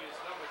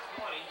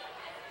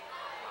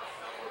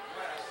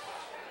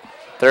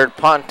 Third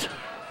punt.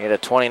 He had a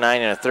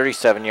 29 and a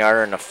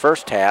 37-yarder in the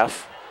first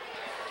half.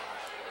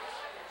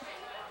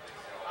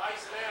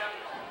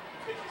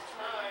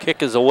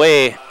 Kick is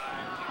away.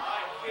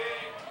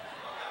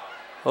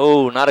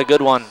 Oh, not a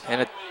good one. And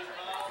it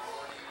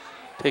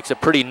takes a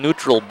pretty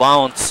neutral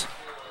bounce.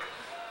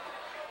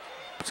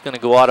 It's going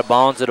to go out of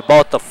bounds at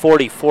about the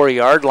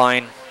 44-yard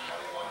line.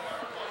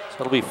 So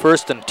it'll be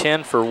 1st and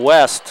 10 for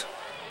West.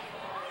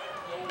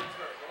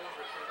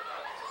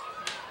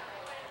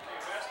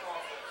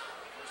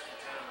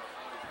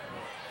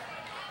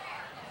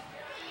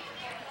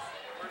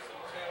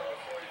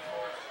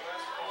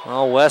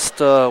 Well,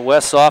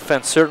 West's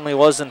offense certainly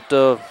wasn't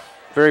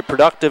very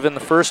productive in the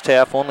first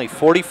half. Only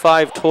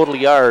 45 total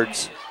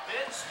yards.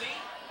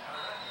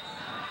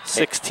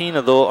 19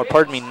 of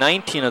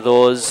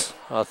those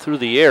through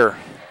the air.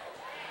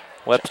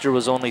 Webster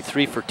was only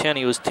 3 for 10.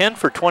 He was 10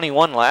 for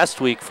 21 last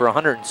week for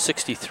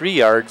 163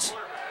 yards.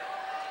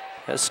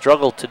 Has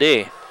struggled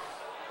today.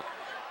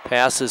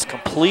 Pass is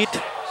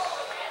complete.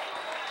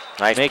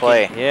 Nice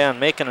play. Yeah,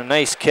 making a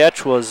nice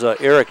catch was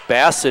Eric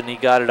Bassett, and he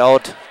got it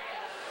out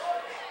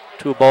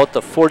to about the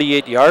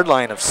 48-yard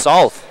line of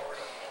South.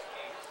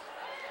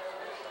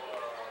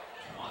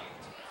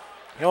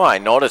 You know what I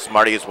noticed,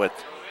 Marty, is with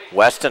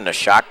West in the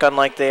shotgun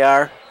like they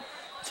are,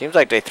 seems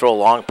like they throw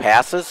long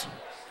passes,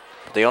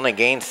 but they only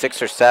gain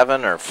 6 or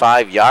 7 or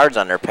 5 yards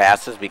on their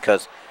passes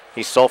because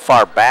he's so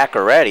far back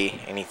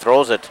already, and he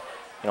throws it,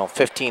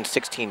 15,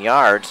 16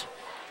 yards.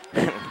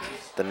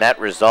 The net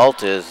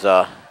result is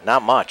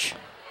not much.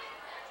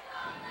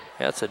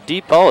 Yeah, it's a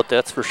deep out,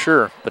 that's for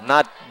sure, but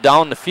not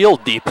down the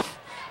field deep.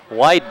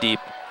 Wide deep.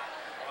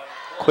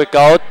 Quick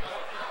out.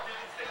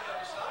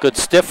 Good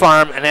stiff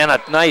arm, and then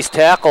a nice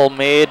tackle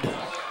made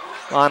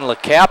on the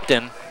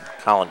captain.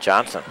 Colin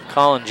Johnson.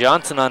 Colin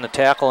Johnson on the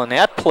tackle, and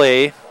that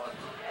play,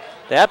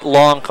 that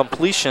long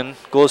completion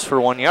goes for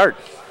 1 yard.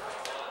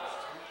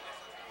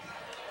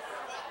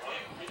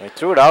 They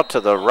threw it out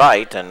to the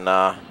right and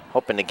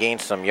hoping to gain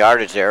some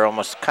yardage there,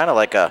 almost kind of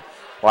like a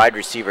wide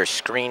receiver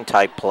screen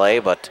type play,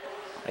 but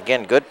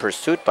again, good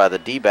pursuit by the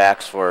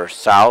D-backs for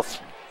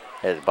South.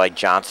 By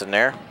Johnson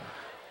there.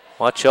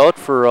 Watch out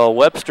for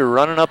Webster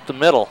running up the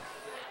middle.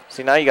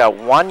 See, now you got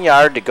 1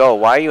 yard to go.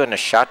 Why are you in the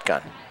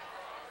shotgun?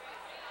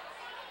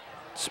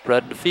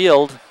 Spread the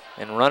field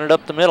and run it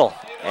up the middle.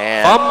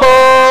 And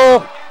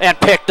fumble! And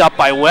picked up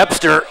by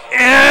Webster.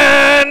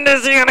 And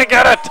is he going to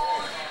get it?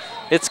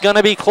 It's going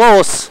to be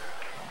close.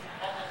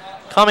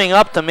 Coming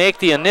up to make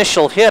the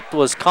initial hit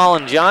was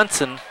Colin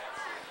Johnson.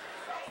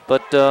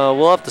 But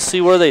we'll have to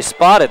see where they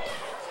spot it.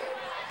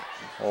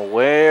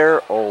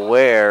 Well,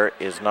 where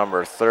is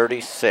number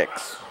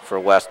 36 for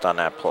West on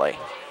that play?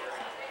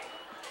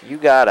 You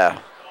got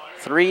a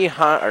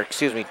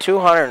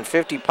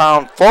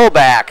 250-pound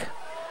fullback.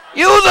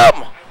 Use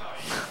him!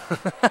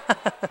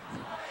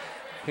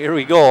 Here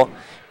we go.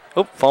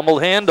 Oh,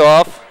 fumbled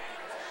handoff.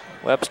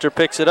 Webster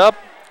picks it up.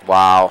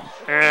 Wow.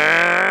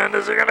 And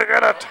is he going to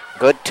get it?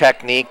 Good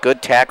technique,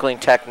 good tackling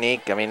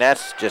technique. I mean,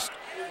 that's just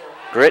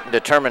grit and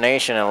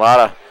determination and a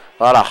lot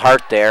of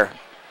heart there.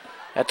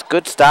 That's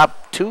good stop.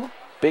 2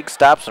 big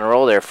stops in a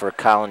row there for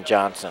Colin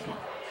Johnson.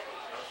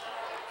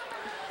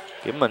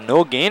 Give him a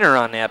no gainer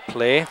on that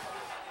play.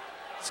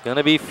 It's going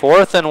to be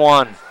 4th and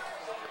 1.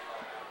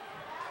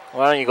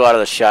 Why don't you go out of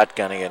the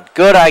shotgun again?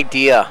 Good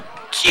idea.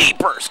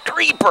 Jeepers,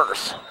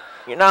 creepers.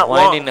 You're not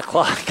winding the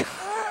clock.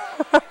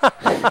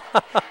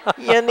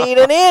 You need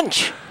an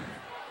inch.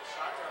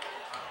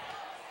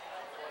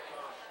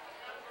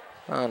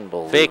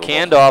 Unbelievable. Fake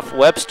handoff.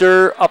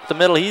 Webster up the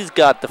middle. He's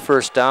got the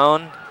first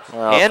down.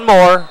 Well, and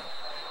more.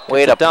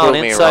 Way to down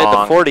prove me inside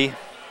wrong. the 40.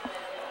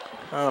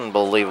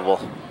 Unbelievable.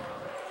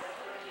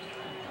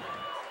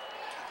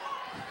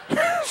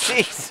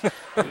 Jeez.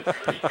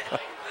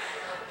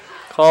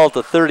 Call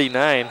to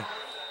 39.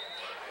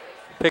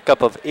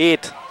 Pickup of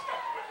 8.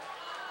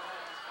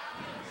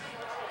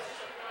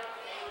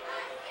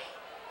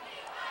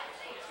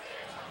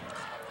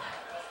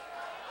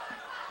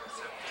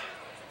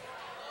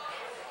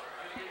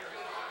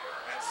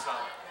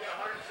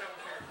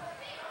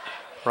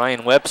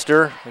 Ryan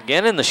Webster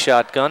again in the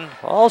shotgun.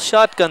 All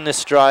shotgun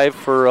this drive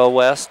for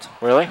West.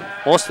 Really?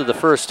 Most of the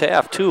first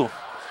half, too.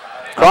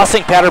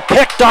 Crossing pattern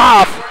picked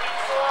off.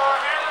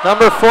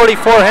 Number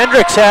 44,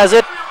 Hendricks, has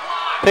it.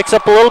 Picks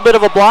up a little bit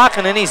of a block,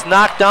 and then he's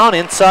knocked down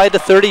inside the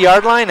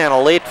 30-yard line, and a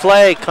late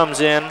flag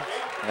comes in.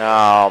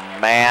 Oh,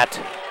 Matt.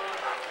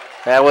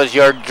 That was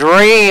your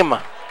dream.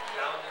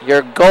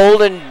 Your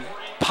golden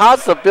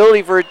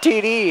possibility for a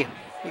TD.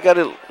 You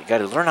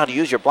gotta learn how to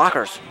use your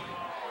blockers.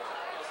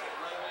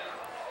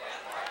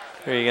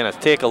 Here you're gonna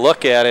take a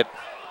look at it.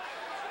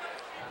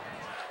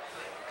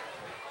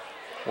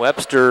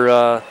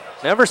 Webster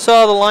never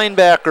saw the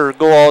linebacker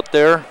go out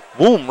there.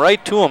 Boom,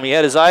 right to him. He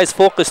had his eyes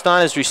focused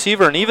on his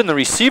receiver, and even the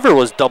receiver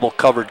was double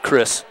covered,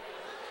 Chris.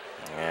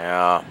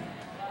 Yeah.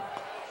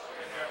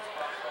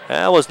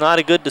 That was not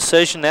a good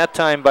decision that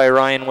time by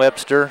Ryan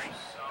Webster.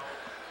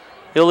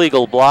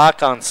 Illegal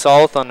block on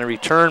South on the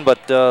return,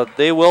 but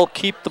they will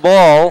keep the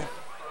ball.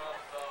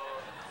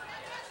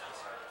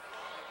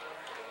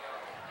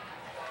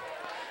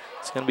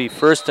 It's going to be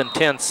 1st and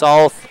 10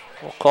 South.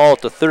 We'll call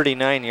it the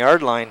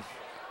 39-yard line.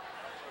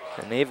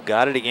 And they've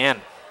got it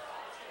again.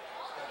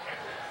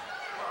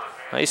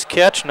 Nice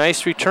catch,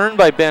 nice return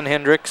by Ben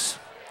Hendricks.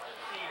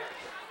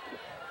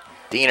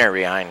 Diener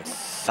behind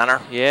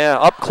center. Yeah,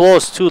 up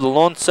close to the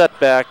lone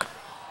setback.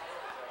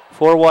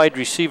 4 wide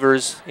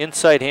receivers,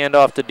 inside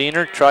handoff to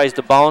Diener, tries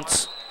to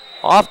bounce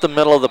off the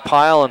middle of the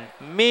pile and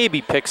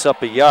maybe picks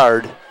up a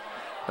yard.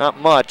 Not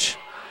much.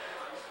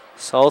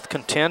 South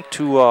content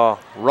to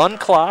run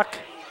clock.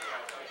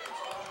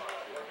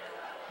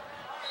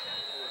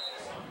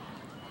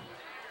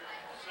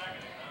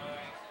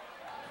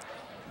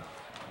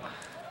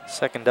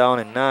 Second down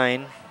and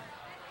 9.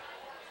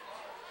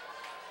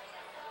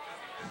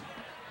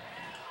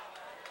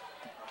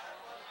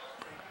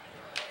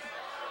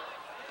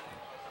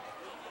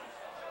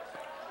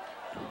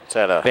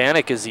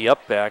 Bannock is the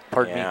up back.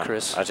 Pardon me,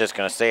 Chris. I was just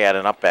going to say, add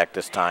an up back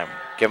this time.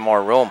 Give him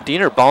more room.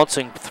 Diener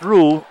bouncing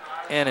through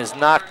and is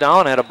knocked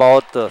down at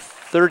about the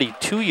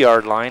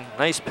 32-yard line.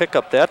 Nice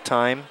pickup that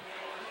time.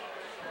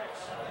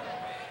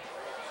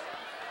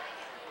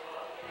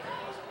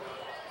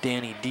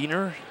 Danny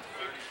Diener.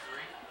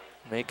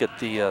 Make it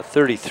the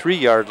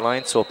 33-yard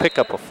line, so pick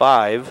up a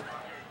 5.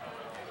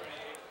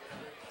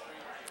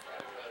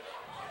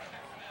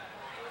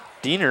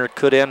 Diener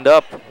could end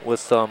up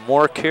with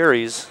more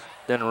carries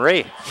than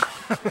Ray.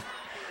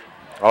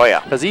 Oh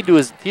yeah, because he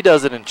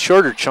does it in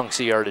shorter chunks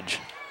of yardage.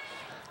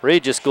 Ray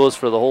just goes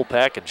for the whole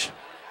package.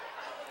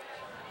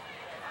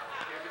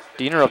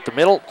 Diener up the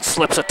middle,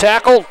 slips a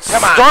tackle,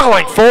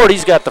 struggling forward.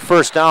 He's got the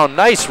first down.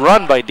 Nice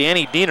run by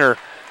Danny Diener.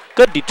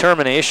 Good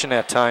determination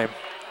that time.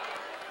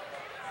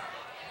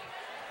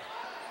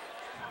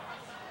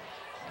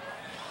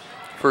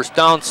 First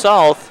down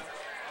South.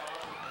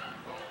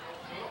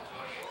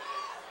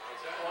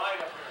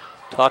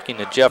 Talking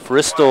to Jeff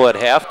Risto at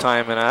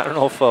halftime, and I don't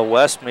know if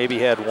West maybe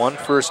had 1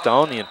 first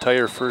down the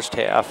entire first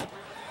half.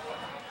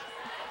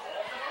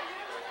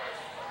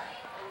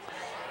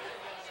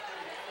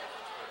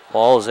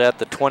 Ball is at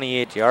the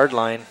 28-yard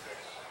line.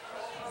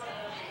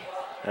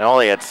 And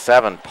only had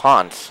 7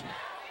 punts.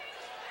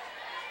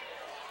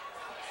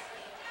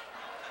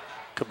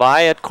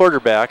 Kabai at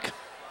quarterback.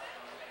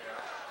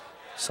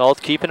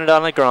 South keeping it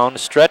on the ground,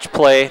 stretch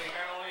play,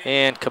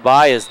 and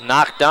Kabai is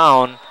knocked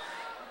down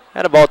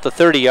at about the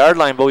 30-yard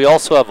line, but we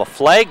also have a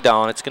flag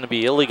down. It's going to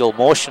be illegal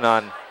motion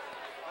on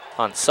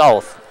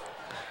South.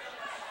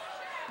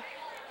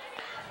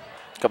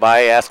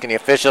 Kabai asking the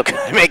official, can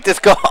I make this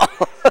call?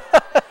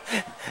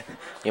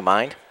 You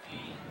mind?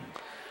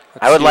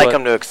 I would like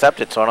him to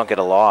accept it so I don't get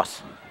a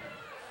loss.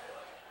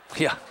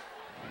 Yeah.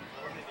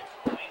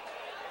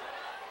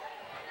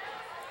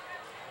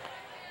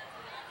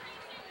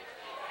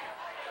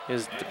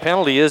 The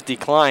penalty is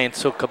declined,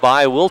 so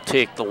Kabai will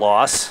take the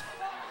loss.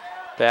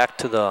 Back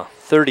to the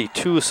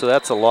 32, so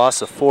that's a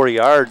loss of 4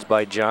 yards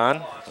by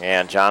John.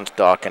 Yeah, and John's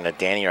talking to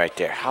Danny right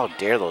there. How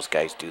dare those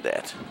guys do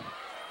that?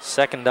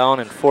 Second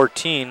down and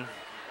 14.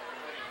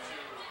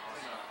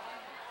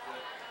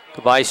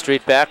 Kabai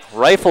straight back,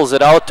 rifles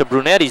it out to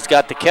Brunette. He's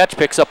got the catch,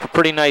 picks up a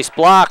pretty nice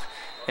block,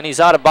 and he's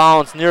out of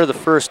bounds near the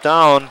first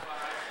down.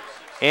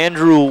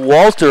 Andrew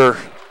Walter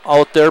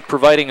out there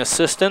providing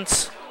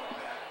assistance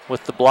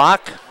with the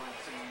block.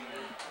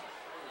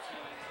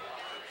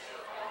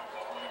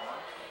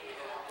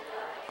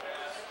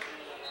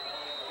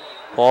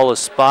 Ball is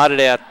spotted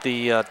at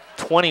the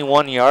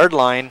 21-yard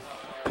line.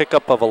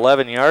 Pickup of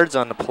 11 yards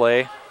on the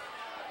play.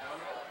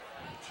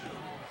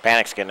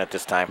 Bannock's getting it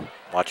this time.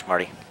 Watch,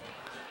 Marty.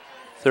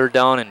 Third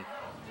down and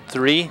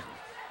 3.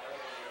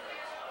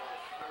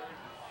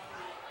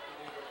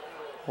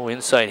 Oh,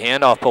 inside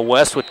handoff, but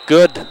West with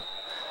good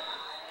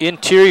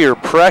interior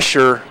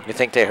pressure. You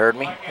think they heard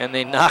me? And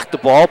they knocked the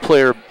ball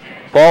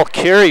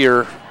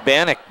carrier,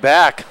 Bannock,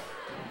 back.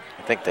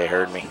 I think they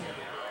heard me.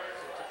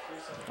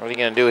 What are you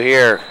going to do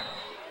here?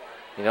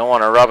 You don't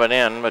want to rub it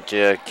in, but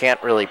you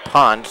can't really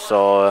punt,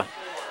 so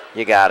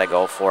you got to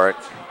go for it.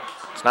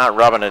 It's not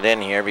rubbing it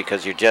in here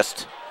because you're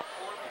just,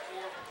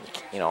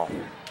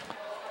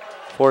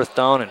 4th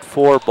down and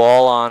 4,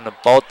 ball on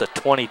about the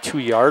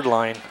 22-yard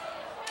line.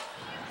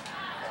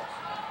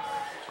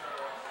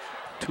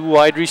 2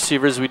 wide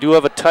receivers. We do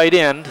have a tight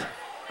end.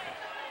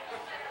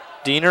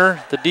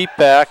 Diener, the deep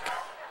back.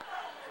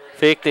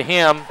 Fake to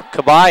him.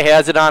 Kabai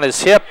has it on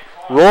his hip.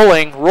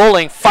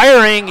 Rolling,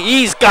 firing.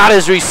 He's got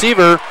his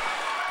receiver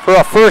for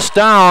a 1st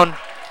down.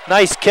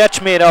 Nice catch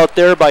made out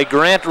there by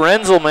Grant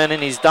Renzelman,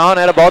 and he's down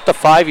at about the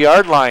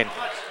 5-yard line.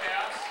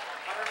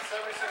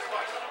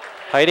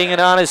 Hiding it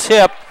on his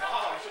hip.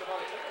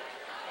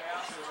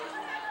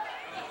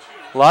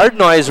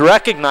 Lardnois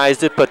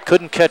recognized it but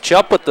couldn't catch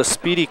up with the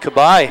speedy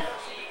Kabai.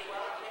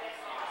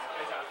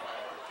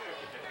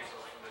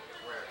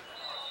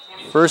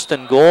 1st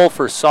and goal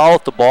for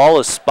South. The ball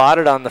is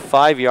spotted on the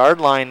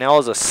 5-yard line. Now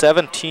is a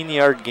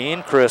 17-yard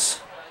gain, Chris.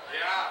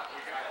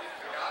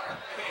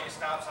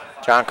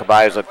 John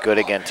Kabay's looked good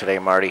again today,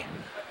 Marty.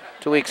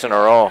 2 weeks in a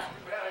row.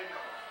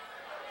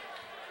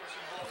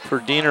 For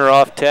Diener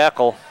off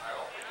tackle.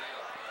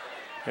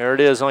 There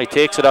it is. Only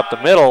takes it up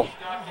the middle.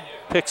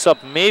 Picks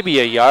up maybe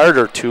a yard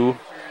or 2.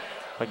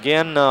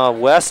 Again,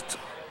 West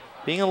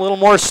being a little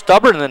more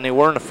stubborn than they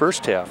were in the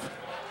first half.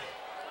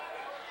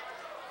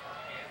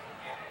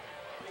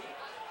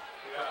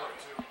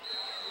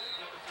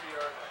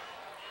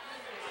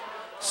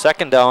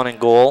 Second down and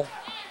goal.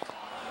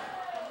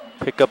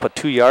 Pick up a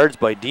 2 yards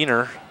by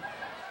Diener.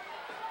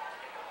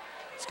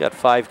 He's got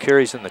 5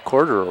 carries in the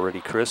quarter already,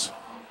 Chris.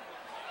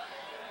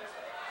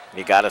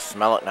 You got to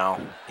smell it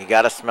now. You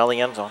got to smell the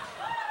end zone.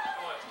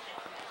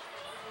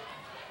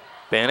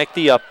 Bannock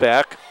the up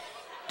back.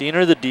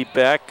 Diener the deep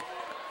back.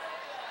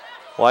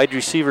 Wide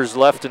receivers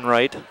left and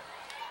right.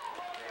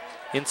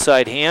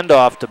 Inside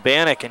handoff to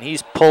Bannock, and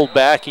he's pulled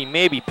back. He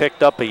maybe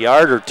picked up a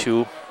yard or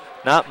 2.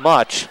 Not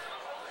much.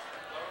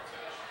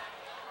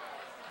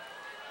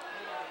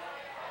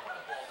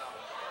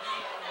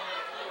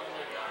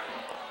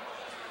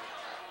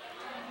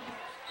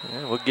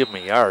 Yeah, we'll give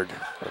him a yard,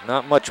 but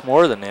not much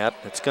more than that.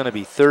 It's going to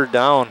be 3rd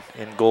down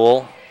and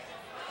goal.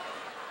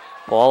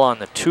 Ball on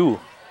the 2.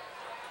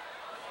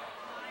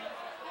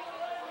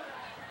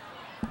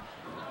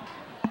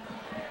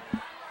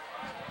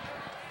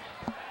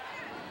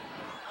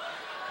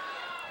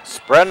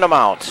 Spreading them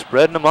out.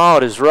 Spreading them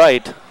out is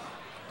right.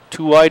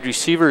 2 wide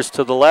receivers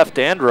to the left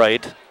and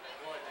right.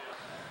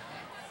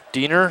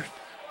 Diener.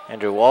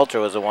 Andrew Walter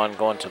was the one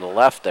going to the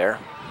left there.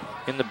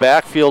 In the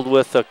backfield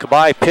with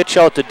Kabai. Pitch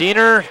out to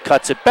Diener.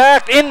 Cuts it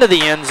back into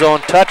the end zone.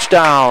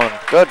 Touchdown.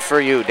 Good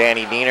for you,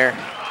 Danny Diener.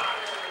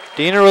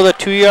 Diener with a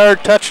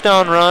 2-yard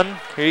touchdown run.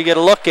 Here you get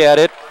a look at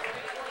it.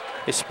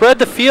 They spread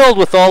the field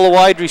with all the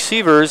wide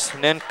receivers,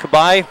 and then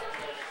Kabai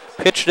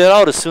pitched it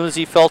out as soon as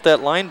he felt that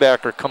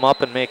linebacker come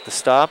up and make the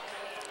stop.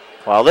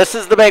 Well, this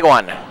is the big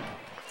one.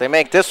 If they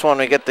make this one,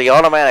 we get the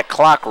automatic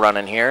clock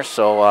running here,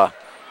 so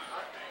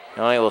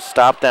we'll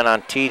stop then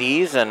on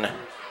TDs and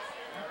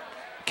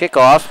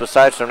kickoffs.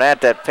 Besides from that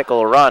pickle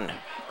will run.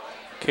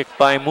 Kick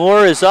by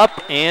Moore is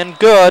up and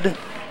good.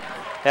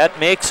 That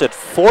makes it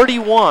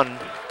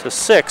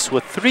 41-6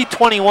 with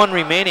 3:21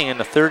 remaining in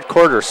the 3rd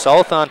quarter.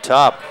 South on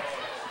top.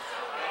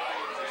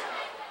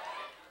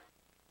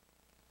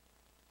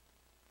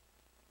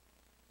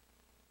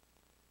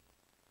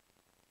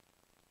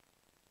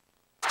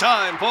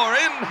 Time for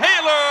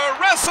Inhaler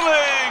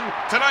Wrestling!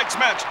 Tonight's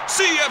match,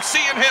 CFC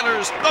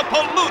Inhalers, the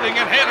polluting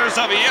inhalers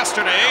of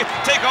yesterday,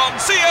 take on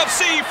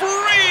CFC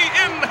Free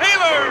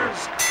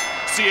Inhalers!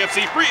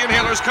 CFC Free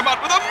Inhalers come out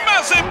with a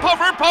massive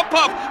puffer puff,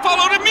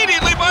 followed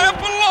immediately by a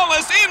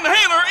flawless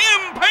Inhaler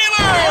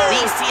Impaler!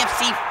 These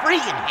CFC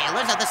Free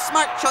Inhalers are the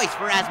smart choice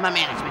for asthma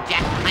management,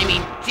 Jack. I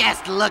mean,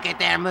 just look at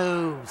their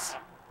moves.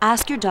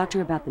 Ask your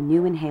doctor about the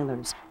new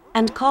inhalers,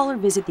 and call or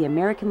visit the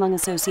American Lung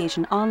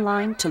Association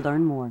online to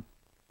learn more.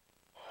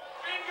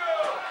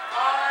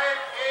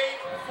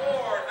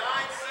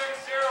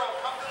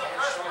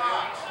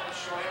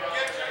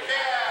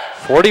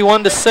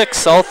 41-6,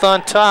 South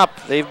on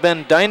top. They've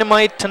been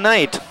dynamite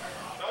tonight.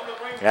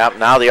 Yep,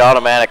 now the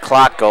automatic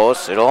clock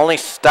goes. It'll only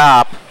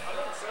stop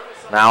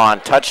now on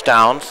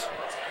touchdowns.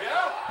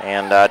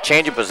 And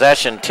change of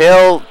possession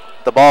till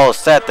the ball is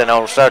set, then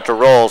it'll start to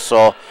roll.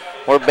 So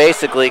we're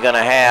basically going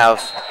to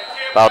have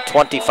about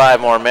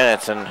 25 more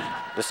minutes, and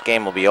this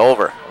game will be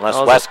over unless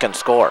West can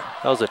score.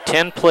 That was a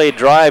 10-play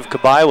drive.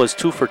 Kabai was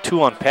 2 for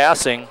 2 on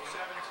passing.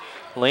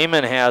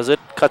 Lehman has it,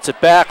 cuts it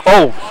back.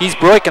 Oh, he's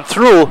breaking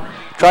through.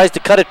 Tries to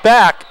cut it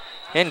back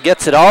and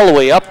gets it all the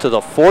way up to the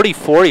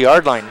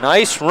 44-yard line.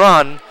 Nice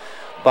run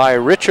by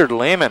Richard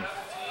Lehman.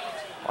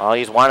 Well,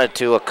 he's wanted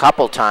to a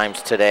couple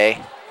times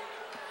today.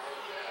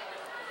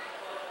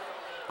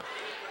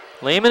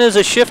 Lehman is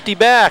a shifty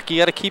back. You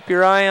got to keep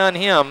your eye on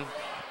him.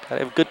 Got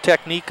to have good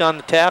technique on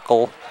the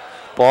tackle.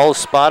 Ball is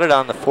spotted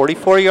on the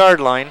 44-yard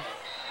line.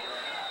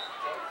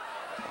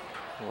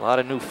 A lot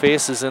of new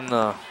faces in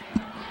the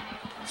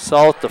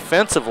South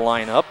defensive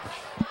lineup.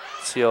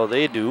 Let's see how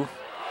they do.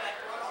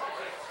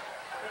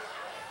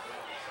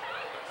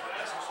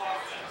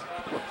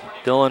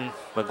 Dylan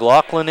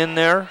McLaughlin in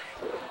there.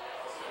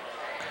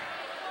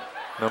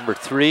 Number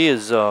 3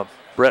 is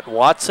Brett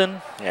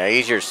Watson. Yeah,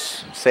 he's your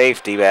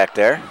safety back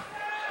there.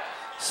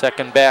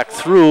 Second back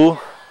through.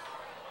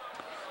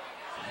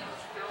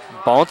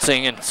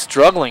 Bouncing and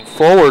struggling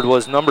forward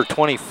was number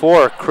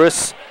 24,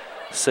 Chris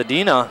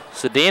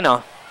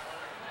Sedina.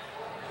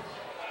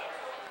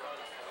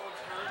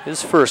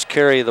 His first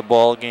carry of the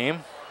ball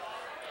game,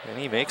 and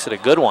he makes it a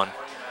good one.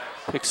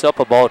 Picks up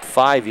about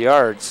 5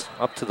 yards,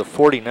 up to the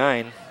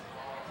 49.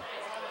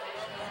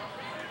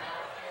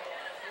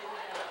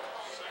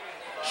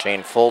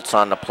 Shane Foltz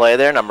on the play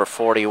there, number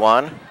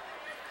 41.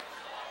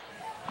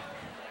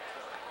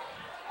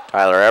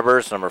 Tyler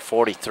Ebers, number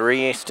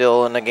 43,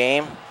 still in the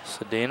game.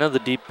 Sedana, the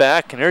deep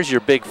back, and there's your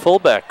big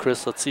fullback,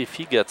 Chris. Let's see if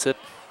he gets it.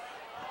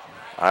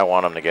 I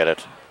want him to get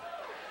it,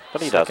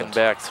 but he doesn't. Second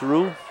back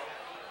through.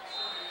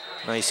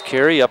 Nice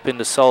carry up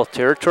into South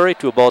Territory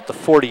to about the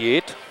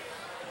 48.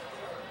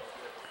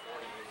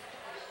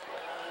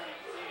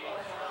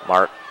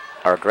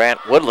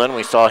 Grant Woodland,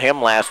 we saw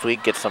him last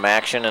week get some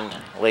action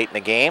late in the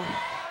game.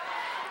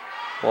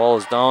 Ball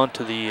is down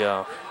to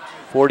the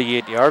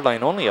 48-yard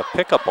line. Only a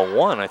pickup of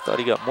 1. I thought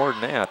he got more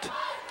than that.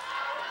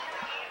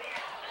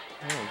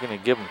 Oh, we're going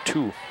to give him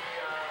 2. So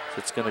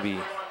it's going to be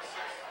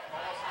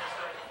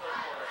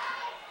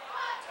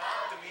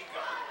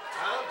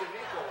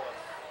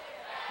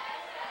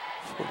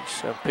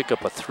pick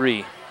up a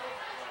 3.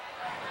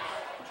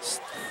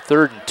 It's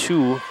 3rd and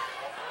 2.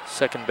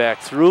 Second back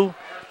through.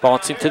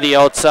 Bouncing to the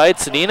outside,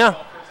 Sedina.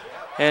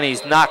 And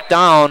he's knocked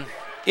down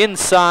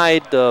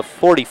inside the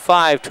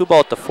 45 to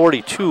about the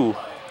 42.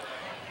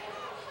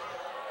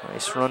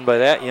 Nice run by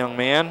that young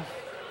man.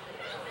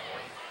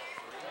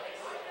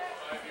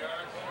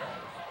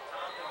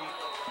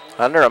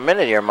 Under a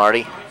minute here,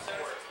 Marty.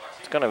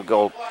 It's going to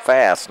go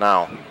fast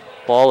now.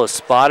 Ball is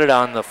spotted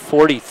on the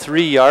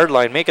 43-yard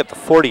line. Make it the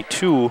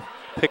 42.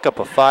 Pick up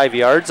a 5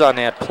 yards on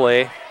that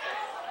play.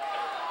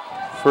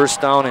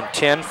 First down and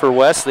 10 for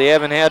West. They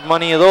haven't had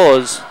many of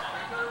those.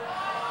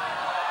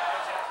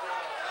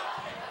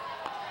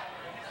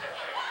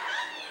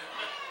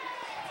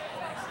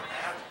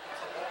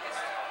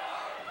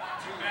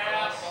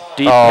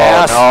 Deep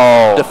pass.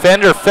 No.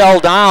 Defender fell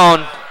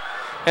down,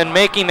 and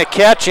making the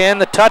catch and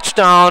the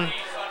touchdown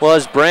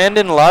was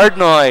Brandon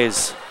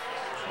Lardnoise.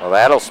 Well,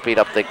 that'll speed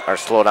up or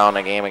slow down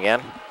the game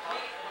again.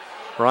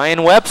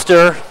 Ryan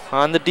Webster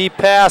on the deep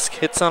pass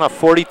hits on a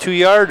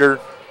 42-yarder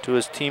to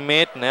his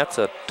teammate, and that's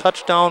a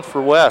touchdown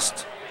for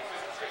West.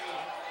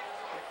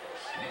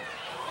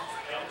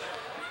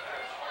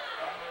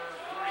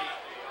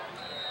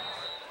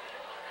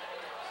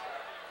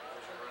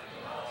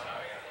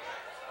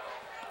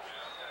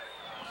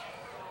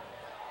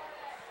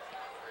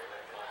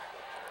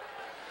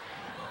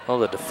 Well,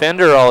 the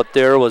defender out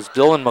there was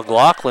Dylan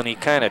McLaughlin. He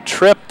kind of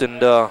tripped,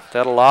 and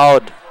that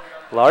allowed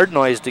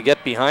Lardnoise to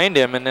get behind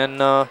him. And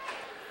then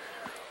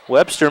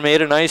Webster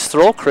made a nice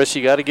throw, Chris.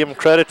 You got to give him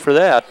credit for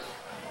that.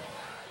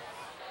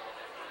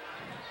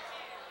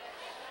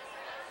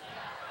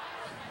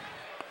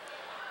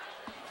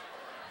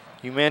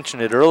 You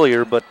mentioned it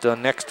earlier, but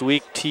next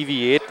week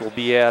TV8 will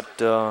be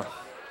at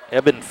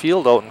Eben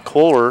Field out in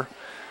Kohler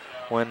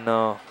when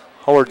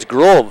Howard's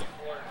Grove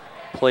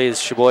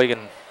plays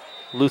Sheboygan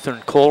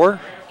Lutheran Kohler.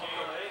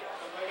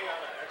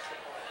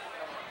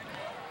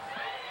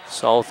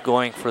 South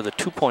going for the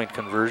 2-point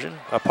conversion.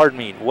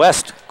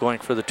 West going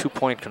for the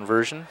 2-point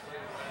conversion.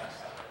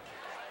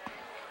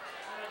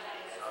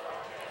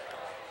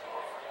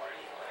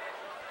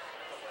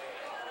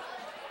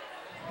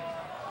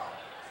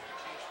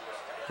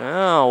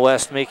 Now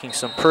West making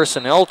some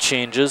personnel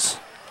changes,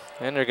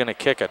 and they're going to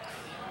kick it.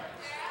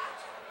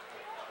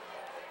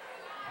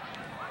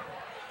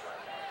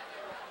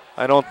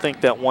 I don't think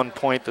that 1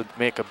 point would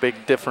make a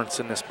big difference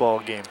in this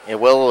ball game. It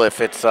will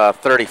if it's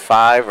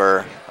 35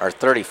 or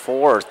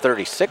 34 or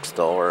 36,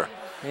 though. Or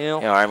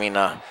I mean,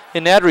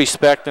 in that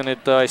respect, and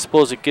I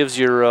suppose it gives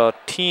your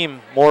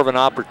team more of an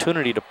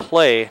opportunity to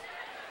play.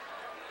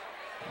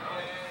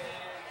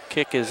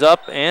 Kick is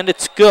up, and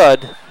it's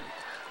good.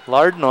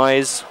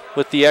 Lardnoise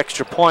with the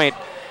extra point,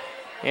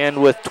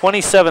 and with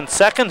 27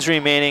 seconds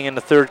remaining in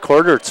the third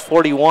quarter, it's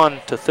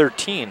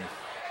 41-13.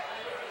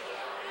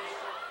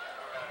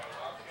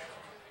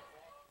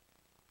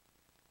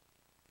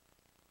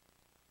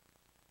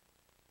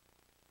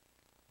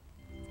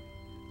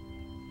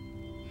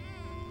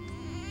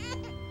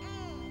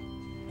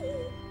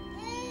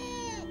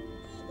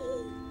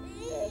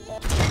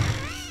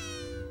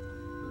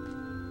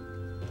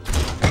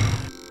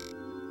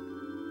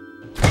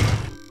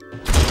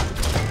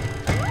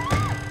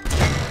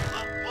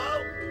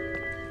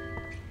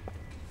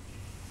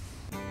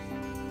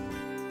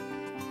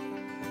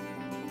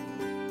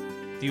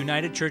 The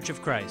United Church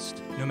of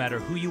Christ. No matter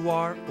who you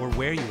are or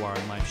where you are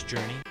in life's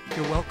journey,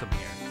 you're welcome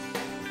here.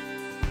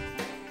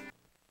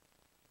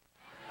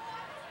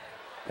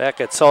 Back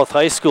at South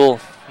High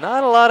School,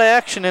 not a lot of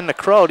action in the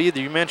crowd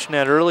either. You mentioned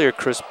that earlier,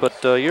 Chris,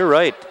 but you're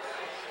right.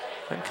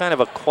 Been kind of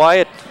a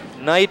quiet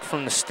night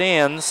from the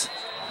stands.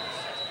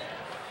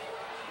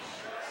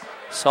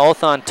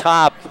 South on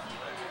top,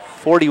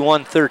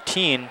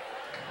 41-13.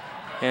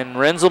 And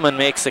Renzelman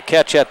makes a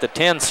catch at the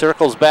 10,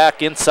 circles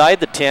back inside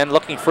the 10,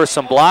 looking for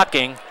some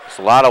blocking. It's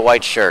a lot of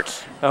white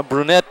shirts.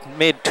 Brunette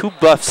made 2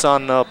 buffs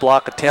on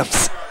block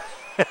attempts,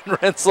 and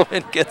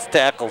Renzelman gets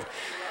tackled.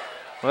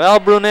 Well,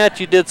 Brunette,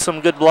 you did some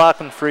good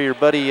blocking for your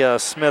buddy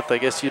Smith. I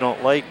guess you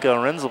don't like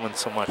Renzelman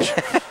so much.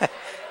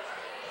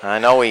 I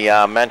know we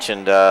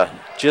mentioned...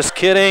 Just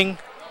kidding.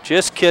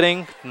 Just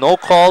kidding. No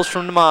calls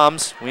from the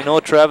moms. We know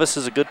Travis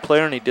is a good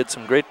player, and he did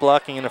some great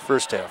blocking in the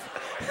first half.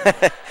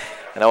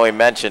 I know we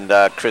mentioned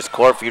Chris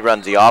Korf, he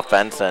runs the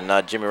offense,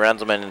 and Jimmy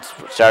Renzelman in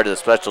charge of the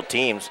special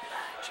teams.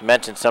 She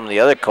mentioned some of the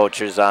other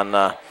coaches on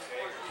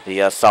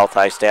the South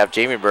High staff.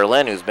 Jamie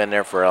Berlin, who's been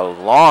there for a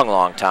long,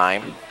 long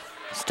time,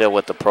 still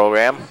with the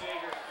program.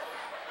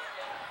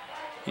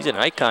 He's an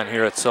icon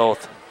here at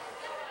South.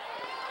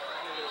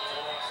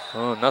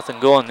 Oh,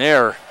 nothing going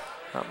there.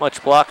 Not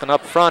much blocking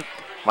up front.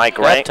 Mike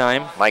Rank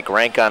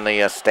on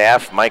the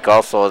staff. Mike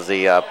also is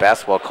the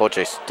basketball coach.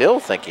 I still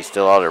think he's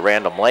still out at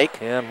Random Lake.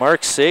 Yeah,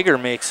 Mark Sager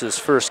makes his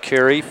first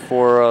carry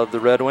for the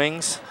Red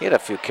Wings. He had a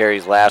few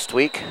carries last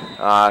week.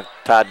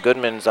 Todd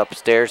Goodman's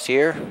upstairs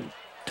here.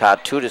 Todd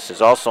Tudis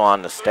is also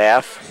on the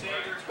staff.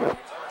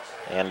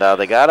 And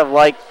they got him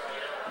like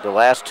the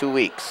last 2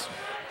 weeks.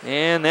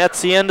 And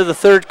that's the end of the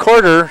third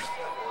quarter.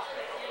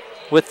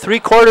 With 3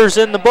 quarters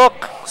in the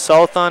book,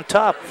 South on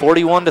top,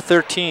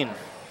 41-13.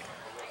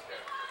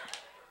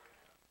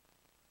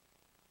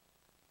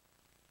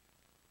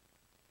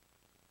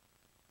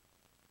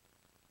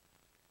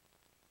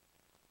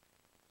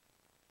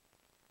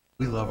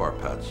 We love our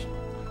pets.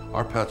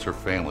 Our pets are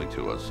family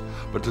to us,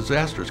 but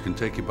disasters can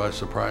take you by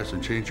surprise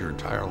and change your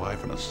entire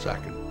life in a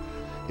second.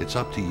 It's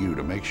up to you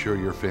to make sure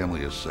your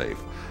family is safe.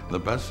 And the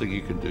best thing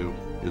you can do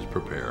is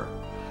prepare.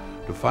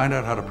 To find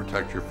out how to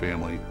protect your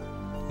family,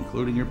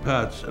 including your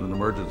pets, in an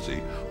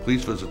emergency,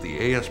 please visit the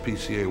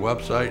ASPCA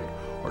website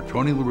or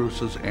Tony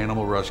LaRussa's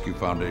Animal Rescue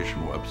Foundation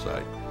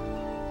website.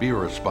 Be a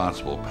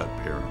responsible pet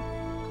parent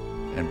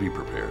and be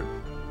prepared.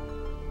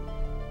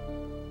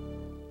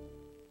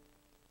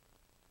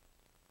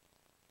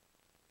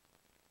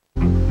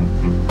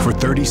 For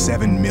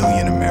 37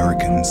 million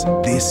Americans,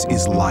 this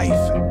is life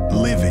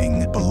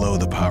living below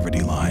the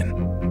poverty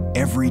line.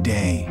 Every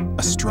day,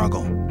 a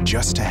struggle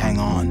just to hang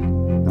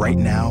on. Right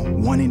now,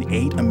 1 in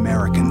 8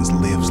 Americans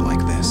lives like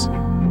this.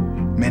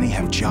 Many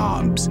have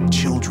jobs,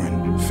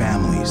 children,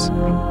 families,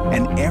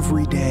 and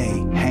every day,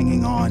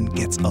 hanging on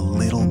gets a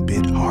little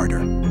bit harder.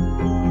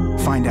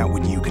 Find out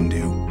what you can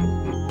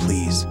do.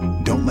 Please,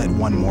 don't let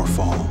one more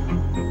fall.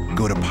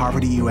 Go to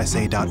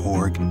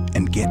povertyusa.org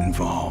and get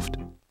involved.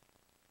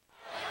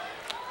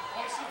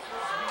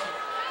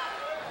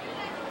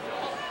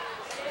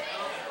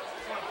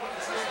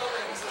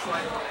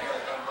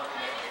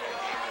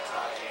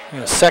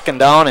 Second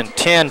down and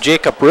 10,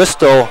 Jacob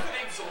Risto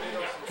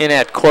in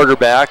at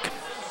quarterback.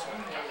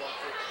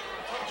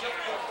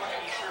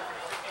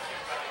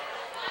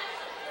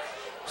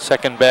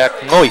 Second back,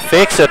 no, he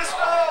fakes it.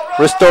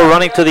 Risto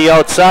running to the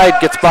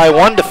outside, gets by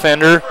one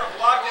defender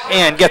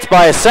and gets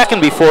by a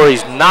second before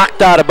he's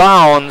knocked out of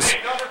bounds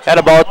at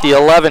about the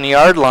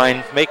 11-yard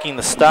line. Making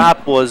the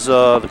stop was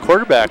the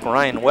quarterback,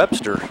 Ryan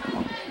Webster.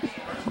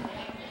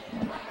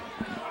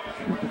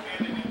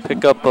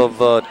 Pickup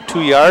of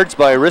 2 yards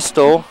by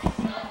Risto.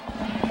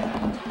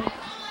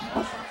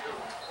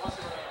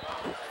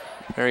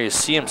 There you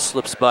see him,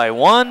 slips by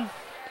one,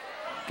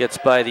 gets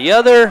by the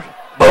other,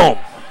 boom.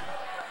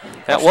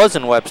 That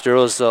wasn't Webster, it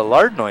was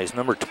Lardnoise,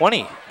 number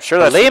 20. Sure,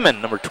 that's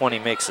Lehman, number 20,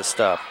 makes a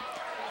stop.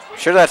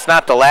 Sure that's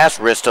not the last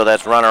Risto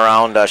that's run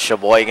around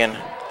Sheboygan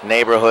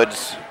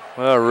neighborhoods.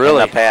 Well,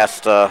 really? In the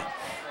past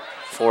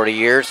 40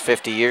 years,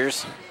 50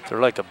 years. They're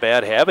like a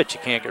bad habit,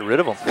 you can't get rid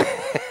of them.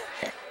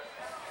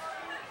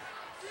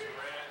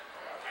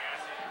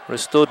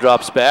 Risto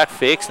drops back,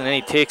 fakes, and then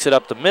he takes it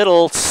up the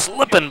middle,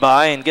 slipping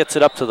by and gets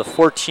it up to the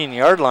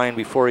 14-yard line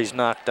before he's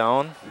knocked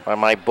down. By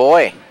my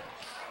boy,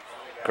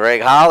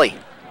 Greg Holly.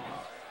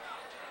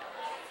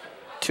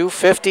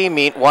 250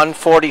 meet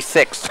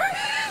 146.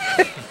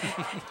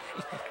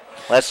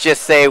 Let's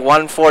just say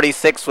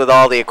 146 with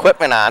all the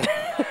equipment on.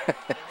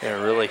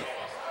 Yeah, really.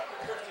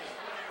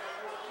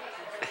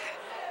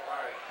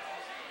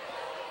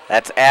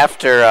 That's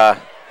after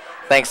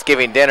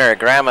Thanksgiving dinner at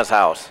Grandma's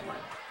house.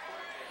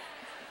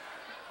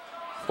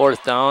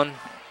 Fourth down.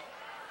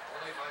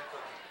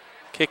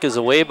 Kick is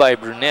away by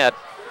Brunette.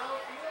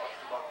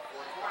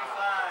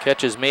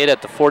 Catch is made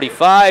at the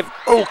 45.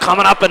 Oh,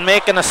 coming up and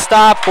making a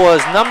stop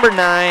was number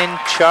 9,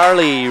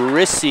 Charlie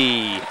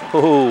Rissy.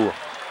 Oh,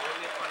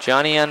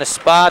 Johnny on the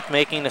spot,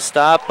 making a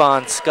stop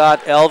on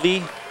Scott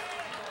Elvey.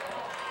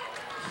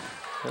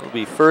 It'll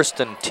be 1st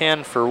and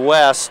 10 for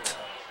West.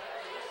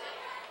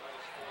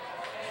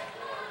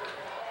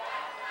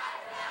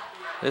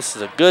 This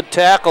is a good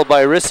tackle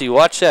by Rissy.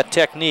 Watch that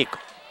technique.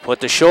 Put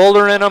the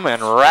shoulder in him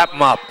and wrap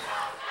him up.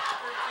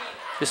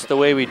 Just the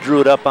way we drew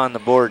it up on the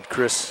board,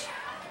 Chris.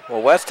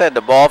 Well, West had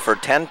the ball for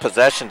 10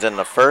 possessions in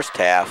the first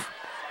half.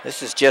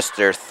 This is just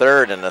their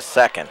 3rd in the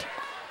second.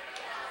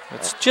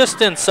 It's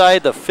just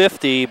inside the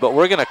 50, but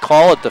we're going to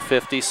call it the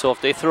 50, so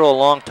if they throw a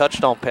long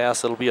touchdown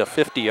pass, it'll be a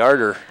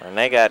 50-yarder. And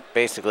they got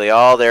basically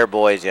all their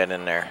boys yet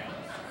in there.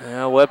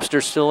 Yeah,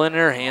 Webster's still in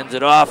there, hands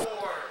it off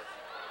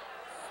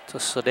to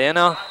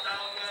Sedana,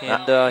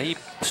 and he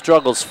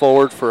struggles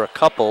forward for a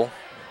couple.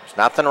 There's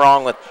nothing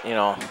wrong with,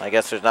 I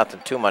guess there's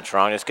nothing too much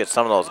wrong. Just get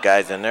some of those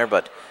guys in there,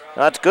 but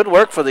it's good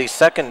work for these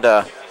second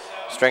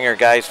stringer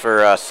guys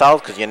for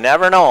South, because you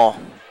never know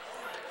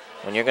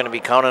when you're going to be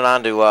counting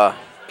on to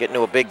get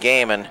into a big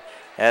game. And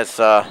as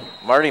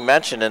Marty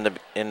mentioned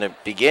in the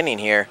beginning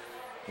here,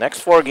 next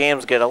 4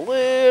 games get a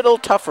little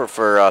tougher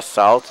for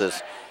South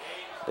as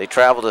they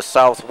travel to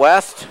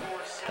Southwest,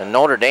 and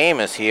Notre Dame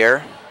is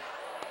here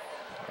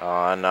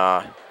on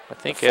I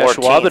think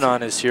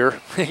Ashwaubenon is here.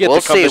 They get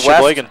to come to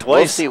Sheboygan twice.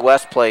 We'll see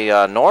West play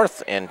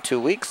North in 2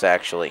 weeks,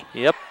 actually.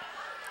 Yep.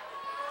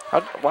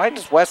 Why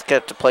does West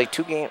get to play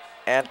 2 games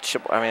at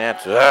Sheboygan? I mean,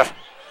 that's...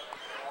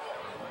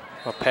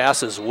 A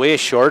pass is way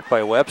short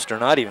by Webster,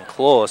 not even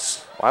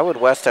close. Why would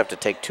West have to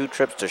take 2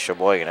 trips to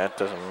Sheboygan? That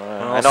doesn't.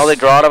 I know they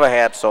draw out of a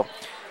hat, so.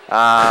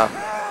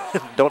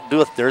 Don't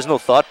do it. There's no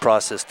thought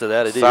process to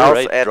that. You're South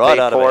right. at Draw it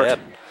out of a hat.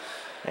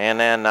 And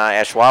then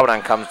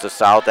Ashwaubenon comes to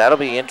South. That'll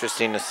be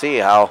interesting to see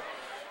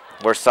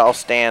where South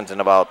stands in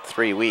about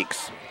 3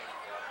 weeks.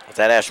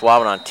 That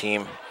Ashwaubenon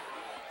team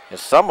is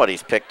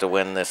somebody's picked to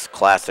win this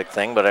classic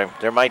thing, but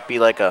there might be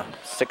like a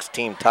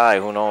 6-team tie.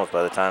 Who knows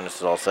by the time this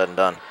is all said and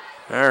done.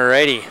 All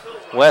righty.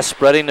 West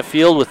spreading the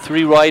field with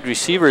 3 wide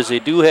receivers. They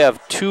do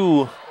have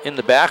 2 in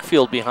the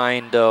backfield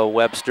behind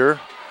Webster.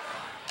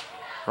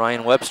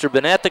 Ryan Webster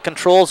been at the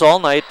controls all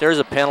night. There's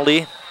a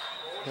penalty.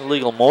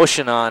 Illegal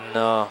motion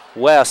on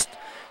West.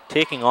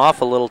 Taking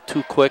off a little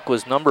too quick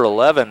was number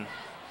 11,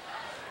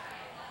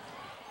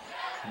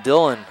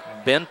 Dylan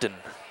Benton.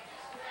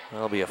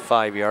 That'll be a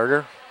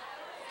 5-yarder.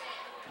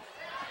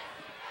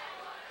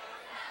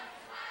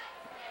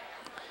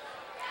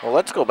 Well,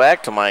 let's go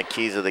back to my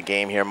keys of the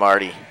game here,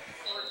 Marty.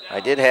 I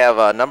did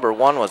have number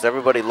 1 was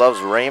everybody loves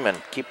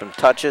Raymond. Keep him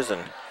touches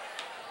and,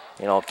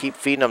 keep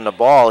feeding him the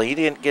ball. He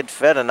didn't get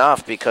fed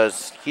enough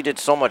because he did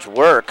so much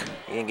work.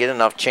 He didn't get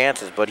enough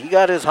chances, but he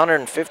got his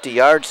 150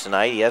 yards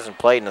tonight. He hasn't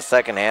played in the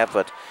second half,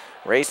 but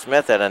Ray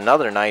Smith had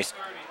another nice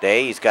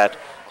day. He's got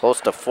close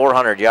to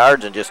 400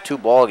 yards in just 2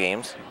 ball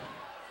games.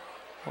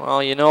 Well,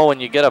 when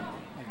you get a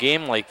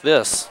game like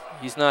this,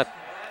 he's not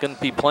going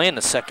to be playing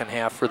the second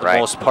half for the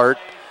most part.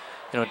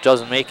 It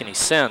doesn't make any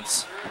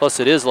sense.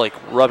 Plus, it is like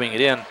rubbing it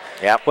in.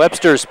 Yep.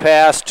 Webster's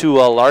pass to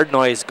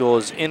Lardnois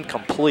goes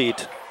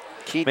incomplete.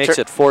 Makes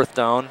it 4th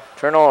down.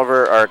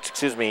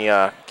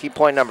 Key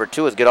point number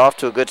 2 is get off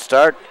to a good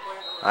start.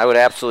 I would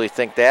absolutely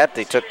think that.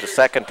 They took the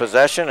second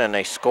possession and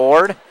they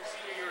scored.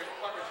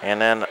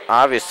 And then,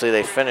 obviously,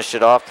 they finished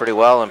it off pretty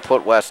well and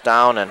put West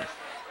down. And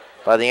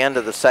by the end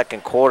of the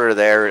second quarter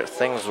there,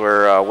 things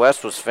were,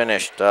 West was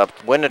finished.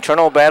 Win the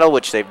turnover battle,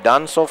 which they've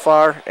done so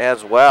far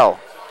as well.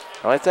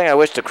 The only thing I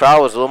wish the crowd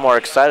was a little more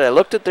excited. I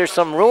looked at there's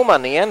some room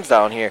on the ends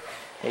down here.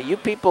 Hey, you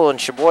people in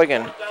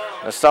Sheboygan,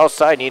 the south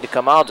side, need to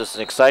come out. This is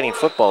an exciting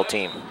football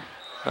team.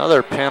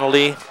 Another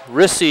penalty.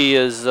 Rissy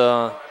is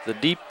the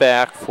deep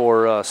back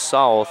for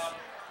South,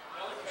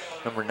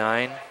 number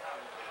 9.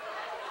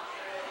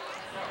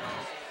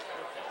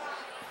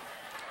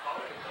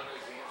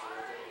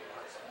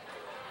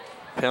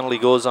 Penalty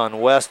goes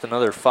on West,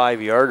 another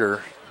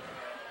 5-yarder.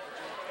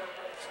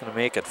 It's going to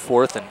make it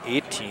 4th and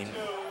 18.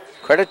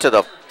 Credit to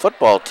the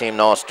football team,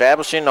 though,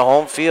 establishing the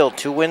home field,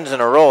 2 wins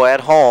in a row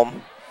at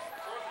home.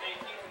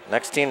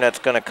 Next team that's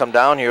going to come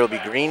down here will be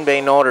Green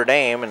Bay Notre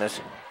Dame, and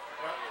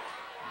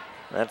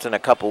that's in a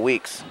couple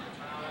weeks.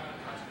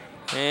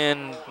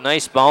 And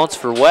nice bounce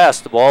for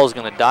West. The ball is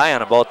going to die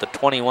on about the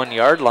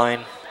 21-yard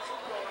line.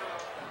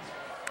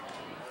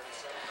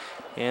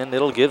 And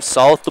it'll give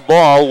South the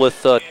ball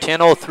with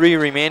 10:03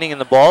 remaining in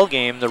the ball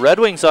game. The Red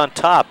Wings on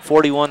top,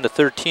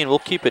 41-13. We'll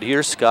keep it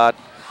here, Scott.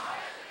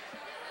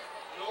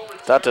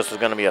 Thought this was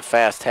going to be a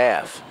fast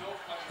half.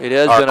 It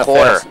has been a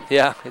fast,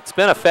 it's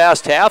been a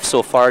fast half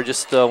so far.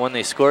 Just when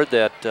they scored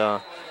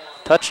that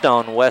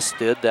touchdown, West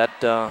did that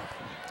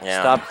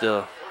stopped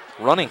the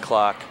running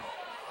clock.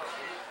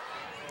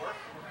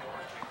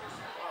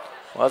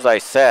 Well, as I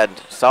said,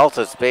 South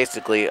has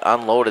basically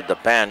unloaded the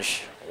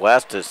bench.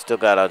 West has still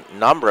got a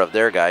number of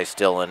their guys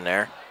still in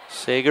there.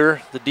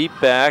 Sager, the deep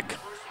back.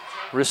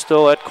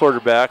 Risto at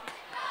quarterback.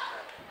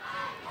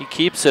 He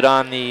keeps it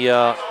on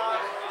the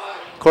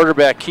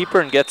quarterback keeper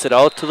and gets it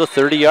out to the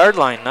 30-yard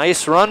line.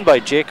 Nice run by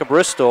Jacob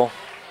Risto.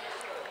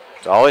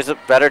 It's always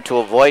better to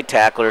avoid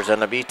tacklers than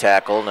to be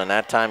tackled, and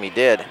that time he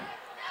did.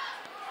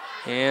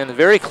 And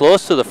very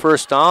close to the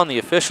first down. The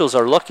officials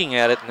are looking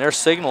at it, and they're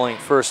signaling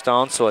first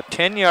down. So a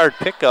 10-yard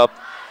pickup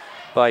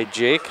by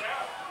Jake.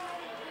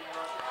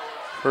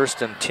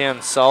 1st and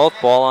 10 South.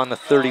 Ball on the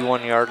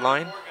 31-yard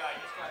line.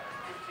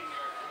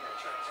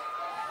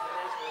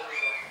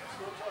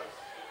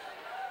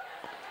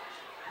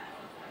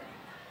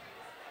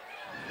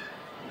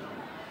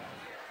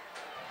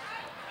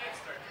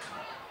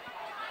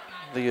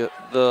 The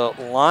the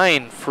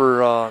line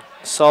for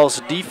South's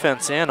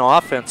defense and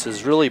offense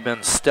has really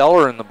been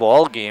stellar in the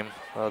ball game.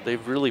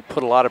 They've really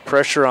put a lot of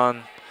pressure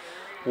on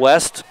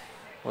West,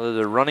 whether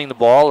they're running the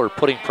ball or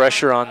putting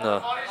pressure on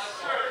the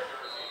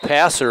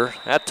passer.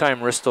 That time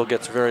Risto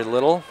gets very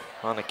little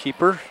on the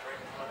keeper.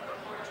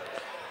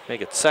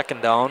 Make it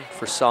second down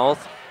for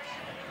South.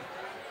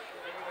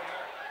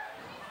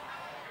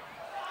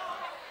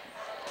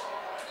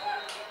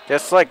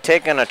 Just like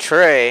taking a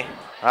tray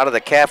out of the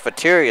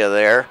cafeteria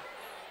there.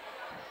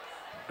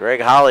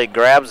 Greg Holly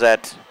grabs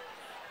that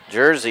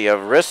jersey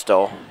of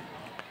Risto.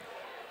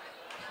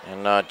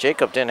 And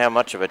Jacob didn't have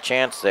much of a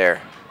chance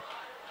there.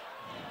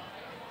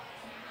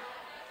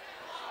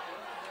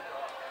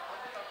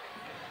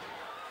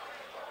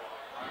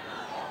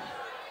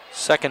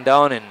 Second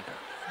down and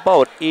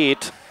about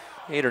 8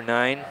 or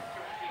 9.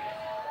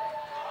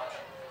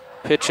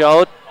 Pitch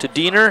out to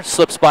Diener,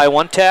 slips by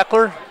one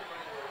tackler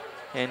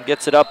and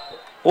gets it up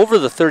over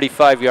the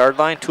 35-yard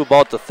line to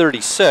about the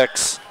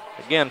 36.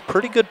 Again,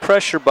 pretty good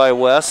pressure by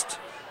West.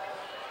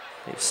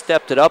 They've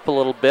stepped it up a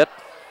little bit.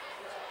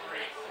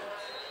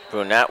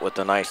 Brunette with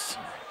a nice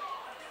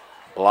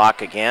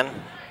block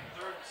again.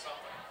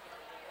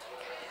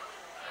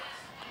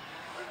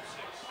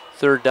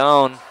 Third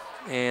down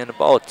and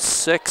about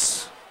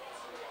 6.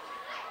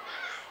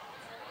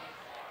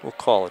 We'll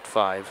call it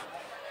 5.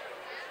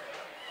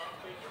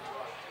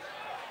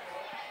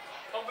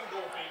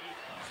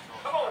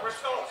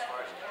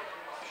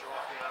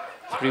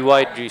 Three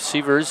wide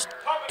receivers,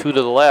 2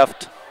 to the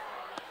left.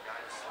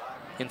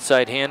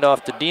 Inside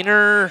handoff to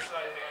Diener.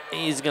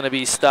 He's going to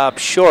be stopped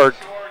short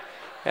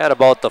at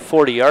about the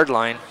 40-yard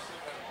line.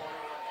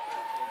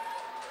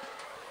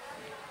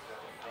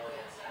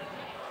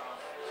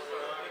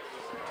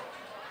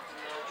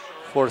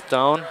 Fourth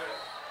down.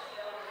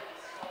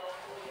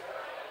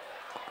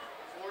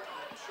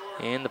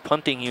 And the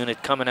punting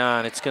unit coming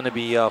on. It's going to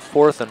be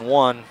 4th and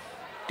 1.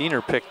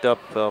 Diener picked up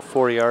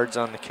 4 yards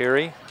on the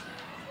carry.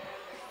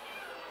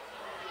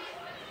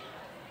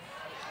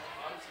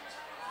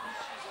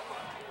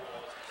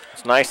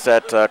 It's nice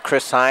that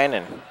Chris Hine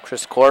and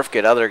Chris Korf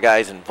get other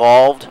guys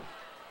involved.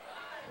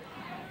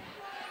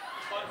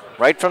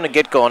 Right from the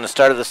get-go in the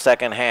start of the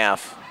second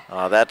half,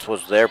 that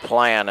was their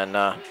plan, and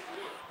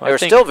they were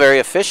still very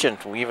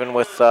efficient, even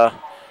with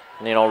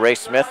Ray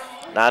Smith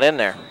not in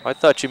there. I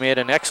thought you made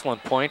an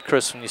excellent point,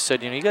 Chris, when you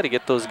said you got to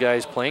get those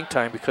guys playing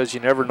time because you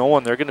never know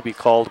when they're going to be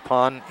called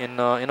upon in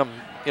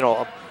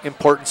a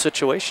important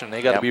situation.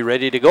 They got to be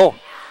ready to go.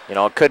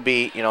 It could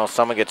be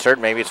someone gets hurt.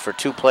 Maybe it's for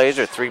 2 plays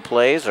or 3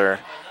 plays or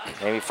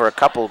maybe for a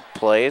couple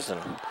plays,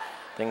 and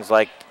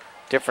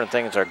different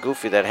things are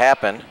goofy that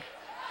happen.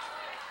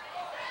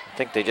 I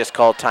think they just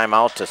called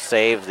timeout to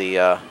save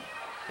the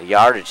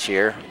yardage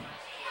here.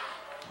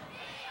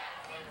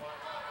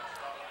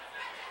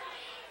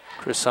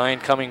 Chris Hine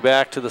coming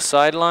back to the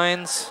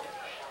sidelines.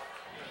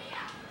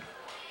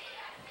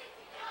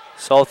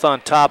 South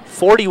on top,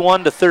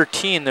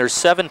 41-13. There's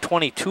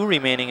 7:22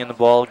 remaining in the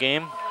ball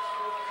game.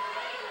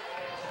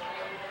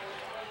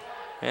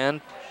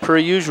 And per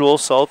usual,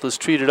 South has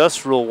treated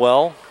us real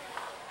well.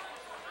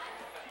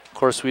 Of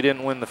course, we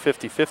didn't win the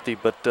 50-50,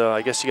 but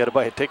I guess you got to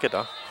buy a ticket,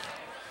 huh?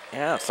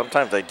 Yeah,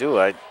 sometimes I do.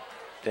 I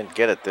didn't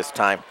get it this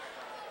time.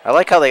 I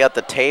like how they got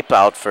the tape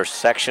out for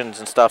sections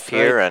and stuff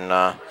here, and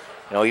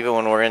even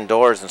when we're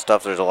indoors and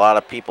stuff, there's a lot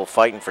of people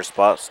fighting for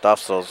stuff.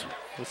 So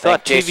we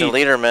thought Jason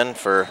Lederman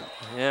for.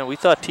 Yeah, we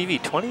thought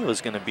TV 20 was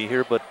going to be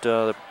here, but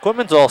the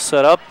equipment's all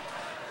set up,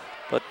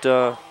 but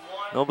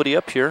nobody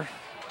up here.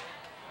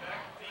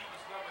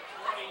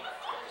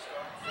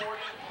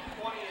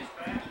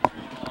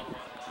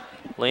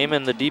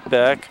 Lehman, the deep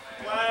back.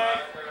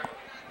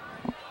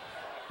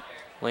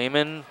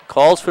 Lehman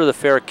calls for the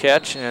fair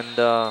catch and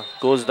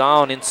goes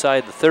down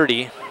inside the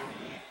 30.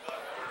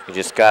 We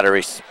just got a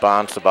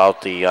response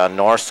about the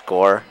North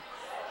score.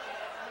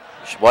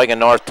 Sheboygan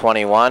North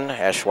 21,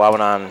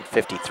 Ashwaubenon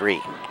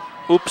 53.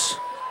 Oops.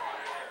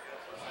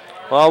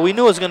 Well, we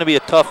knew it was going to be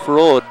a tough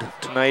road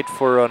tonight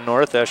for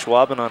North.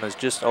 Ashwaubenon is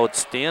just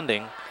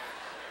outstanding.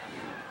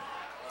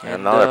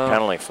 And another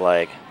penalty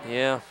flag.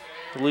 Yeah.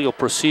 The legal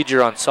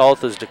procedure on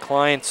South has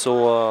declined,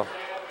 so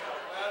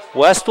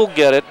West will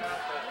get it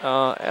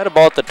at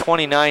about the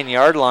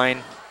 29-yard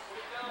line.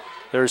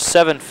 There's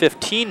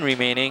 7:15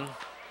 remaining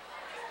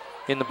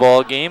in the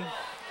ball game.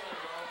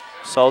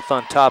 South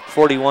on top,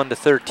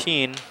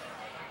 41-13.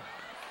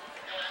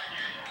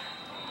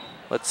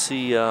 Let's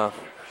see,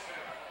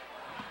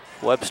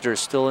 Webster's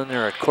still in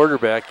there at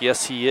quarterback.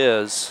 Yes, he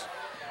is.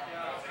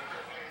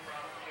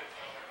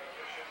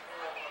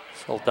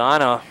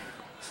 Saldana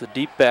is the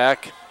deep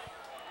back.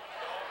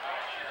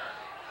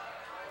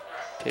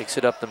 Takes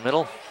it up the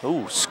middle.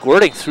 Ooh,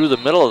 squirting through the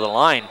middle of the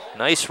line.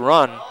 Nice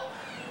run.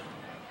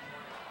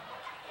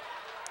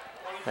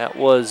 That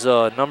was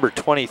number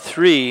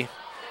 23,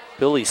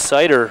 Billy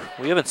Sider.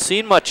 We haven't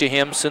seen much of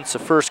him since the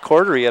first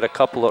quarter. He had a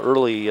couple of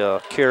early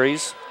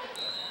carries.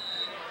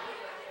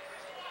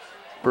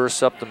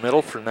 Bursts up the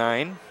middle for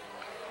 9.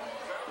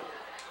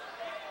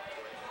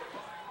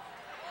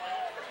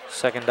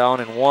 Second down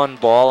and 1,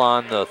 ball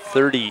on the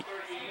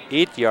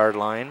 38-yard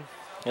line.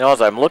 You know,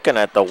 as I'm looking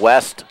at the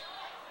West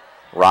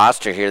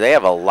roster here, they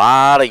have a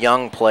lot of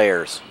young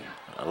players,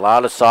 a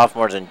lot of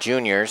sophomores and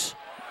juniors.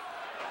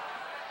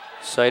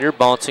 Sider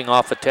bouncing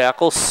off a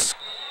tackle,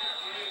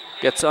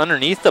 gets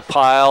underneath the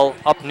pile,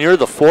 up near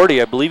the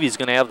 40. I believe he's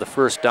going to have the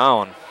first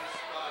down.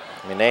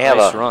 I mean, they have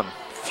nice a run.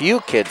 Few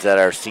kids that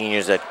are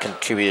seniors that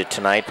contributed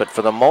tonight, but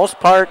for the most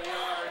part,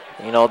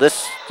 you know,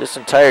 this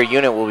entire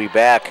unit will be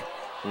back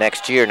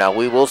next year. Now,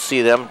 we will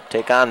see them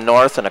take on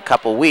North in a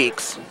couple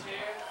weeks.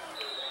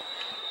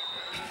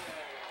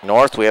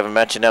 North, we haven't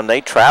mentioned them.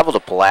 They travel to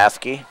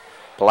Pulaski.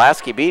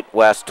 Pulaski beat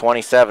West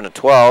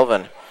 27-12,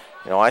 and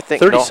you know, I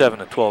think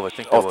 37-12. I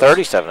think. Oh,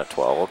 37-12.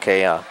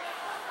 Okay, yeah.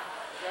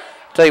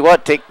 Tell you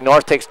what,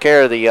 North takes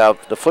care of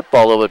the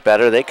football a little bit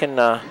better. They can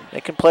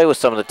play with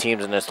some of the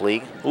teams in this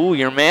league. Ooh,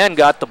 your man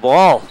got the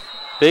ball.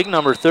 Big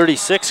number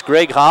 36,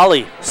 Greg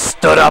Holly,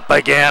 stood up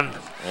again.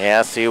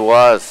 Yes, he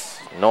was.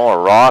 Noah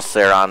Ross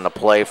there on the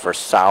play for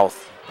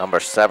South, number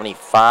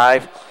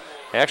 75.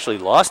 Actually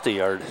lost a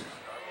yard.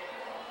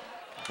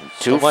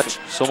 So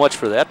much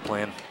for that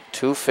plan.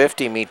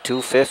 250 meet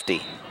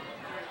 250.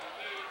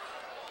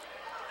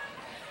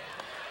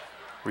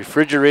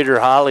 Refrigerator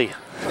Holly.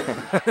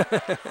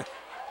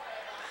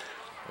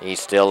 He's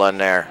still in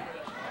there.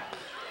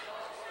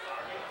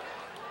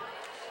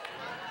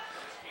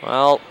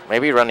 Well,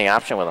 maybe run the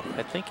option with him.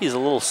 I think he's a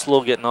little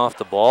slow getting off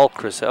the ball,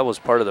 Chris. That was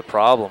part of the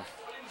problem.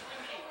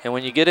 And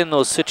when you get in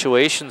those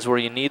situations where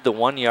you need the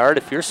 1 yard,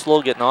 if you're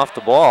slow getting off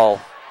the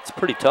ball, it's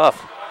pretty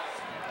tough.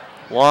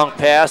 Long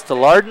pass to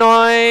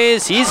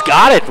Lardnois. He's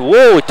got it.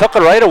 Whoa, he took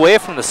it right away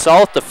from the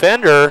South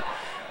defender,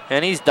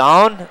 and he's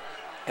down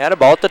at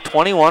about the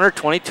 21 or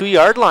 22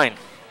 yard line.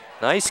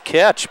 Nice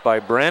catch by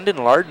Brandon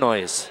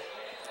Lardnois.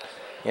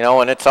 You know,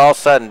 when it's all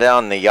said and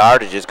done, the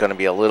yardage is going to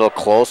be a little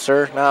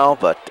closer now,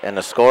 and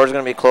the score is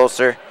going to be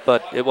closer.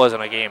 But it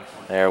wasn't a game.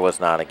 There was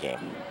not a game.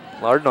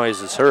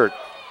 Lardnois is hurt.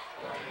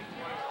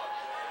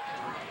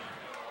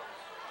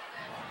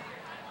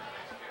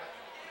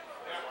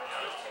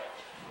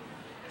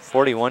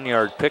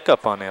 "41-yard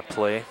pickup on that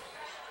play.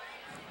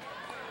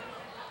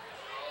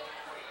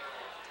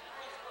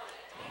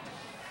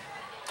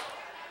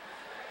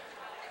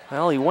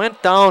 Well, he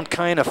went down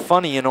kind of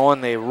funny, you know,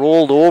 and they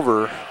rolled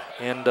over.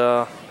 And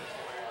well,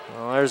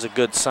 there's a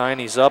good sign.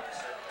 He's up.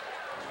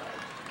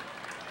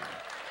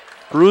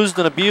 Bruised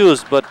and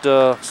abused, but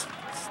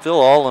still,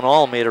 all in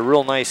all, made a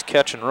real nice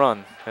catch and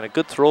run. And a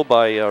good throw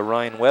by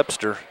Ryan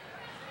Webster.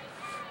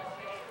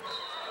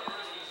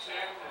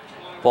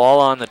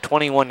 Ball on the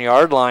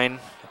 21-yard line.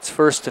 It's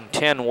 1st and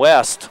 10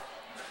 West.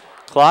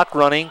 Clock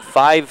running,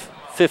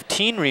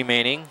 5:15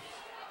 remaining.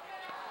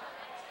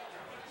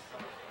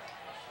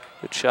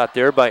 Good shot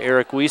there by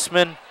Eric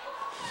Wiesman.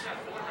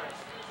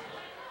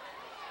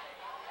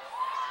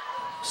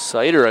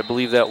 Sider, I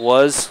believe that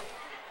was,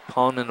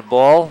 pounding the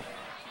ball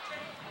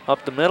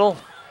up the middle.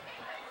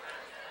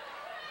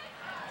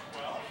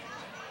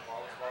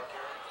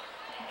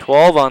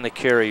 12 on the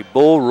carry,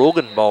 Bo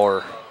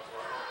Rogenbauer.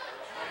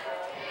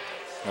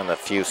 And a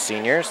few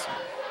seniors.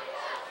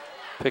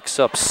 Picks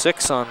up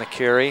 6 on the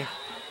carry.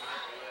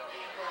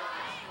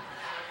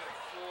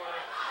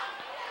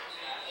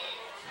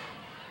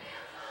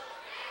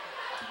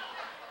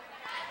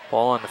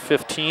 Ball on the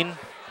 15.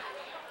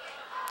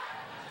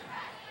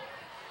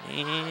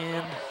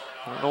 And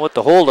I don't know what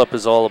the holdup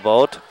is all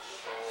about.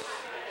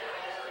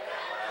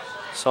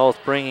 South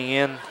bringing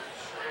in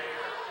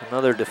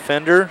another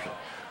defender,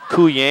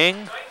 Ku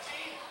Yang.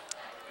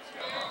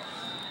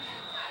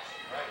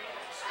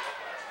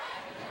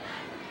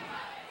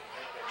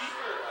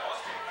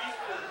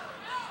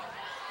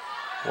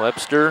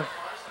 Webster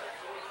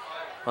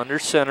under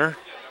center.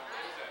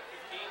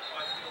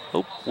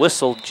 Oh,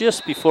 whistle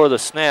just before the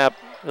snap.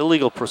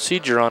 Illegal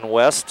procedure on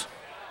West.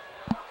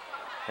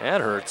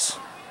 That hurts.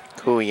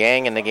 Ku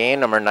Yang in the game,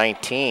 number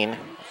 19.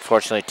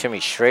 Fortunately, Timmy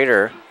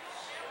Schrader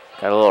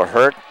got a little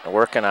hurt,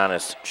 working on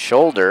his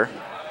shoulder.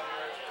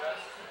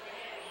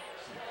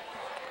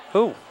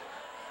 Oh,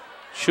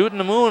 shooting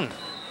the moon.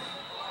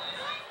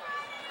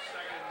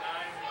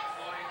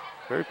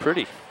 Very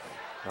pretty.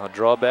 Now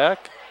draw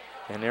back,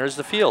 and there's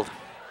the field.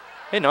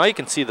 Hey, now you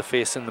can see the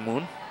face in the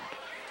moon.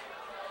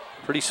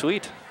 Pretty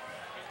sweet.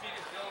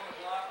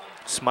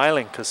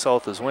 Smiling because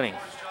South is winning.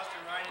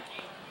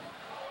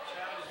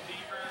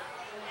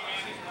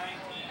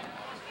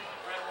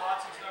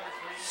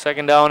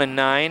 Second down and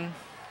 9.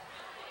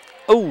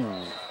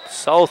 Oh,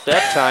 South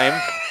that time.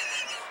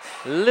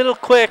 Little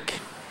quick.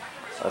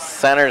 A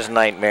center's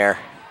nightmare.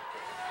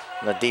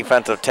 And the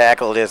defensive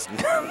tackle just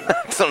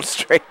knocks him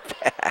straight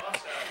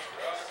back.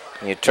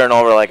 And you turn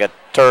over like a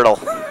turtle.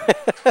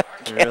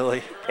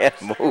 Really?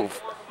 Can't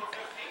move.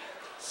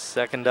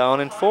 Second down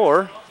and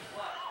 4.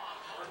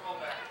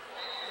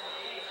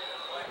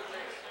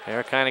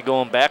 They're kind of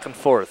going back and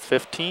forth.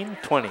 15,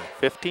 20,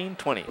 15,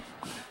 20.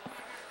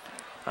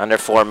 Under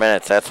 4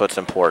 minutes, that's what's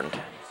important.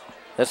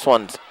 This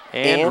one's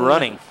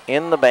running.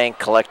 In the bank,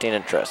 collecting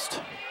interest.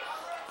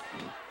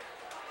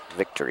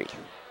 Victory.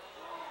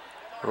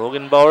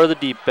 Rogenbauer, the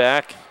deep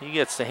back. He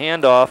gets the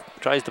handoff,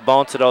 tries to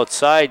bounce it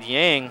outside.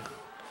 Yang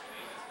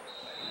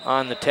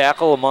on the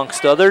tackle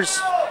amongst others.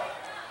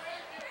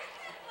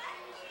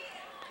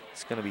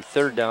 It's going to be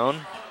third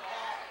down.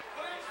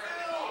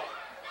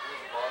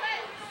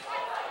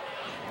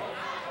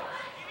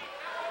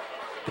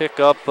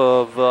 Pickup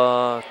of,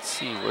 let's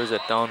see, where's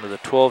that, down to the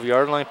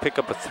 12-yard line?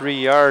 Pickup of 3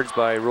 yards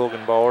by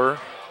Rogenbauer.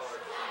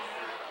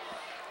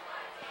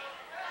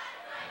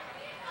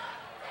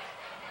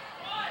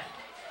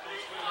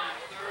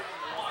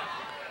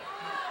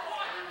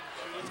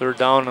 Third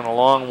down and a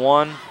long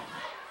one.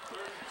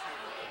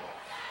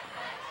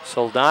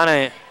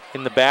 Saldana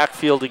in the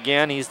backfield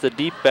again. He's the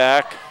deep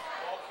back.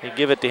 They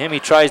give it to him. He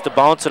tries to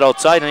bounce it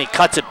outside, and he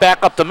cuts it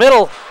back up the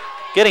middle.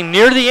 Getting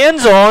near the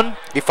end zone.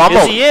 He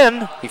fumbled. Is he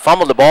in? He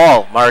fumbled the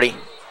ball, Marty.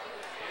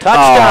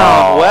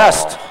 Touchdown,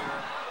 West.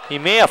 He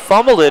may have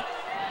fumbled it,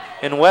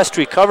 and West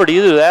recovered.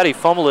 Either that, he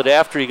fumbled it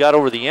after he got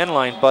over the end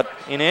line. But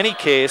in any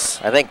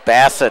case, I think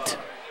Bassett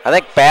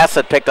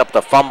picked up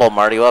the fumble,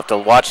 Marty. We'll have to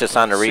watch this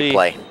on the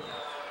replay.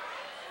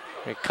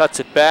 He cuts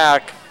it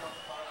back.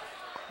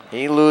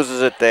 He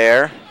loses it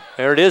there.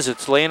 There it is.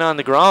 It's laying on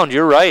the ground.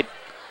 You're right.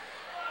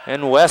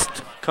 And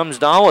West comes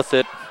down with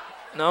it.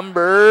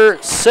 Number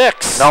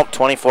 6. Nope,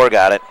 24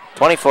 got it.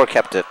 24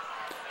 kept it.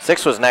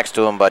 6 was next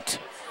to him, but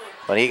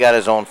he got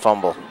his own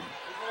fumble.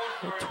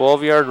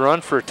 12-yard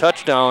run for a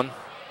touchdown.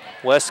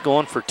 West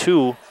going for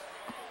 2.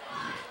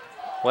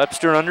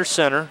 Webster under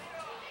center.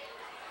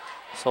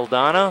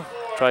 Saldana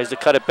tries to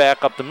cut it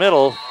back up the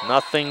middle.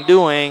 Nothing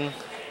doing.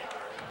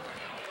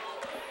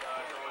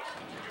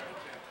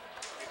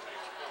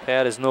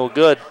 Pad is no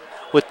good.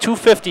 With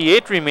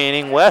 2:58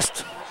 remaining,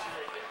 West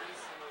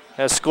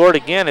has scored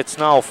again. It's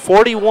now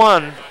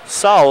 41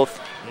 South,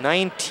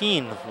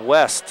 19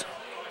 West.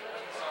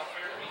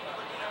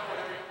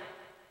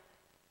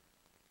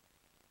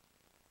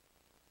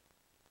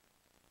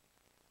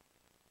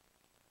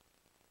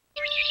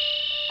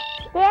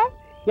 Dad?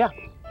 Yeah.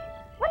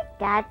 What does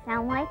Dad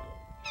sound like?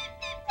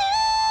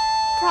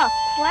 Tough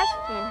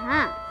question,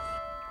 huh?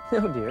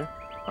 No, dear.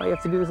 All you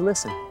have to do is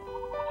listen.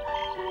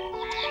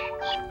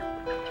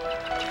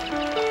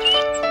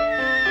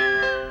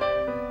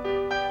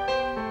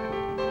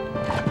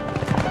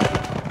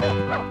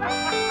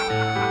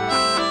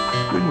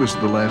 When was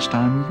the last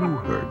time you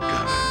heard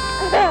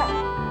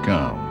God?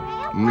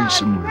 Come,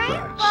 listen with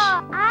us.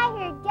 I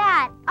heard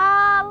God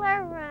all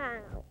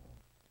around.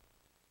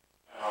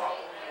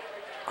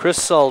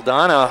 Chris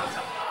Saldana,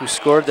 who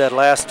scored that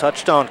last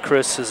touchdown,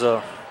 Chris, is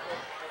a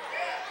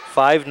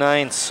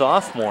 5'9"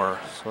 sophomore.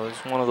 So he's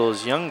one of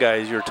those young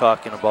guys you're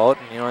talking about.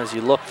 And, you know, as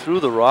you look through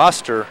the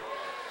roster,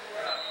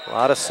 a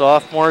lot of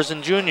sophomores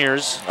and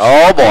juniors.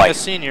 Oh, boy.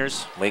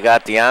 Seniors. We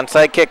got the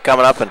onside kick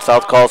coming up, and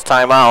South calls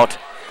timeout.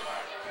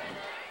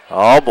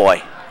 Oh,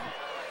 boy.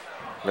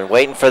 Been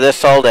waiting for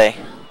this all day.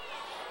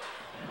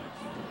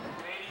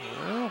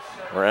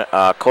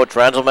 Coach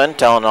Renzelman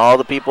telling all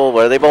the people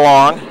where they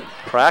belong.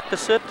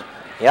 Practice it.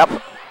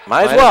 Yep.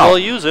 Might as well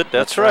use it.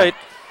 That's right.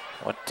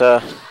 What the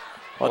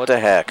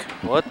heck?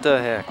 What the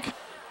heck?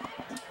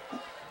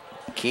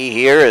 Key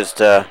here is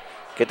to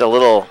get the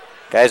little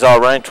guys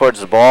all running towards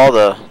the ball.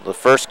 The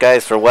first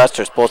guys for West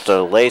are supposed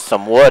to lay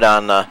some wood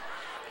on the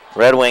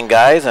Red Wing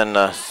guys, and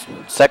the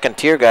second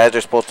tier guys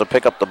are supposed to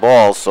pick up the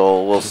ball.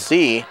 So we'll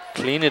see.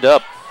 Clean it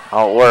up.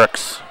 How it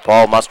works.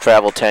 Ball must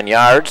travel 10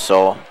 yards,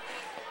 so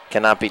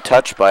cannot be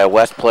touched by a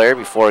West player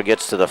before it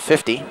gets to the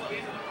 50.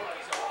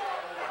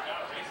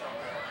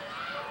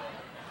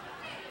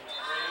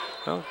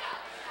 Well,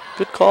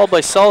 good call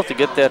by South to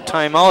get that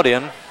timeout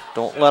in.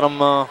 Don't let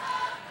them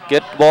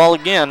get the ball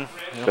again.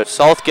 You know, if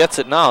South gets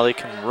it now, they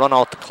can run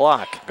out the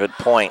clock. Good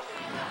point.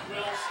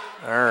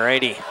 All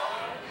righty.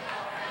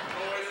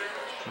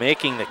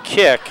 Making the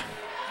kick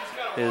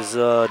is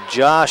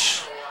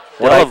Josh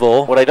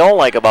Delaveau. What I don't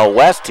like about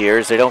West here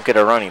is they don't get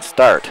a running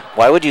start.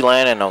 Why would you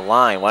land in a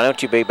line? Why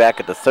don't you be back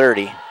at the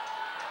 30?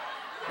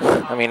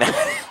 I mean,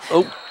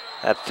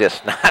 that's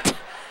just not.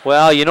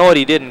 Well, you know what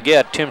he didn't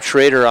get? Tim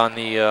Schrader on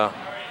the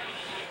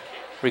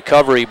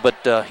recovery,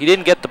 but he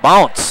didn't get the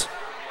bounce.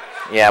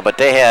 Yeah, but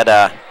they had.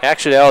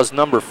 Actually, that was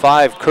number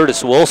 5,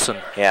 Curtis Wilson.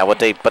 Yeah, but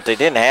they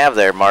didn't have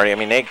there, Marty. I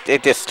mean, they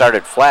just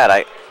started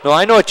flat. No,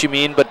 I know what you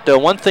mean, but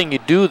one thing you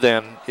do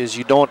then is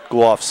you don't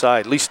go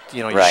offside. At least,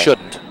 you know, you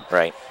shouldn't.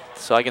 Right.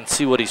 So I can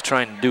see what he's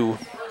trying to do.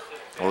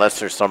 Unless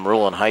there's some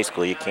rule in high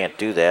school, you can't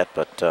do that,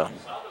 but.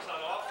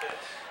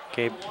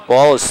 Okay,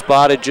 ball is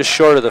spotted just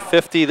short of the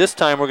 50. This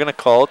time we're going to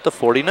call it the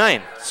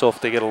 49. So if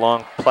they get a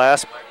long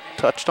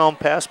touchdown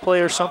pass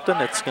play or something,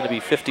 it's going to be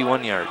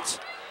 51 yards.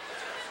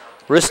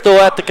 Risto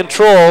at the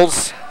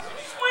controls.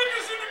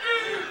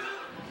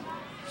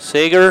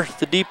 Sager,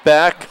 the deep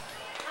back.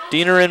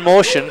 Diener in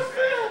motion.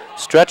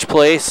 Stretch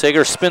play.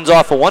 Sager spins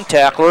off a one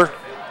tackler,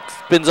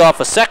 spins off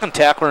a second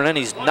tackler, and then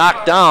he's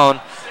knocked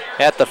down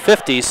at the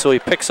 50, so he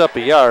picks up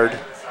a yard.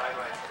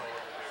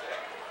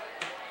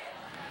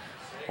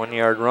 1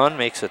 yard run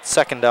makes it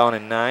 2nd down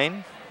and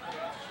 9.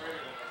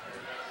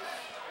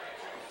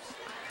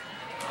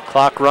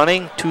 Clock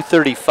running,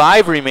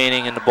 2:35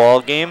 remaining in the ball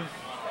game.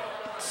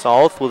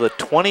 South with a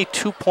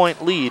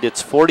 22-point lead.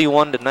 It's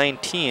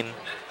 41-19.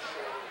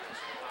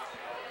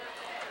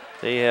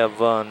 They have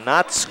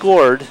not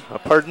scored.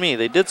 Pardon me,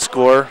 they did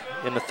score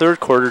in the third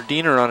quarter.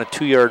 Diener on a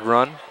 2-yard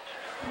run.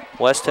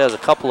 West has a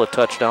couple of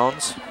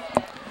touchdowns.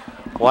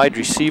 Wide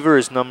receiver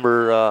is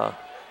number,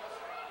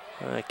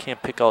 I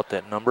can't pick out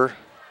that number.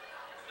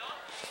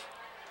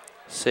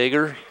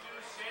 Sager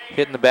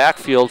hitting the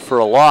backfield for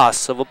a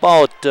loss of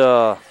about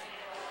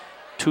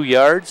 2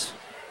 yards.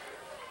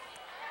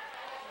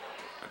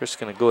 Chris is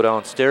going to go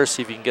downstairs,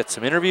 see if he can get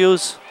some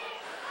interviews.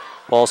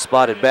 Ball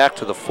spotted back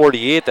to the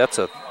 48. That's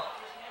a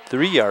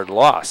 3-yard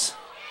loss.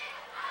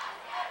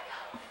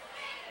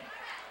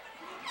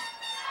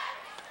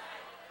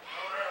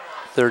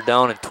 Third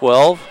down and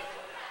 12.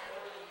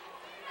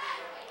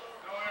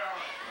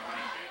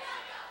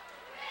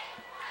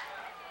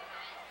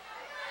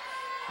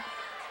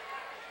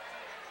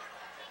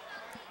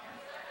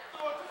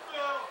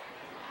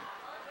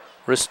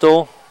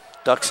 Risto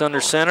ducks under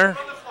center.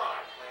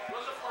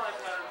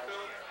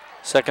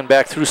 Second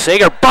back through.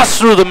 Sager busts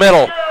through the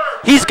middle.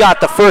 He's got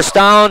the first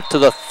down to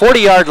the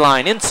 40-yard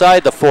line,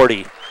 inside the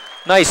 40.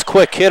 Nice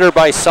quick hitter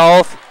by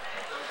South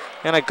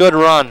and a good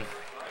run.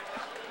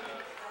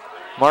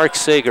 Mark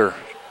Sager.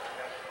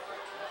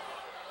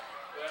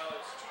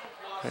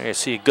 There you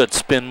see a good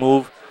spin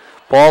move.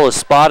 Ball is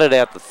spotted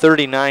at the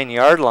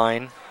 39-yard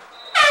line.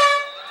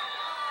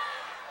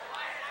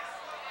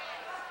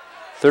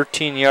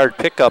 13-yard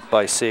pickup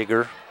by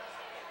Sager.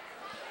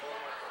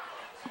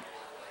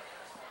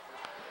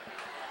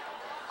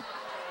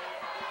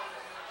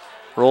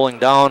 Rolling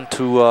down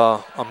to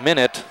a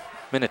minute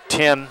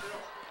 10.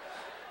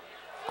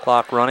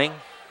 Clock running.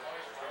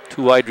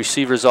 2 wide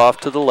receivers off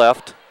to the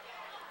left.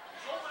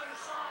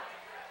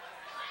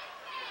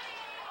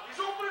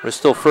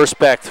 Risto first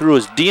back through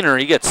is Diener.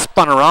 He gets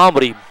spun around,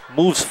 but he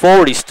moves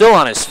forward. He's still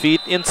on his feet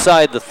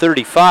inside the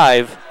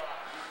 35.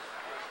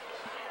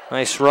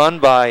 Nice run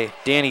by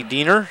Danny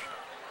Diener.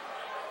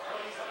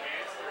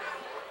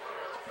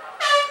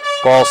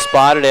 Ball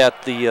spotted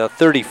at the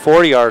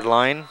 34-yard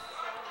line.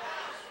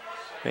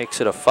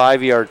 Makes it a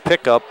 5-yard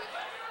pickup.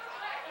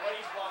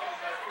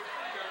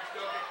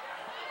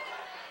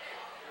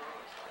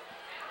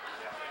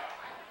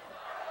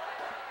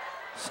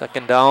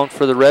 Second down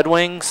for the Red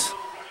Wings.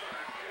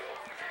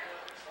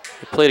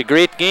 They played a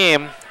great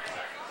game.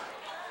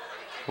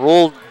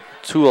 Rolled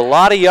to a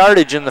lot of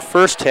yardage in the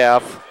first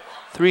half.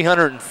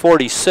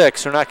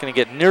 346. They're not going to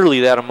get nearly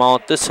that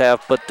amount this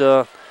half, but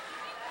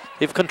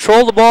they've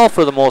controlled the ball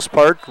for the most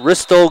part.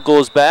 Risto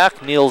goes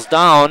back, kneels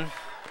down.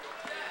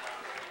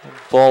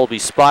 Ball will be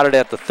spotted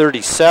at the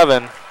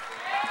 37.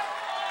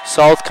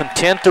 South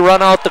content to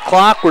run out the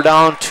clock. We're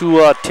down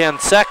to 10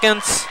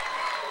 seconds.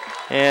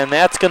 And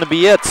that's going to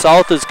be it.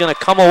 South is going to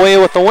come away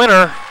with the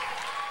winner.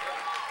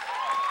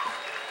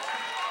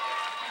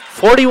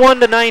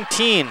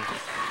 41-19.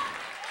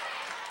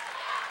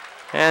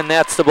 And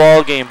that's the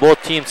ball game.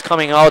 Both teams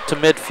coming out to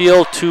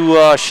midfield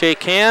to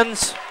shake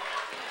hands.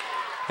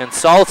 And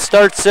South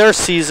starts their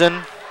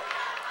season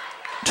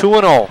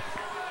 2-0.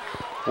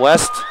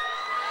 West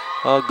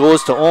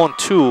goes to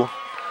 0-2.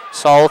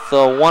 South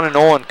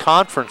 1-0 in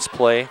conference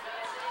play.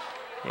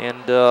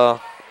 And they'll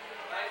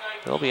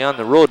be on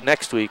the road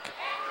next week.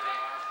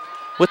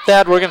 With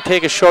that, we're going to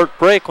take a short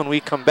break. When we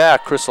come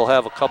back, Chris will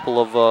have a couple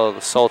of the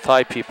South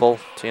High people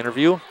to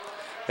interview.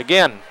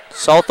 Again,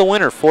 South the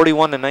winner,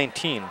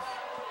 41-19.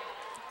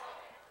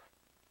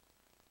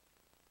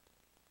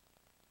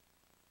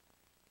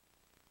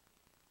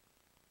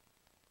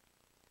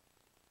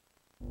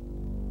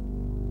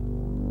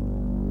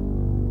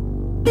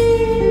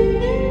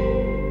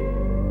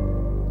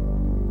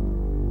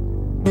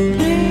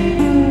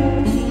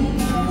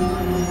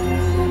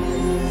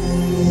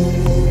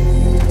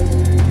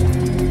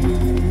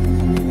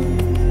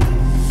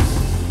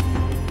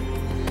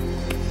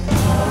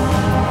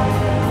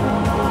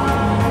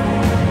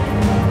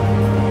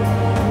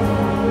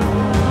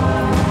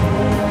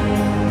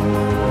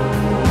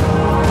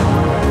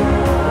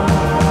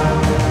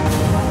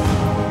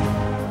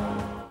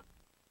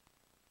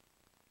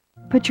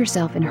 Put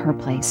yourself in her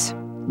place.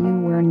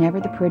 You were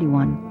never the pretty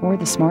one or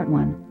the smart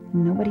one.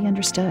 Nobody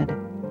understood.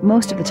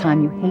 Most of the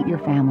time you hate your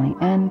family,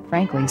 and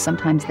frankly,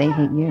 sometimes they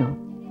hate you.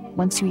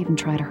 Once you even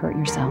try to hurt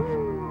yourself.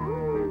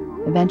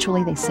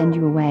 Eventually they send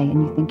you away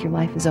and you think your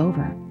life is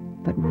over.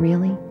 But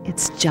really,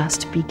 it's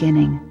just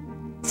beginning.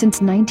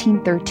 Since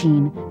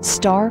 1913,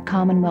 Star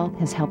Commonwealth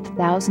has helped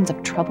thousands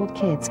of troubled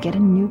kids get a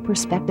new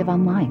perspective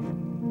on life.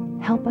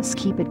 Help us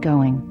keep it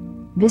going.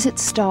 Visit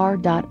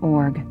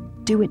star.org.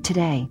 Do it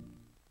today.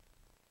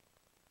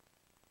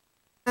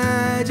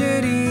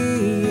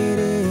 Tragedy it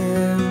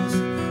is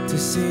to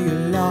see you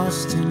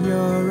lost in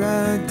your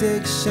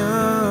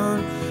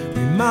addiction.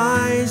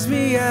 Reminds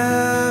me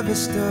of a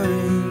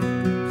story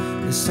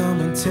that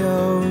someone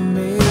told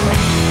me.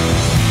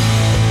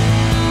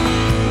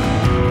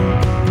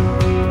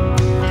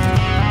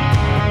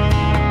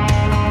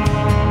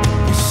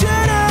 You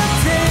should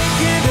have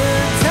taken the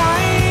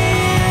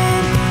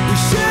time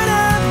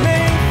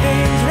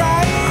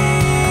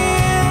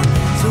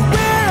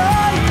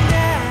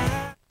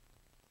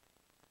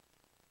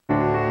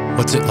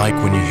What's it like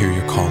when you hear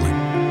your calling?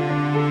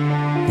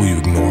 Will you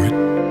ignore it?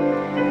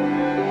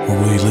 Or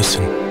will you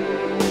listen?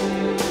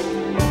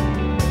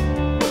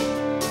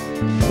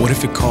 What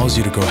if it calls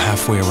you to go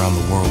halfway around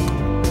the world?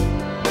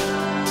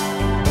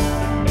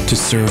 To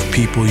serve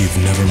people you've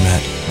never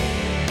met?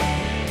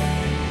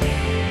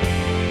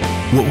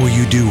 What will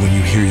you do when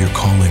you hear your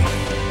calling?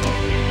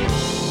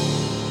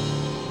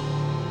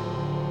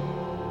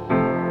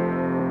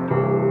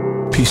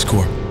 Peace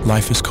Corps,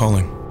 life is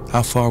calling.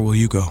 How far will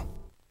you go?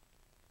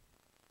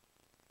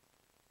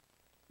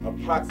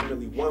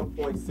 Approximately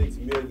 1.6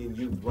 million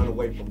youth run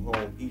away from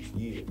home each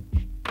year.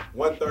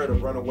 1/3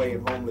 of runaway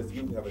and homeless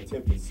youth have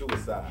attempted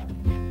suicide.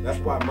 That's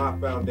why my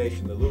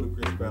foundation, the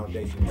Ludacris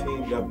Foundation,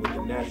 teamed up with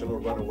the National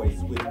Runaway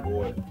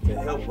Switchboard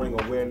to help bring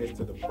awareness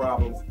to the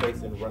problems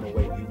facing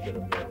runaway youth in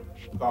America.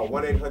 Call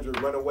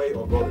 1-800-RUNAWAY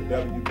or go to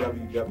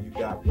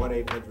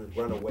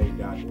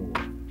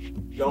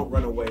www.1800runaway.org. Don't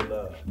run away,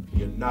 love.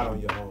 You're not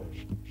on your own.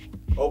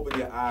 Open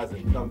your eyes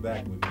and come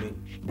back with me.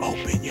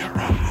 Open your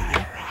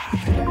eyes.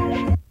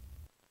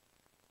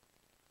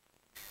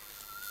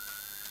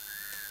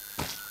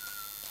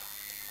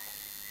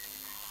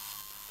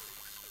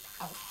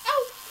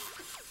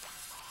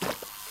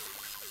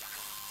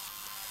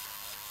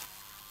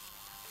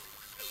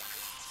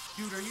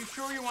 Dude, are you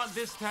sure you want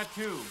this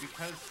tattoo?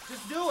 Because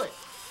just do it.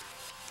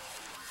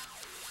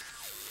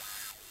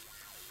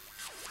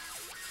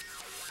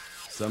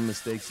 Some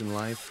mistakes in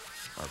life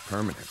are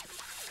permanent.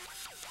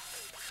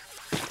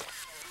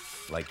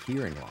 Like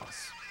hearing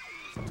loss.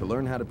 To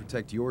learn how to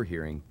protect your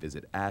hearing,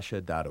 visit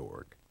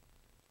ASHA.org.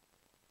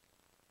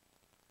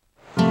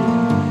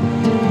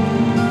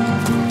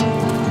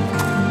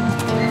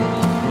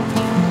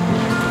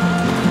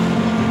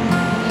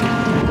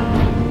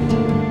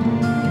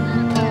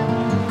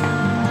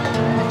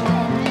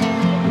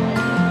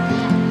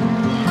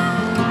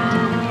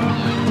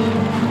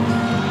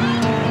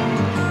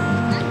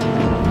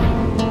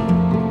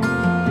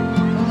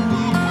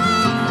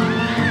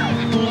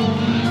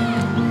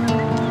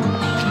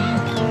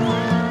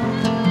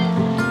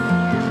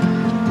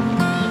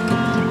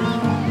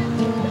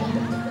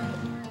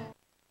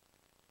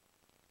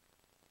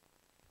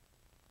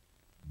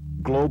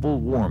 Global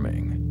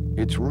warming.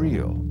 It's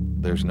real.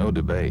 There's no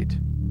debate.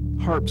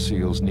 Harp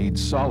seals need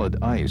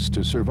solid ice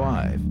to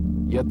survive,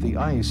 yet the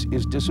ice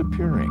is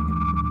disappearing.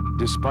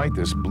 Despite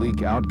this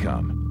bleak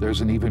outcome,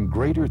 there's an even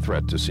greater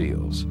threat to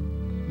seals: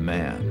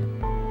 man.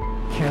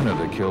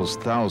 Canada kills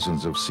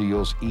thousands of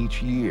seals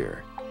each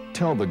year.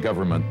 Tell the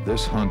government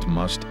this hunt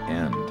must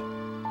end.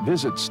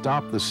 Visit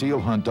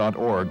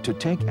stopthesealhunt.org to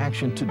take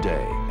action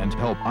today and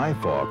help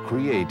IFAW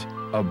create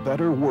a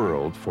better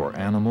world for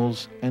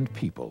animals and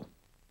people.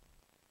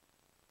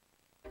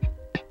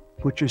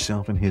 Put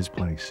yourself in his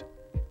place.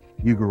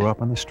 You grew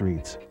up on the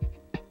streets.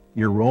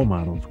 Your role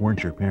models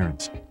weren't your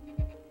parents.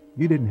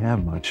 You didn't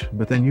have much,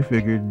 but then you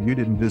figured you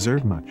didn't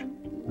deserve much.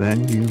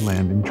 Then you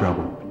land in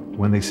trouble.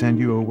 When they send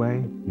you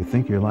away, you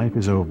think your life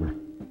is over.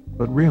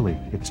 But really,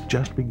 it's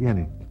just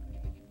beginning.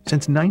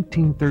 Since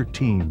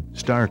 1913,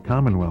 Star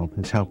Commonwealth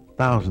has helped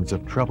thousands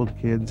of troubled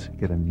kids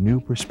get a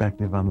new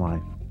perspective on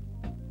life.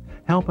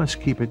 Help us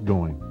keep it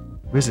going.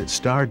 Visit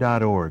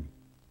star.org.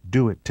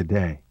 Do it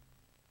today.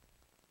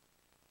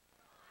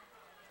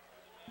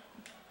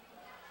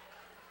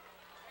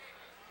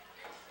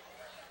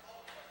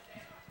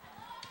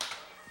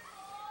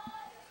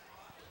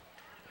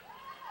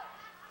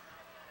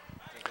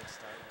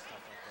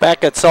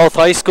 Back at South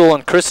High School,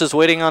 and Chris is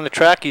waiting on the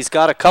track. He's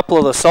got a couple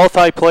of the South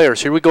High players.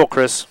 Here we go,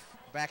 Chris.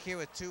 Back here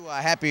with two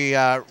happy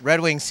Red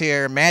Wings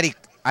here. Maddie,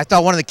 I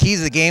thought one of the keys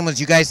of the game was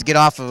you guys to get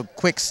off a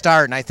quick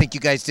start, and I think you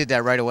guys did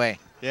that right away.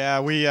 Yeah,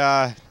 we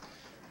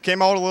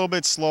came out a little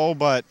bit slow,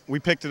 but we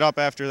picked it up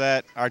after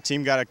that. Our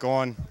team got it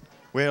going.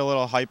 We had a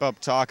little hype-up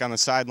talk on the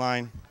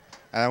sideline,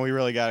 and we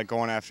really got it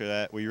going after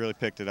that. We really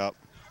picked it up.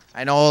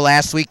 I know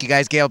last week you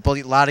guys gave up a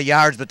lot of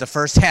yards, but the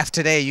first half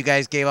today you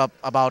guys gave up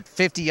about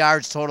 50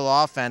 yards total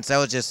offense. That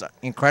was just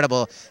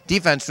incredible.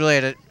 Defense really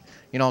had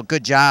a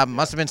good job.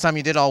 Must have been something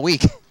you did all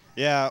week.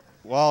 Yeah,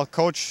 well,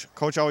 Coach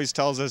always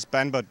tells us,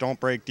 bend but don't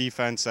break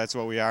defense. That's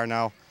what we are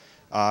now.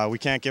 We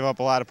can't give up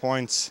a lot of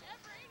points,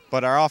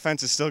 but our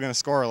offense is still going to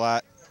score a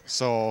lot,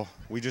 so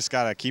we just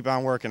got to keep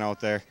on working out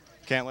there.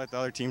 Can't let the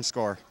other team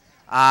score.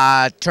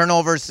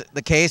 Turnovers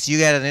the case. You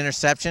got an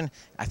interception.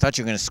 I thought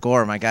you were going to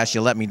score. My gosh,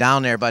 you let me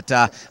down there. But,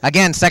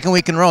 again, second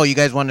week in a row, you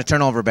guys won the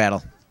turnover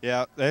battle.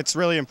 Yeah, it's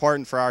really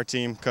important for our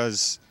team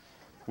because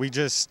we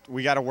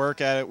got to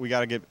work at it. We got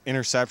to get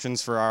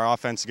interceptions for our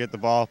offense to get the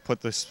ball,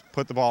 put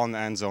the ball in the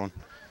end zone.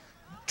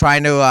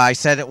 Trying to, I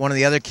said it, one of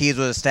the other keys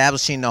was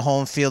establishing the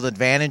home field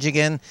advantage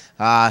again.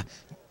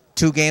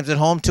 2 games at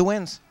home, 2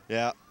 wins.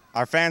 Yeah,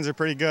 our fans are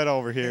pretty good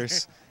over here.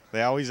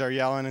 They always are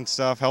yelling and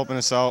stuff, helping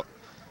us out.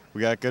 We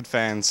got good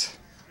fans.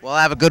 Well,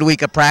 have a good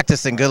week of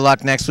practice and good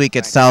luck next week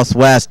at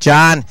Southwest.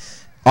 John,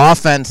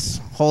 offense,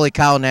 holy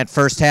cow, in that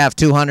first half,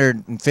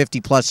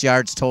 250-plus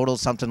yards total,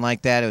 something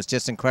like that. It was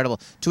just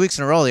incredible. 2 weeks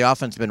in a row, the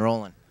offense has been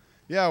rolling.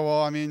 Yeah,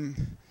 well, I mean,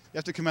 you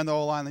have to commend the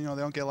O-line. They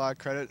don't get a lot of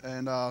credit,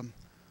 and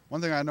one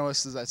thing I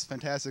noticed is that's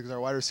fantastic is our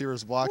wide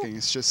receivers blocking.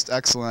 It's just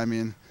excellent. I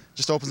mean,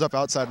 just opens up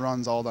outside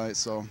runs all night.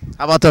 So.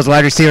 How about those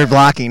wide receiver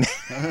blocking?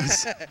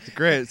 It's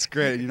great. It's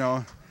great. You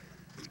know,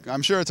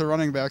 I'm sure it's a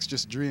running back's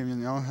just dream. You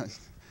know,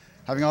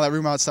 having all that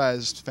room outside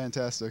is just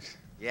fantastic.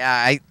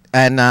 Yeah,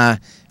 and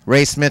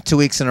Ray Smith 2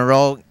 weeks in a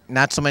row.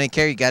 Not so many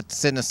carries. He got to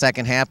sit in the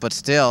second half, but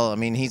still, I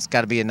mean, he's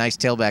got to be a nice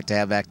tailback to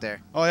have back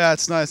there. Oh yeah,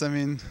 it's nice. I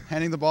mean,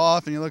 handing the ball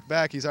off and you look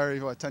back, he's already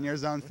 10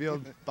 yards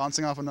downfield,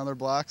 bouncing off another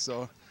block.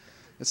 So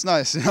it's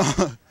nice. You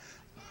know.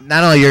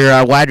 Not only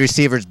your wide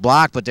receivers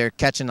block, but they're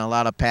catching a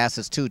lot of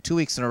passes too. 2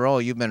 weeks in a row,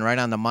 you've been right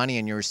on the money,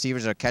 and your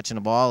receivers are catching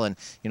the ball, and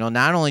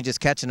not only just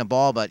catching the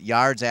ball, but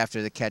yards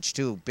after the catch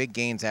too. Big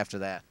gains after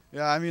that.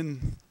 Yeah, I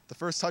mean, the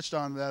first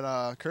touchdown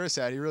that Curtis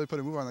had, he really put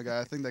a move on the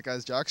guy. I think that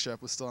guy's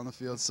jockstrap was still on the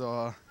field,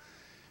 so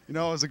it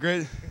was a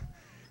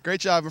great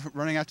job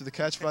running after the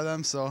catch by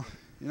them. So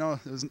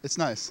it's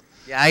nice.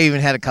 Yeah, I even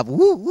had a couple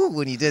woo woo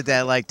when he did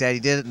that like that. He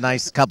did a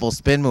nice couple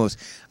spin moves.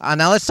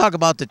 Now let's talk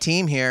about the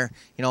team here.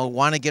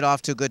 Want to get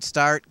off to a good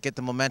start, get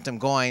the momentum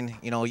going.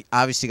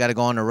 Obviously got to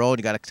go on the road.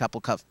 You got a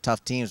couple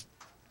tough teams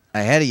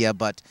ahead of you,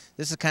 but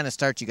this is the kind of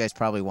start you guys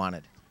probably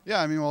wanted.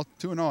 Yeah, I mean, well,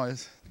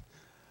 2-0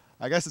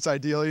 I guess it's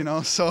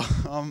ideal, So,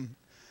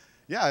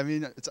 yeah, I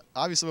mean, it's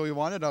obviously what we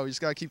wanted. We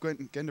just got to keep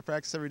getting to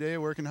practice every day,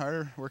 working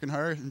hard,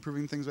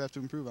 improving things we have to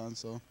improve on.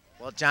 So.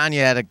 Well, John, you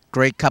had a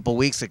great couple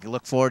weeks. I can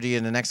look forward to you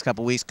in the next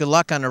couple weeks. Good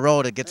luck on the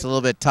road. It gets a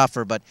little bit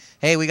tougher, but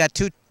hey, we got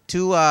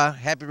two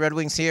Happy Red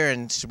Wings here,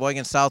 and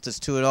Sheboygan South is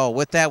 2-0.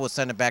 With that, we'll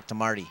send it back to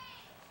Marty.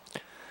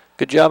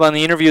 Good job on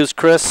the interviews,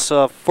 Chris.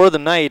 For the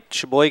night,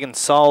 Sheboygan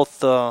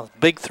South,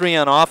 big three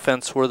on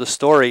offense were the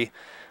story.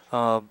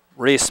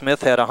 Ray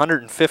Smith had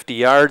 150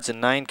 yards and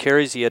 9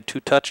 carries. He had 2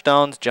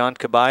 touchdowns. John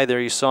Kabai,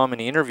 there you saw him in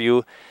the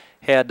interview,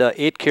 had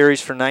 8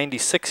 carries for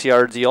 96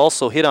 yards. He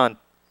also hit on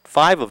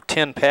 5 of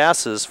 10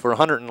 passes for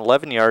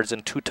 111 yards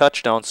and 2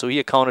 touchdowns, so he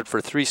accounted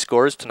for 3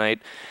 scores tonight.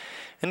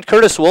 And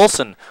Curtis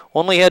Wilson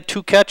only had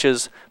 2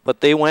 catches,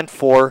 but they went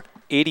for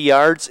 80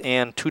 yards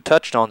and 2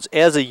 touchdowns.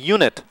 As a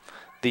unit,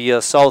 the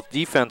South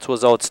defense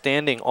was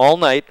outstanding all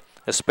night,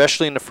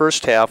 especially in the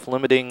first half,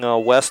 limiting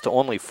West to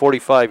only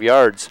 45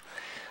 yards.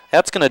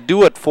 That's going to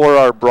do it for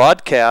our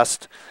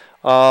broadcast.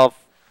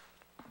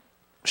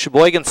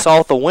 Sheboygan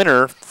South a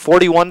winner,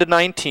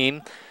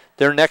 41-19.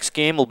 Their next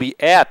game will be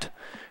at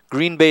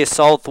Green Bay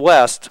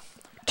Southwest.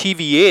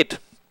 TV8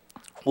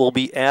 will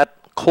be at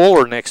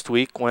Kohler next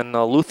week when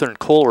Lutheran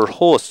Kohler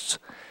hosts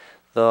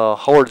the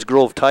Howards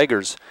Grove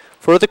Tigers.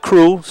 For the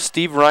crew,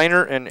 Steve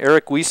Reiner and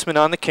Eric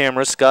Wiesman on the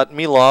camera, Scott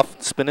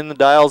Miloff spinning the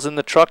dials in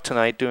the truck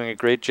tonight, doing a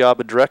great job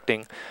of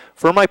directing.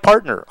 For my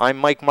partner, I'm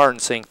Mike Martin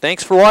saying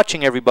thanks for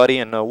watching, everybody,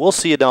 and we'll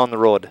see you down the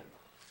road.